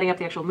setting up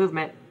the actual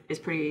movement is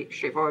pretty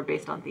straightforward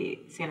based on the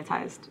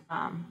sanitized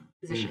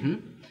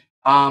position.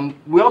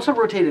 Mm-hmm. We also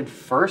rotated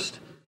first,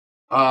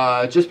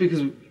 just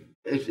because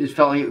it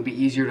felt like it would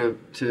be easier it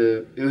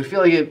would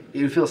feel like it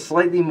would feel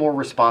slightly more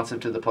responsive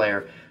to the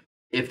player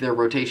if their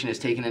rotation is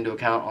taken into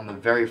account on the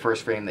very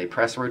first frame they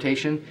press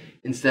rotation,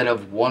 instead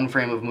of one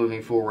frame of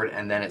moving forward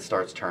and then it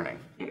starts turning.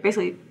 Yeah,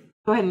 basically,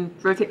 go ahead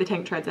and rotate the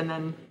tank treads and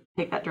then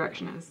take that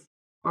direction as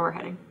where we're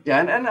heading.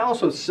 Yeah, and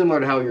also similar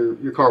to how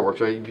your car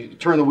works, right? You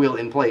turn the wheel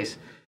in place,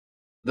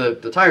 the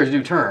tires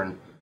do turn,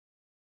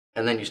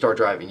 and then you start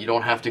driving. You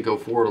don't have to go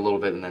forward a little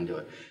bit and then do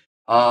it.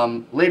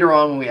 Later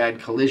on, when we add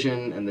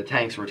collision and the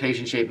tank's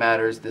rotation shape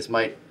matters, this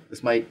might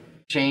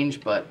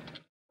change, but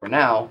for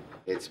now,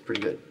 it's pretty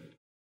good.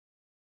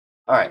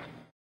 All right,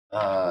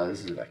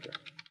 this is a vector.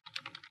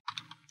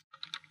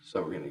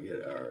 So we're going to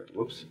get our,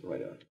 whoops,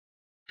 right on.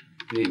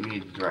 We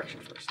need the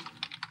direction first.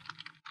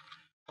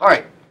 All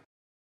right,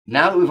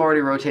 now that we've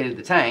already rotated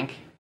the tank,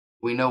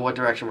 we know what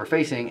direction we're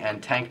facing,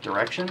 and tank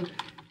direction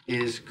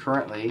is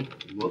currently,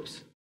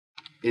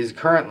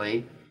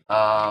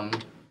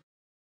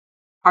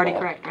 Already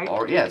correct,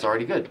 right? Yeah, it's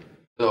already good.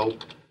 So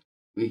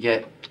we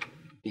get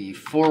the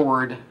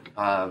forward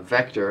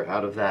vector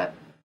out of that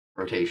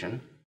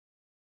rotation.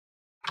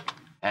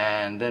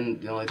 And then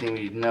the only thing we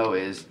need to know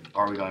is,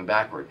 are we going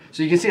backward?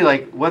 So you can see,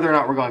 like, whether or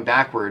not we're going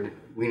backward,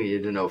 we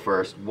needed to know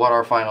first. What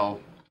our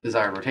final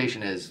desired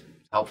rotation is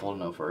helpful to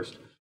know first.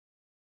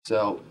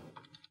 So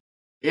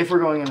if we're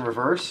going in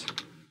reverse,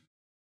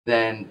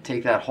 then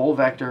take that whole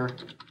vector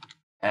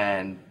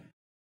and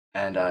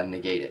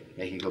negate it,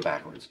 make it go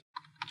backwards.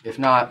 If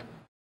not,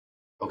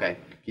 okay,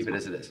 keep it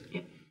as it is.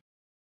 Yeah.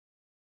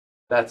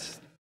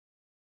 That's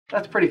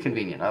pretty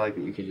convenient. I like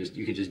that you can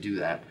just do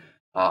that.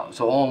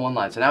 So all in one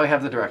line. So now we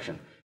have the direction.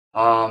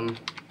 Now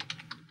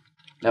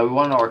we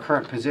want to know our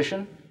current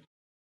position.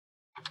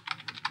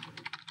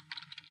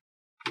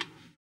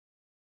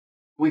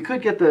 We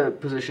could get the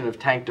position of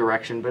tank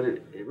direction, but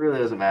it really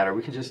doesn't matter.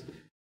 We can just,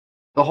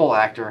 the whole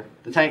actor,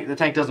 the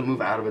tank doesn't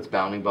move out of its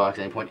bounding box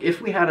at any point.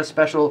 If we had a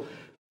special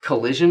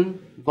collision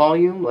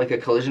volume, like a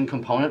collision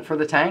component for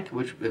the tank,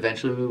 which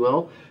eventually we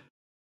will,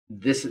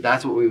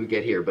 that's what we would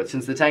get here. But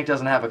since the tank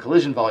doesn't have a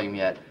collision volume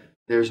yet,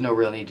 there's no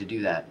real need to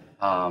do that.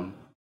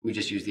 We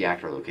just use the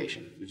actor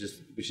location,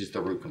 which is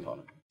the root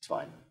component. It's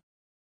fine.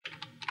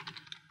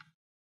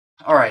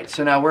 All right,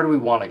 so now where do we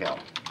want to go?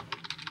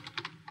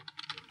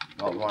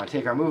 Well, we want to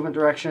take our movement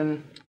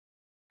direction.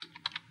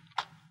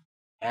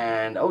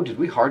 And, oh, did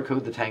we hard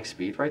code the tank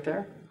speed right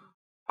there?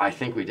 I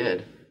think we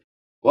did.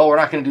 Well, we're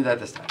not going to do that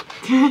this time.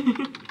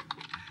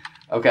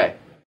 Okay,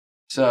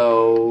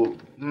 so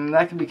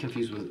that can be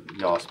confused with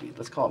yaw speed.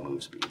 Let's call it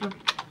move speed. Okay.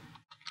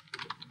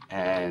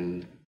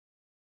 And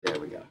there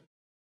we go.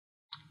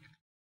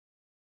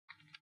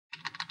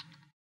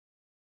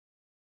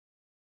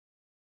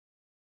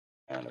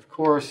 And of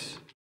course,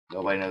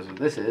 nobody knows what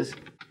this is.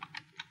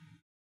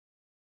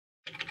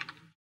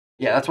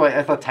 Yeah, that's why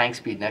I thought tank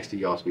speed next to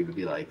yaw speed would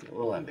be like a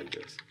little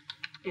ambiguous.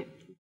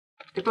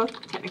 They're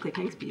both technically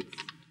tank speeds.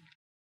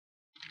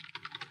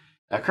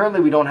 Now,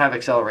 currently we don't have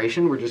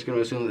acceleration. We're just going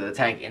to assume that the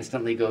tank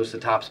instantly goes to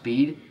top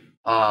speed.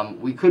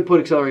 We could put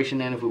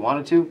acceleration in if we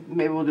wanted to.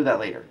 Maybe we'll do that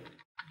later.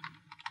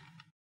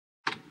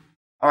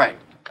 All right.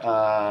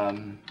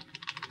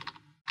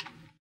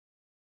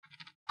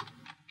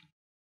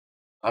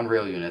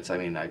 Unreal units. I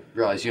mean, I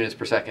realize units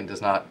per second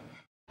does not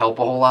help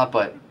a whole lot,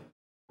 but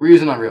we're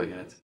using Unreal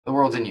units. The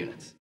world's in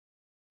units.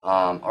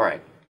 All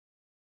right.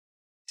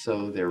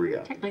 So there we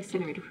go. Technically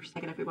centimeter per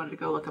second if we wanted to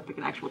go look up like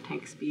an actual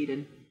tank speed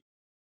and.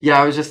 Yeah,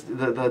 I was just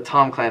the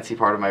Tom Clancy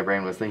part of my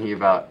brain was thinking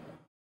about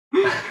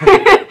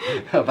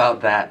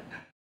about that.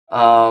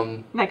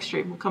 Next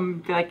stream will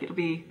come like it'll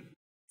be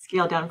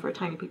scaled down for a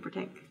tiny paper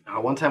tank.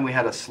 One time we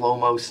had a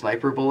slow-mo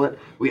sniper bullet.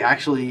 We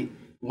actually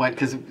went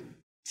because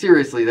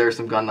seriously, there are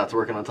some gun nuts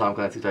working on Tom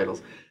Clancy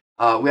titles.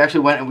 We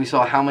actually went and we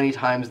saw how many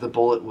times the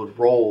bullet would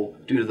roll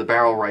due to the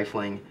barrel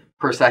rifling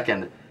per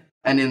second.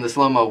 And in the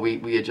slow-mo,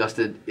 we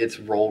adjusted its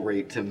roll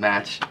rate to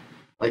match.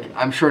 Like,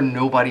 I'm sure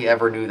nobody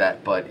ever knew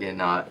that, but in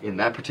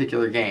that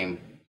particular game,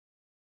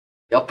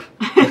 yep,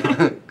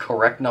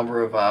 correct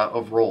number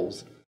of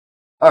rolls.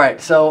 All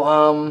right,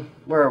 so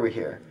where are we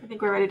here? I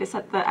think we're ready to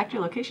set the actor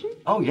location.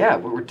 Oh yeah,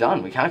 we're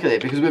done. We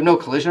calculate because we have no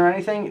collision or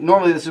anything.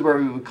 Normally, this is where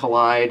we would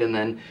collide and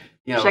then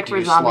check do for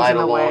you zombies slide in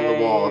the along way.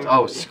 the wall.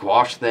 Oh,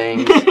 squash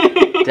things.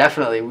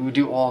 Definitely, we would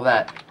do all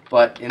that.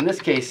 But in this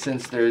case,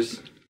 since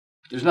there's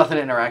nothing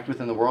to interact with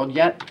in the world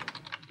yet,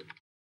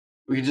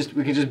 we can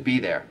just be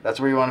there. That's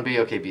where you want to be.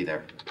 Okay, be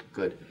there.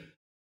 Good.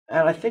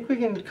 And I think we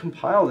can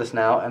compile this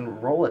now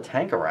and roll a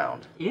tank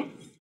around. Yes.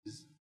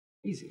 It's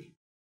easy.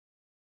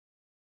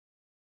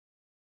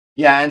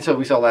 Yeah, and so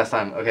we saw last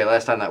time. Okay,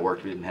 last time that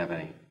worked. We didn't have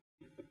any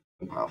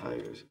compile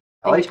failures.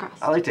 I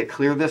like to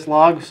clear this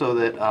log so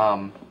that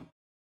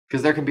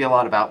because there can be a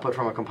lot of output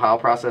from a compile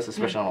process,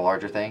 especially on a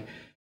larger thing.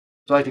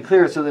 So I like to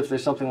clear it so that if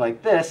there's something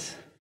like this,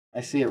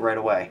 I see it right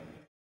away,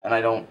 and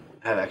I don't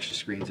have extra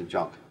screens of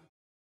junk.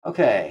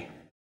 Okay.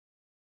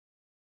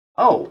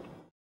 Oh,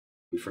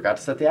 we forgot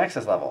to set the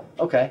access level.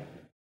 Okay.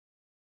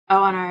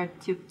 Oh, on our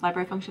two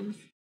library functions?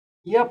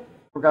 Yep,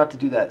 forgot to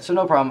do that. So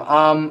no problem.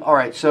 All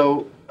right,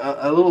 so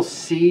a little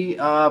C++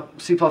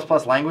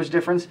 language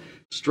difference.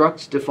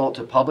 Structs default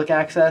to public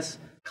access.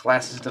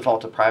 Classes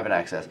default to private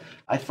access.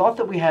 I thought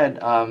that we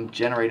had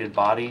generated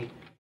body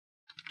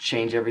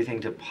change everything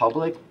to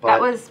public, but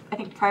that was, I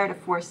think, prior to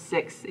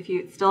 4.6. If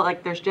you still,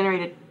 like, there's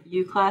generated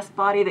U-class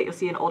body that you'll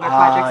see in older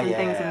projects and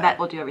things, and that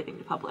will do everything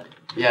to public.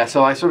 Yeah,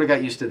 so I sort of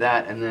got used to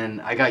that, and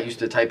then I got used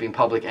to typing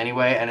public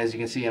anyway, and as you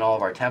can see in all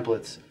of our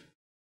templates,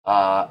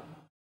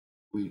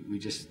 we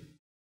just,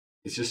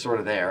 it's just sort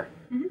of there.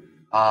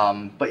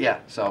 Mm-hmm. But yeah,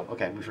 so,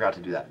 okay, we forgot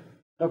to do that.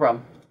 No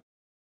problem.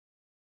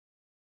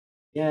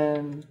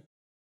 Again.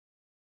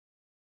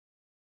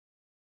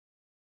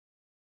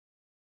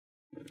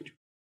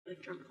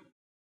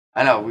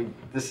 I know,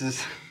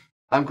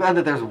 I'm glad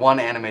that there's one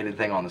animated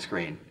thing on the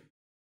screen.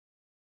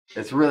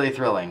 It's really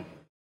thrilling.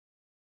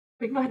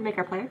 We can go ahead and make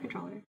our player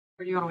controller.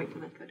 Or do you want to wait for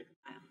the code to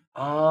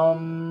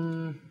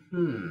compile?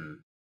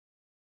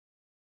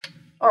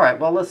 All right,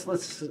 well, let's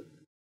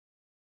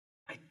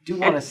I do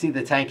want to see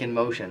the tank in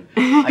motion.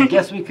 I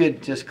guess we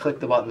could just click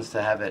the buttons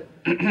to have it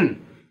do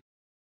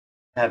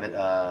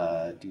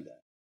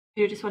that.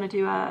 Do you just want to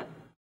do a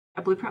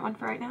blueprint one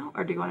for right now,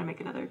 or do you want to make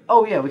another?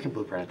 Oh yeah, we can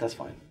blueprint it. That's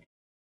fine.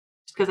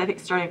 Just because I think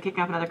kicking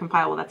off another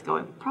compile while that's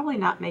going will probably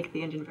not make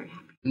the engine very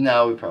happy.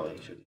 No, we probably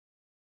shouldn't.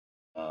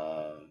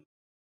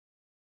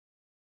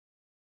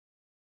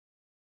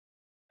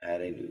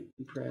 Add a new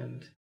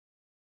blueprint.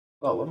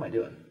 Oh, what am I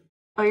doing?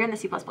 Oh, you're in the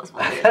C++ one.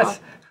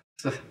 That's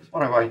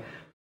wondering why I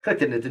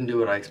clicked it and it didn't do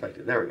what I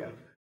expected. There we go.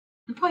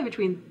 And probably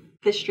between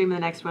this stream and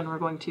the next one, we're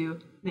going to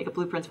make a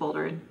blueprints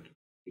folder and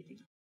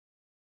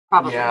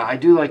probably. Yeah, I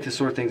do like to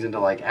sort things into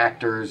like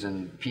actors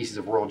and pieces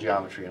of world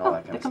geometry and all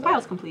that kind of stuff. The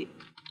compile's complete.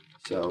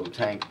 So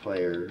tank,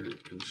 player,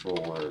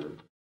 controller,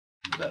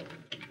 that.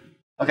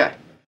 Okay.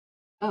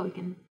 Oh, we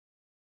can.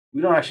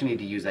 We don't actually need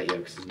to use that yet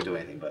because it doesn't do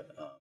anything, but.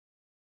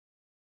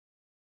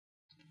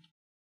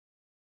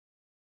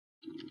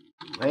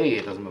 Hey,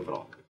 it doesn't move at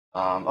all.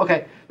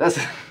 Okay, this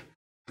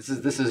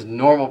is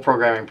normal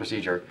programming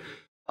procedure.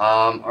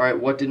 All right,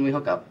 what didn't we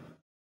hook up?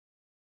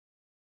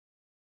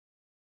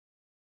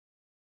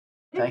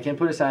 Tank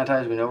input is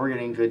sanitized. We know we're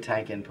getting good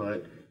tank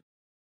input.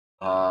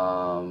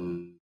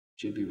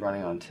 Should be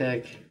running on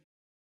tick.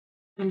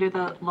 Under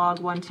the log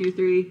 1, 2,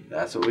 3.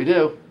 That's what we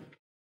do.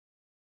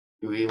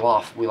 We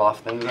loft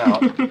things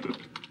out.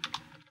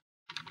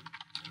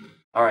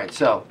 All right,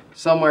 so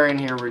somewhere in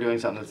here we're doing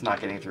something that's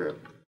not getting through.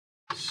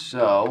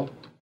 So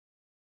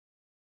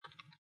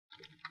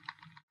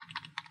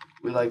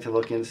we like to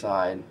look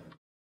inside.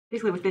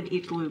 Basically within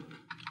each loop.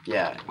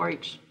 Yeah. Or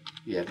each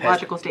past,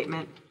 logical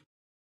statement.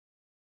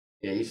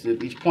 Yeah,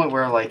 each point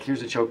where like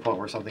here's a choke point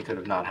where something could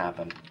have not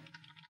happened.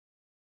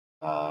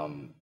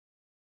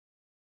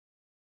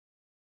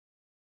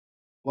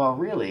 Well,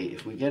 really,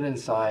 if we get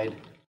inside.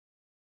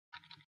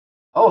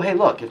 Oh, hey,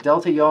 look! If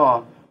delta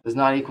yaw does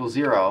not equal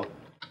 0,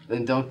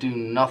 then don't do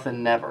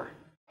nothing never.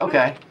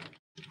 Okay.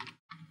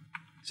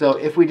 So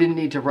if we didn't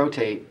need to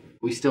rotate,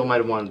 we still might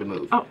have wanted to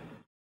move. Oh.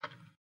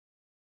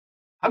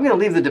 I'm going to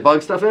leave the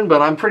debug stuff in,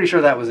 but I'm pretty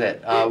sure that was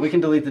it. We can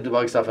delete the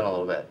debug stuff in a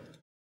little bit.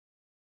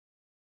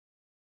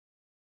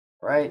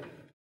 Right?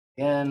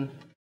 again.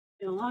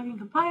 It'll log and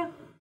compile.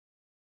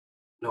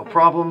 No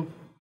problem.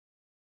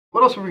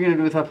 What else were we going to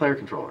do with that player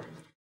controller?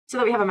 So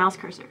that we have a mouse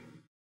cursor.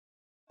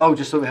 Oh,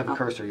 just so we have a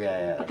cursor.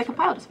 Yeah. But the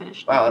compile just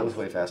finished. Wow, that was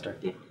way faster.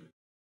 Yeah.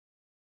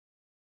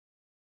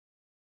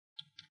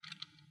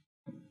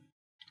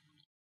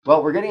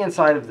 Well, we're getting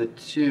inside of the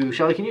 2.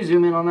 Shelly, can you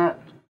zoom in on that?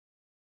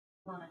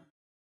 One.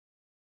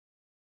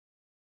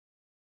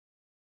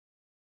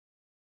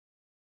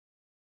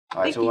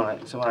 All right, so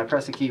when I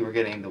press the key, we're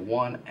getting the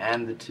 1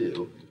 and the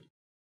 2.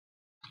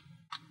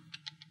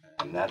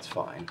 And that's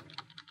fine.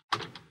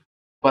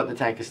 But the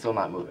tank is still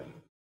not moving.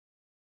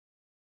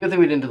 Good thing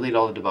we didn't delete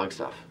all the debug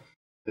stuff,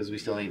 because we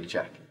still need to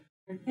check.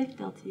 Perfect,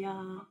 Delta,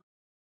 y'all.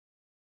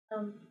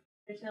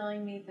 They're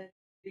telling me that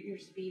your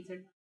speeds are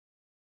not.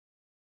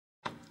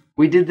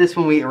 We did this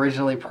when we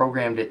originally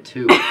programmed it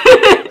too.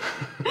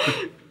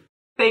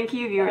 Thank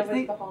you, viewers.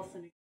 That was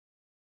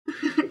the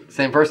Halston.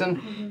 Same person?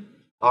 Mm-hmm.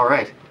 All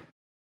right.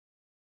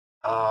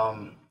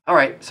 All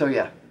right, so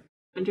yeah.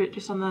 And do it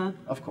just on the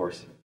Of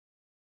course.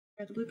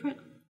 blueprint.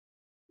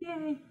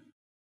 Yay.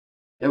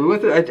 Yeah, we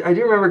went through, I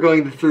do remember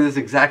going through this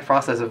exact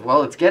process of,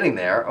 well, it's getting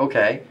there.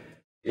 Okay.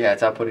 Yeah,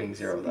 it's outputting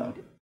 0 though.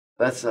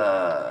 That's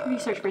If we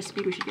search for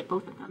speed, we should get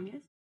both of them,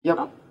 yes? Yep.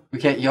 Oh. We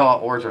can't yaw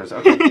or turns.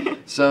 Okay.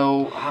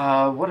 So,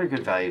 what are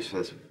good values for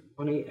this?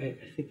 20, I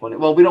think 20.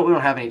 Well, we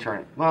don't have any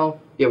turning. Well,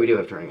 yeah, we do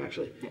have turning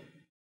actually. Yeah.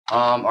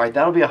 All right,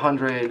 that'll be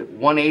 100.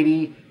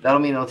 180. That'll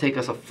mean it'll take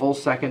us a full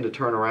second to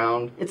turn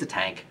around. It's a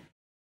tank.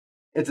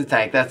 It's a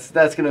tank.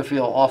 That's gonna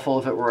feel awful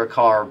if it were a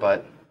car,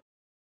 but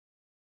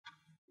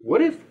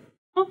what if,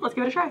 Well, let's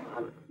give it a try.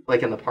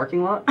 like in the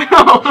parking lot?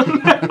 Oh,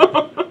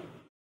 no.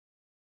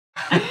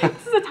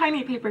 This is a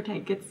tiny paper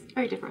tank. It's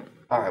very different.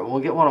 All right, well,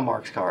 we'll get one of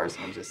Mark's cars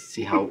and just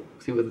see what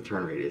the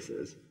turn radius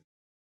is.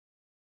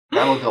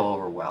 That'll go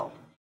over well.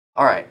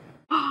 All right.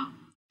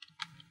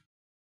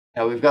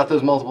 Now we've got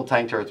those multiple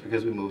tank turrets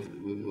because we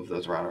moved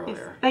those around Yes.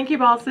 earlier. Thank you,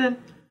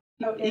 Boston.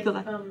 Oh, it's, Eagle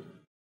Eye.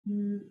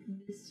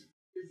 Miss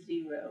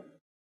Zero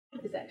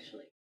is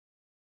actually.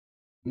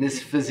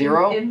 Miss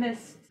Fizero? In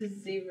Miss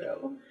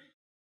Zero.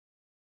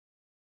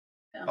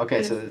 No.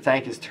 Okay, so the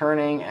tank is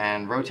turning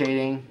and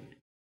rotating.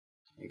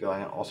 You're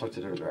going in all sorts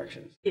of different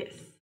directions. Yes.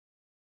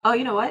 Oh,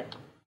 you know what?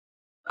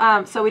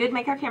 So we did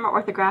make our camera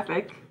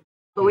orthographic,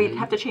 but we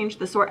have to change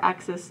the sort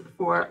axis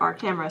for our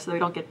camera so we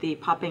don't get the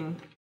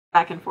popping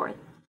back and forth.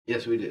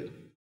 Yes, we do.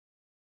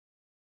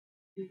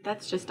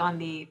 That's just on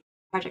the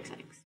project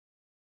settings.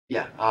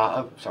 Yeah.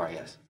 Sorry.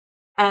 Yes.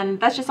 And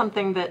that's just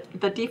something that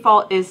the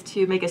default is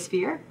to make a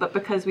sphere, but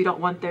because we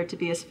don't want there to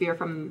be a sphere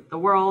from the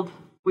world,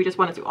 we just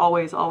want it to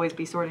always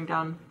be sorting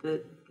down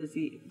the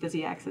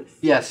z axis.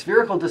 Yeah,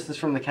 spherical distance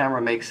from the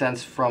camera makes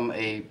sense from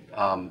a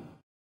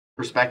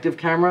perspective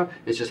camera.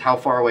 It's just how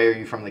far away are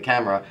you from the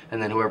camera,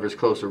 and then whoever's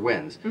closer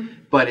wins.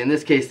 But in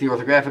this case, the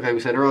orthographic, like we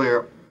said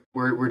earlier,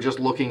 we're just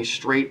looking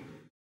straight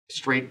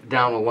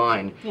down a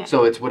line. Yeah.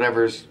 So it's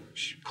whatever's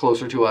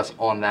closer to us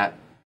on that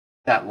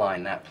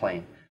line, that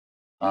plane.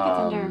 I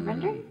think it's under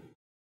rendering?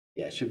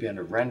 Yeah, it should be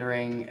under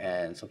rendering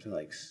and something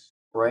like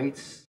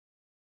sprites,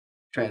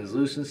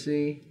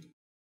 translucency.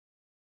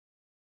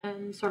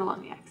 And sort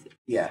along the axis.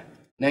 Yeah,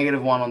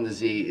 -1 on the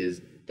Z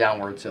is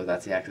downward, so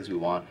that's the axis we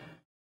want.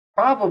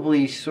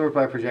 Probably sort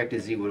by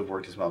projected Z would have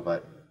worked as well,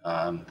 but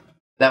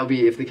that would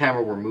be if the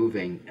camera were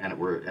moving and it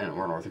were an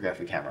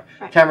orthographic camera.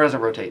 Right. Camera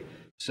doesn't rotate,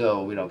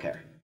 so we don't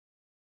care.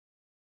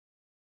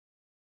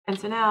 And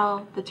so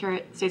now the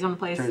turret stays on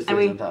place. Turret and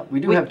stays on top. We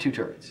do have 2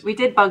 turrets. We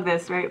did bug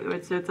this, right?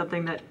 So it's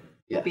something that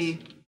Yes. will be.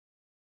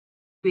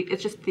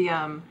 It's just the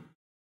And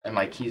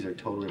my keys are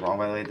totally wrong,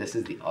 by the way. This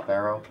is the up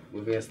arrow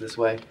moving us this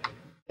way.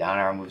 Down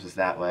arrow moves us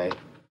that way.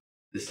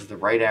 This is the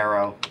right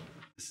arrow.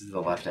 This is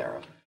the left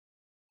arrow.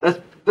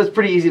 That's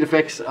pretty easy to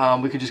fix.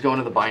 We could just go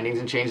into the bindings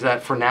and change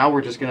that. For now,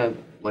 we're just gonna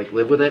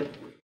live with it.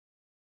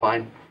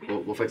 Fine,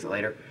 we'll fix it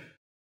later.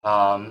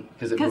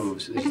 Because it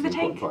moves. This because is the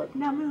important tank part.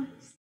 now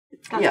moves.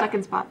 It's got Yeah. stuck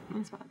in spot.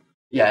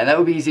 Yeah, and that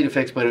would be easy to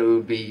fix, but it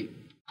would be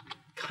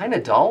kind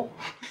of dull.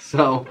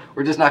 So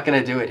we're just not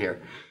gonna do it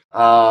here.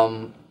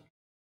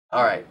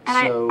 All right.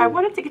 And so I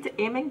wanted to get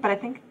to aiming, but I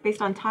think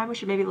based on time, we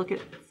should maybe look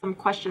at some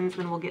questions,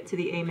 then we'll get to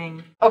the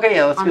aiming. okay,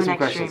 yeah, let's on get the some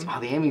next questions. stream. Oh,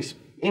 the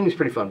aiming's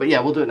pretty fun, but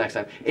yeah, we'll do it next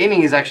time.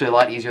 Aiming is actually a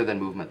lot easier than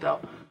movement, though,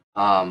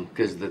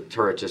 because the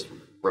turret just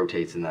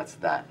rotates, and that's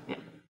that. Yeah.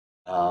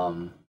 All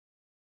And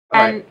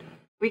right.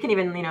 we can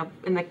even,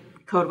 in the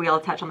code we'll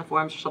attach on the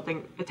forums or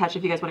something, attach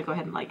if you guys want to go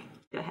ahead and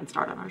get a head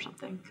start on it or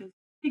something, because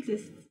it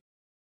exists.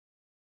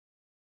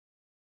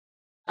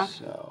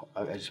 So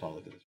I just want to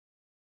look at this.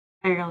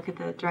 Are you going to look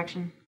at the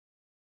direction?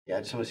 Yeah,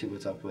 I just want to see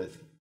what's up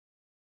with.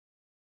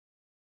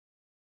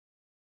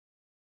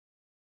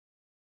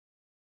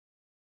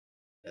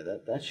 Yeah,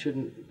 that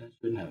shouldn't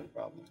have a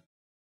problem.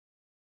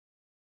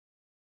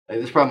 Like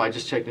this problem, I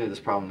just checked into this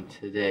problem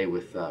today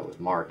with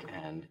Mark,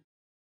 and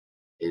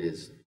it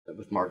is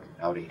with Mark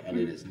Audi, and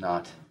it is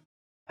not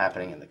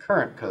happening in the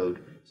current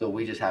code. So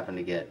we just happen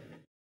to get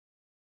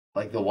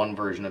like the one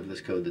version of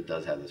this code that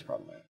does have this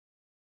problem.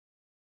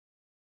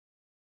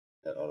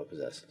 that auto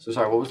possess. So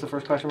sorry, what was the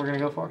first question we're going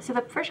to go for? So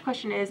the first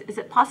question is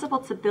it possible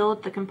to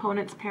build the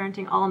components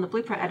parenting all in the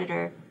blueprint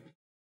editor?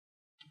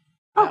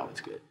 Oh. Now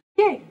it's good.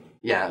 Yay.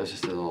 Yeah, it was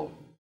just a little.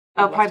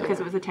 Oh, probably leftover. because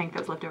it was a tank that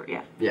was left over,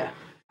 yeah. Yeah.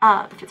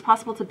 If it's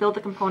possible to build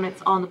the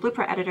components all in the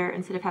blueprint editor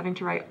instead of having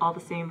to write all the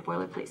same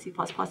boilerplate C++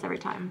 every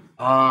time.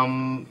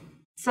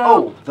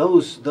 So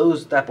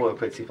that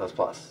boilerplate C++.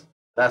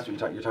 That's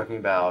what you're talking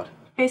about.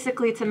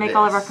 basically, to make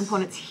all of our This.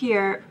 components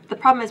here, the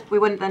problem is we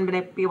wouldn't then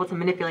be able to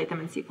manipulate them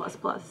in C++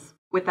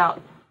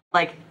 without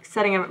like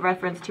setting a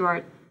reference to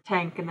our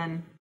tank and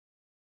then.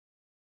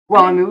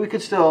 Well, I mean, we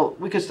could still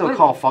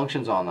call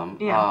functions on them.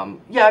 Yeah.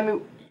 Yeah, I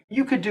mean,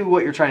 you could do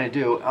what you're trying to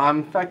do.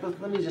 In fact,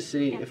 let me just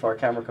see if our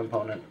camera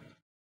component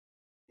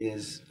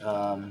is.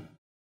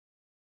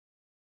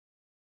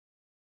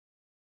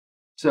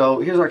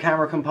 So here's our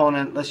camera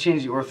component. Let's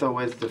change the ortho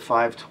width to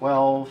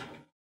 512.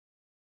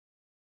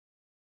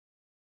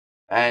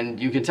 And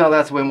you can tell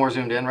that's way more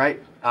zoomed in,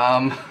 right?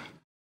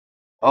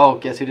 Oh,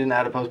 guess who didn't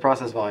add a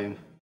post-process volume?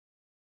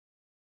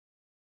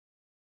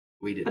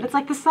 We did. But it's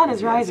like the sun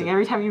is Yeah, rising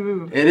every time you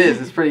move. It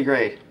is. It's pretty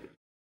great.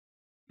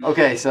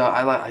 Okay, so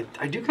I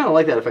do kind of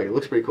like that effect. It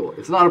looks pretty cool.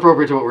 It's not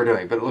appropriate to what we're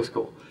doing, but it looks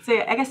cool. So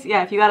yeah, I guess,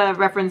 yeah, if you got a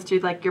reference to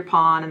like your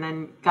pawn and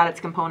then got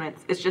its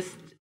components, it's just,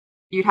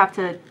 you'd have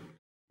to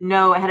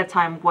know ahead of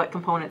time what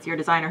components your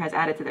designer has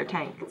added to their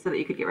tank so that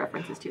you could get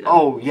references to them.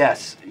 Oh,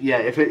 yes. Yeah,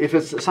 if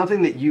it's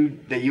something that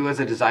you as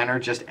a designer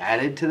just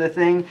added to the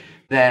thing,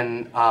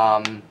 then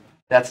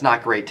that's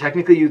not great.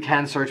 Technically, you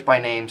can search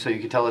by name, so you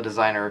can tell the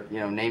designer,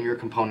 name your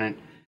component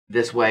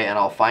this way and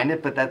I'll find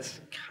it, but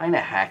that's kind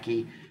of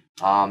hacky.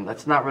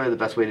 That's not really the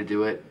best way to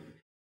do it.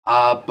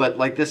 But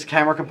like this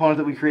camera component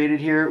that we created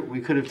here, we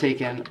could have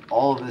taken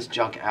all of this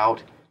junk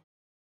out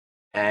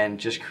and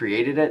just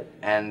created it,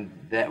 and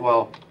that,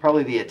 well,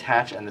 probably the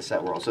attach and the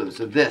set world. So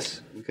this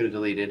we could have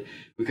deleted.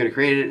 We could have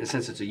created it, and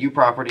since it's a U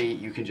property,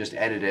 you can just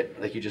edit it,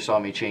 like you just saw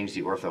me change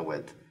the ortho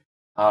width.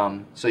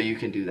 So you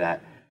can do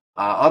that.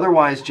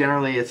 Otherwise,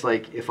 generally, it's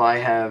like if I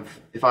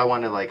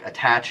want to like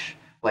attach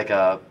like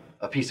a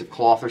piece of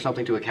cloth or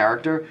something to a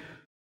character,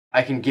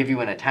 I can give you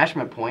an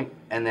attachment point,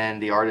 and then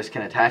the artist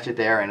can attach it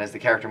there, and as the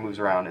character moves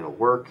around, it'll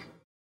work.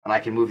 And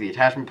I can move the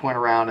attachment point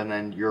around, and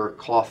then your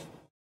cloth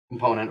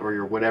component or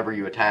your whatever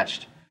you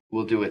attached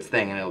will do its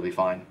thing, and it'll be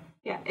fine.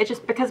 Yeah, it's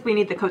just because we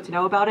need the code to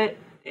know about it,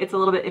 it's a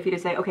little bit iffy to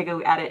say, okay,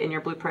 go add it in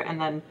your blueprint and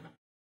then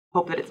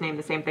hope that it's named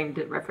the same thing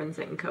to reference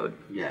it in code.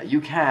 Yeah,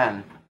 you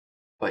can,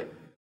 but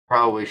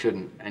probably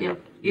shouldn't, and Yeah, your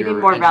you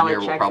need more valid engineer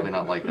will checks. probably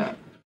not like that.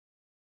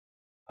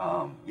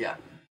 Yeah.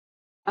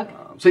 Okay.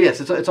 So yes,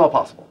 it's all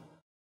possible.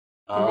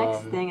 The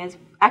next thing is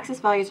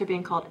access values are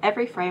being called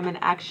every frame and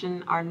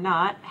action are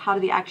not. How do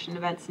the action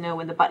events know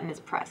when the button is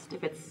pressed?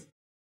 If it's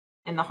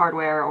in the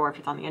hardware or if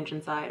it's on the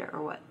engine side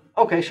or what?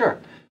 Okay, sure.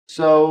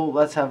 So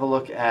let's have a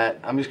look at,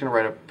 I'm just going to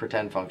write a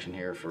pretend function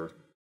here for,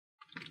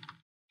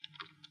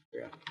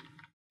 yeah.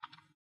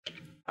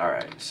 All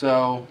right,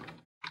 so,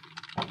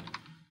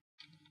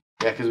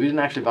 yeah, because we didn't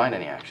actually bind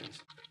any actions.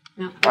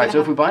 No. All right,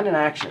 so if we bind an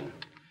action,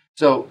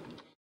 so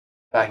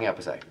backing up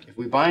a sec, if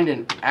we bind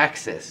an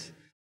axis,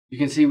 you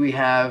can see we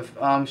have,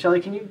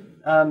 Shelly, can you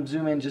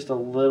zoom in just a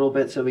little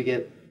bit so we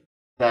get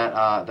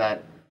that,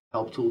 that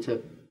help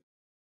tooltip?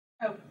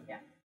 Oh, yeah.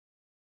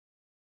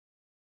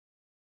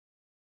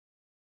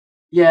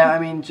 Yeah, I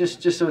mean,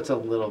 just so it's a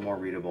little more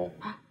readable.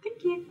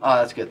 Thank you. Oh,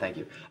 that's good, thank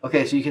you.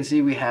 Okay, so you can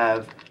see we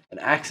have an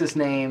axis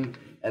name,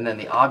 and then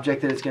the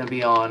object that it's going to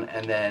be on,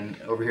 and then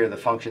over here the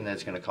function that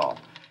it's going to call.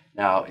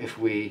 Now, if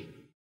we,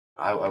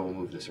 I will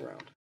move this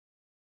around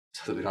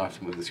so that we don't have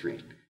to move the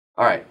screen.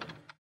 All right,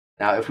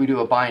 now if we do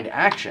a bind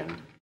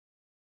action,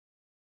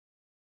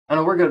 oh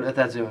no, we're good at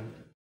that zoom.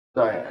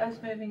 Sorry. I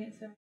was moving it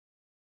so.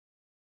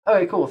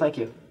 Okay, cool, thank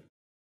you.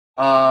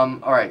 All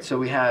right, so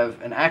we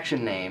have an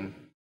action name.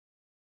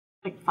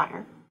 Like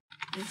fire.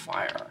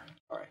 Fire.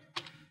 All right.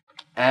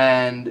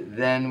 And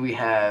then we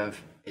have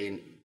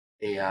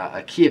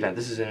a key event.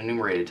 This is an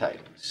enumerated type.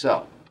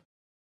 So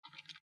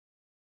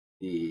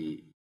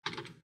the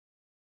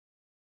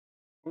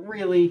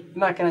really, you're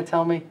not going to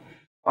tell me?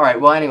 All right.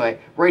 Well, anyway,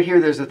 right here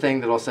there's a thing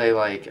that'll say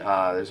like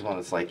there's one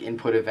that's like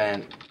input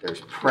event.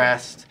 There's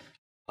pressed.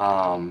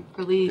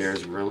 Released.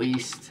 There's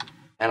released,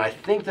 and I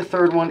think the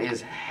third one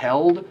is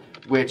held,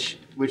 which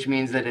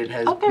means that it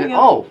has Oh, there we been.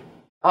 go.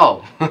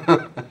 Oh.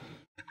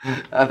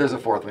 There's a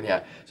fourth one,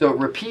 yeah. So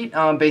repeat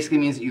basically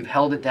means that you've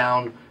held it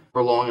down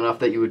for long enough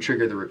that you would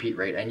trigger the repeat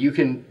rate, and you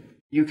can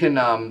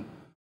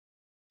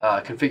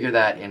configure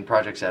that in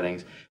project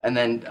settings. And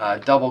then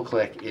double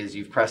click is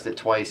you've pressed it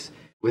twice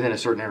within a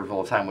certain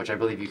interval of time, which I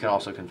believe you can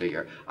also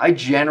configure. I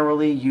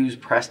generally use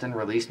pressed and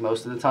released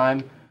most of the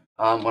time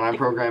when I'm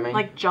programming.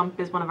 Like jump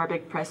is one of our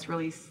big press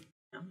release.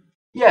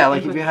 Yeah,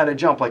 like if you had a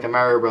jump like a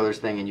Mario Brothers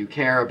thing, and you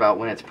care about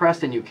when it's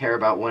pressed and you care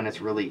about when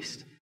it's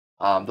released.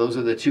 Those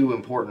are the two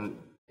important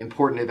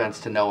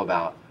events to know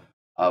about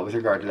with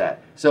regard to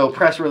that. So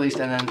press released,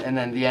 and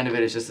then the end of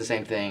it is just the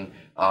same thing.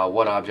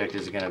 What object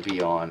is it going to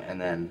be on, and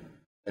then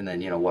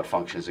what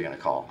function is it going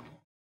to call.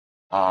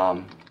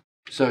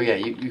 So yeah,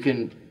 you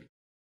can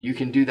you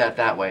can do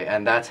that way,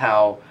 and that's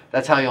how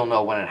you'll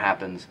know when it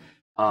happens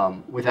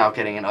without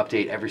getting an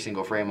update every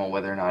single frame on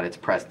whether or not it's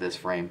pressed this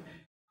frame.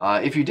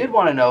 If you did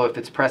want to know if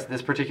it's pressed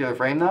this particular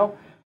frame, though,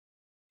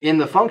 in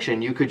the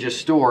function, you could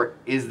just store,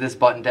 is this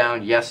button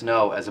down, yes,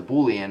 no, as a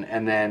Boolean,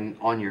 and then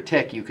on your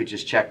tick, you could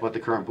just check what the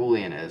current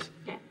Boolean is.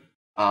 Yeah.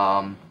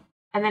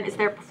 And then is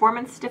there a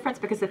performance difference?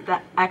 Because if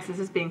that axis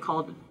is being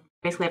called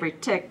basically every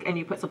tick, and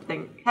you put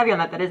something heavy on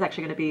that, that is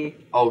actually going to be...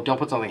 Oh, don't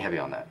put something heavy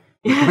on that.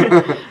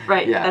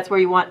 Right, yeah. That's where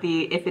you want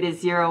the, if it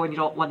is 0 and you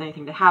don't want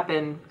anything to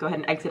happen, go ahead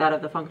and exit out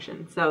of the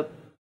function. So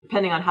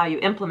depending on how you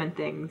implement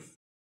things,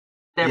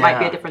 there might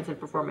be a difference in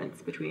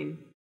performance between...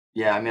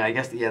 Yeah, I mean, I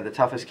guess the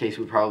toughest case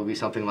would probably be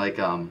something like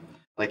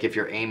if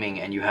you're aiming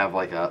and you have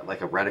like a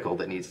reticle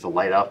that needs to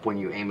light up when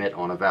you aim it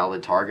on a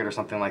valid target or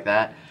something like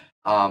that.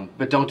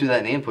 But don't do that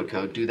in the input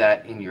code. Do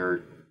that in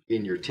your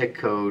tick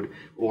code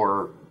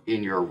or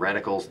in your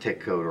reticles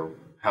tick code or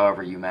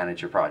however you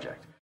manage your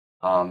project.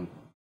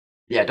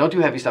 Yeah, don't do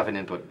heavy stuff in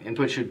input.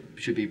 Input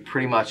should be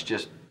pretty much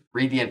just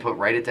read the input,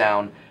 write it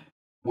down.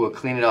 We'll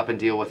clean it up and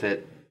deal with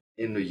it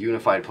in the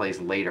unified place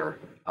later.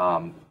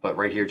 But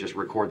right here, just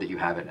record that you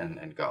have it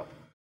and go.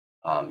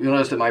 You'll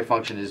notice that my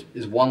function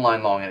is 1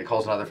 line long, and it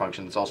calls another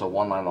function that's also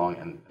 1 line long,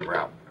 and we're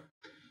out.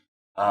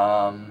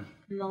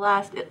 And the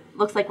last, it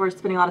looks like we're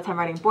spending a lot of time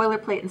writing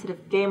boilerplate instead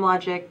of game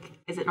logic.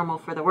 Is it normal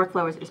for the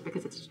workflow, or is it just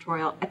because it's a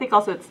tutorial? I think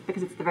also it's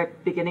because it's the very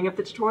beginning of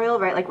the tutorial,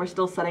 right? Like we're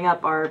still setting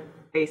up our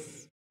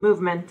base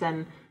movement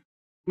and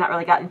not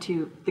really gotten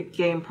to the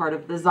game part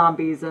of the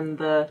zombies and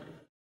the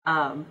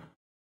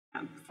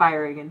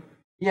firing and...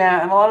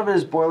 Yeah, and a lot of it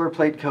is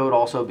boilerplate code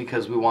also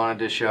because we wanted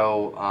to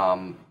show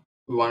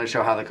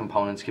how the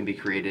components can be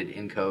created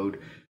in code,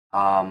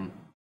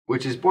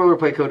 which is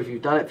boilerplate code if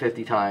you've done it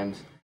 50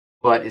 times,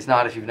 but it's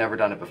not if you've never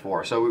done it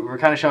before. So we're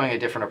kind of showing a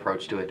different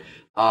approach to it.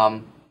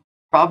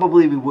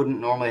 Probably we wouldn't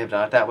normally have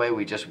done it that way.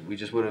 We just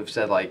would have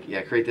said like,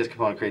 yeah, create this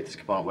component,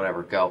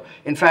 whatever, go.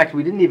 In fact,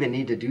 we didn't even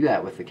need to do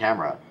that with the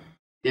camera.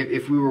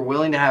 If we were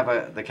willing to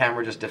have the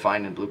camera just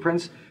defined in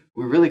blueprints,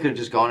 we really could have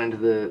just gone into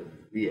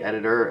the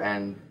editor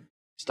and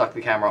stuck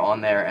the camera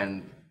on there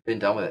and been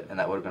done with it, and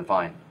that would have been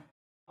fine.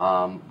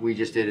 We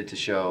just did it to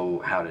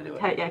show how to do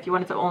it. Yeah, if you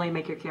wanted to only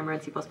make your camera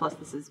in C++,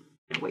 this is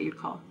what you'd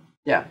call.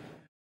 Yeah.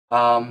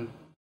 So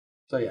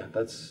yeah,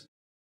 does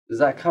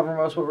that cover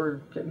most what we're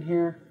getting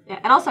here? Yeah,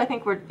 and also I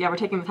think we're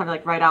taking the time to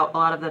like write out a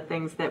lot of the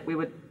things that we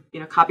would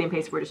copy and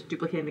paste. We're just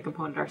duplicating the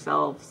component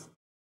ourselves.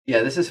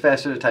 Yeah, this is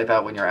faster to type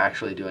out when you're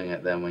actually doing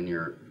it than when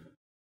you're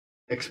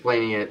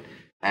explaining it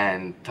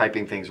and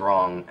typing things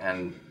wrong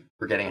and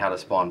forgetting how to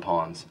spawn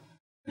pawns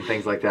and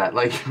things like that.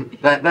 Like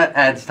that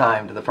adds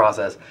time to the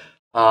process.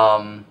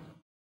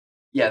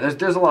 Yeah,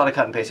 there's a lot of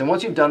cut and paste, and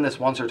once you've done this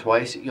once or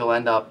twice, you'll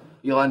end up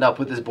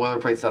with this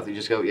boilerplate stuff that you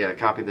just go, yeah,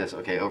 copy this,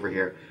 okay, over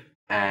here,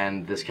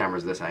 and this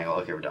camera's this angle,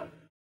 okay, we're done.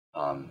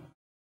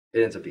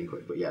 It ends up being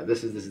quick, but yeah,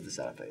 this is the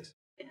setup phase.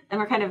 And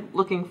we're kind of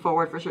looking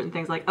forward for certain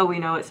things like, oh, we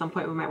know at some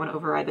point we might want to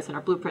override this in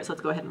our blueprint, so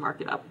let's go ahead and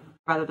mark it up,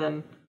 rather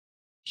than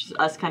just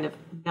us kind of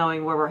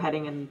knowing where we're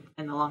heading in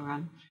the long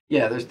run.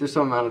 Yeah, there's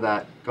some amount of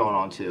that going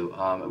on too.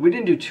 We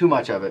didn't do too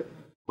much of it,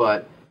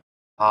 but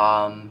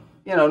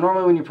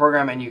normally when you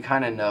program and you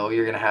kind of know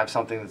you're going to have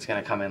something that's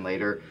going to come in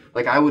later,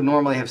 like I would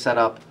normally have set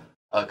up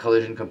a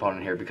collision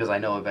component here because I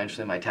know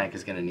eventually my tank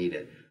is going to need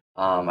it.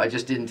 I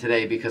just didn't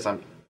today because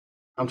I'm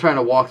trying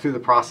to walk through the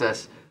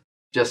process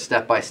just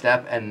step by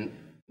step and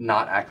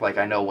not act like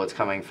I know what's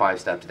coming 5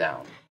 steps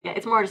down. Yeah,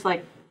 it's more just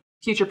like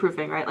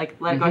future-proofing, right? Like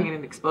going in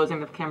and exposing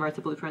the camera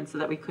to blueprints so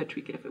that we could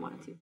tweak it if we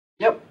wanted to.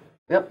 Yep.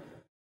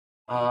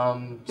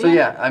 So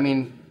yeah, I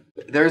mean,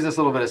 there's this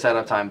little bit of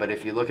setup time, but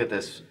if you look at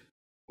this,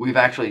 we've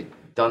actually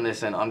done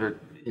this in under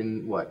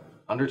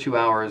 2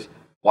 hours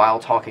while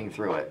talking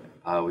through it,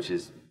 which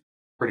is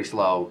pretty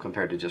slow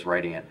compared to just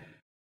writing it.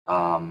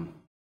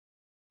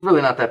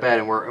 Really not that bad,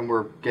 and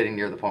we're getting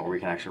near the point where we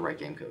can actually write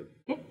game code.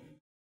 Yeah.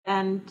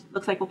 And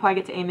looks like we'll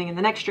probably get to aiming in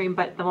the next stream,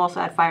 but then we'll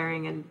also add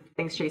firing and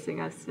things chasing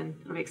us, and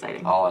it'll be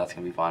exciting. Oh, that's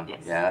gonna be fun.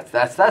 Yes. Yeah,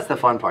 that's the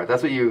fun part.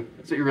 That's what you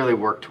really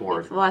work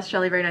toward. We'll ask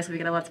Shelly very nicely. We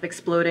get lots of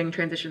exploding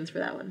transitions for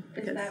that one.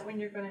 Is that when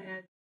you're going to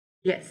add?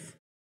 Yes.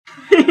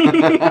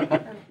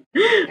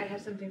 I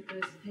have something for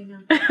this. Hang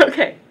on.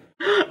 Okay.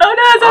 Oh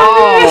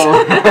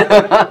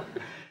no, zombies!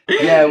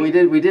 Yeah,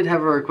 we did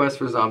have a request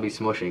for zombie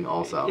smushing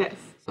also. Yes.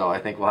 So I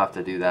think we'll have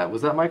to do that.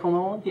 Was that Michael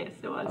Nolan? Yes,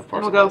 it was. Of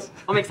course and it was.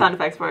 We'll make sound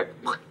effects for it.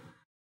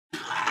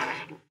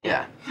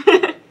 Yeah.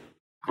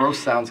 Gross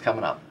sounds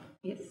coming up.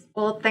 Yes.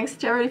 Well, thanks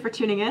to everybody for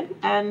tuning in.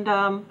 And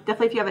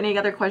definitely if you have any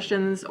other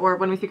questions or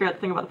when we figure out the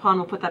thing about the pawn,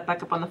 we'll put that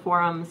back up on the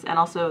forums and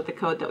also the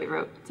code that we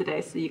wrote today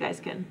so you guys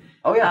can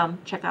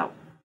check that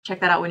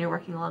out when you're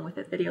working along with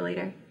the video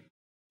later.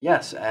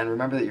 Yes, and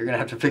remember that you're going to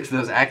have to fix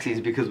those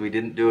axes because we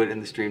didn't do it in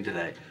the stream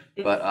today.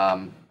 Yes. But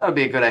that'll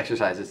be a good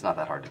exercise. It's not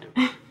that hard to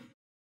do.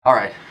 All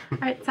right. All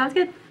right, sounds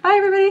good. Bye,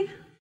 everybody.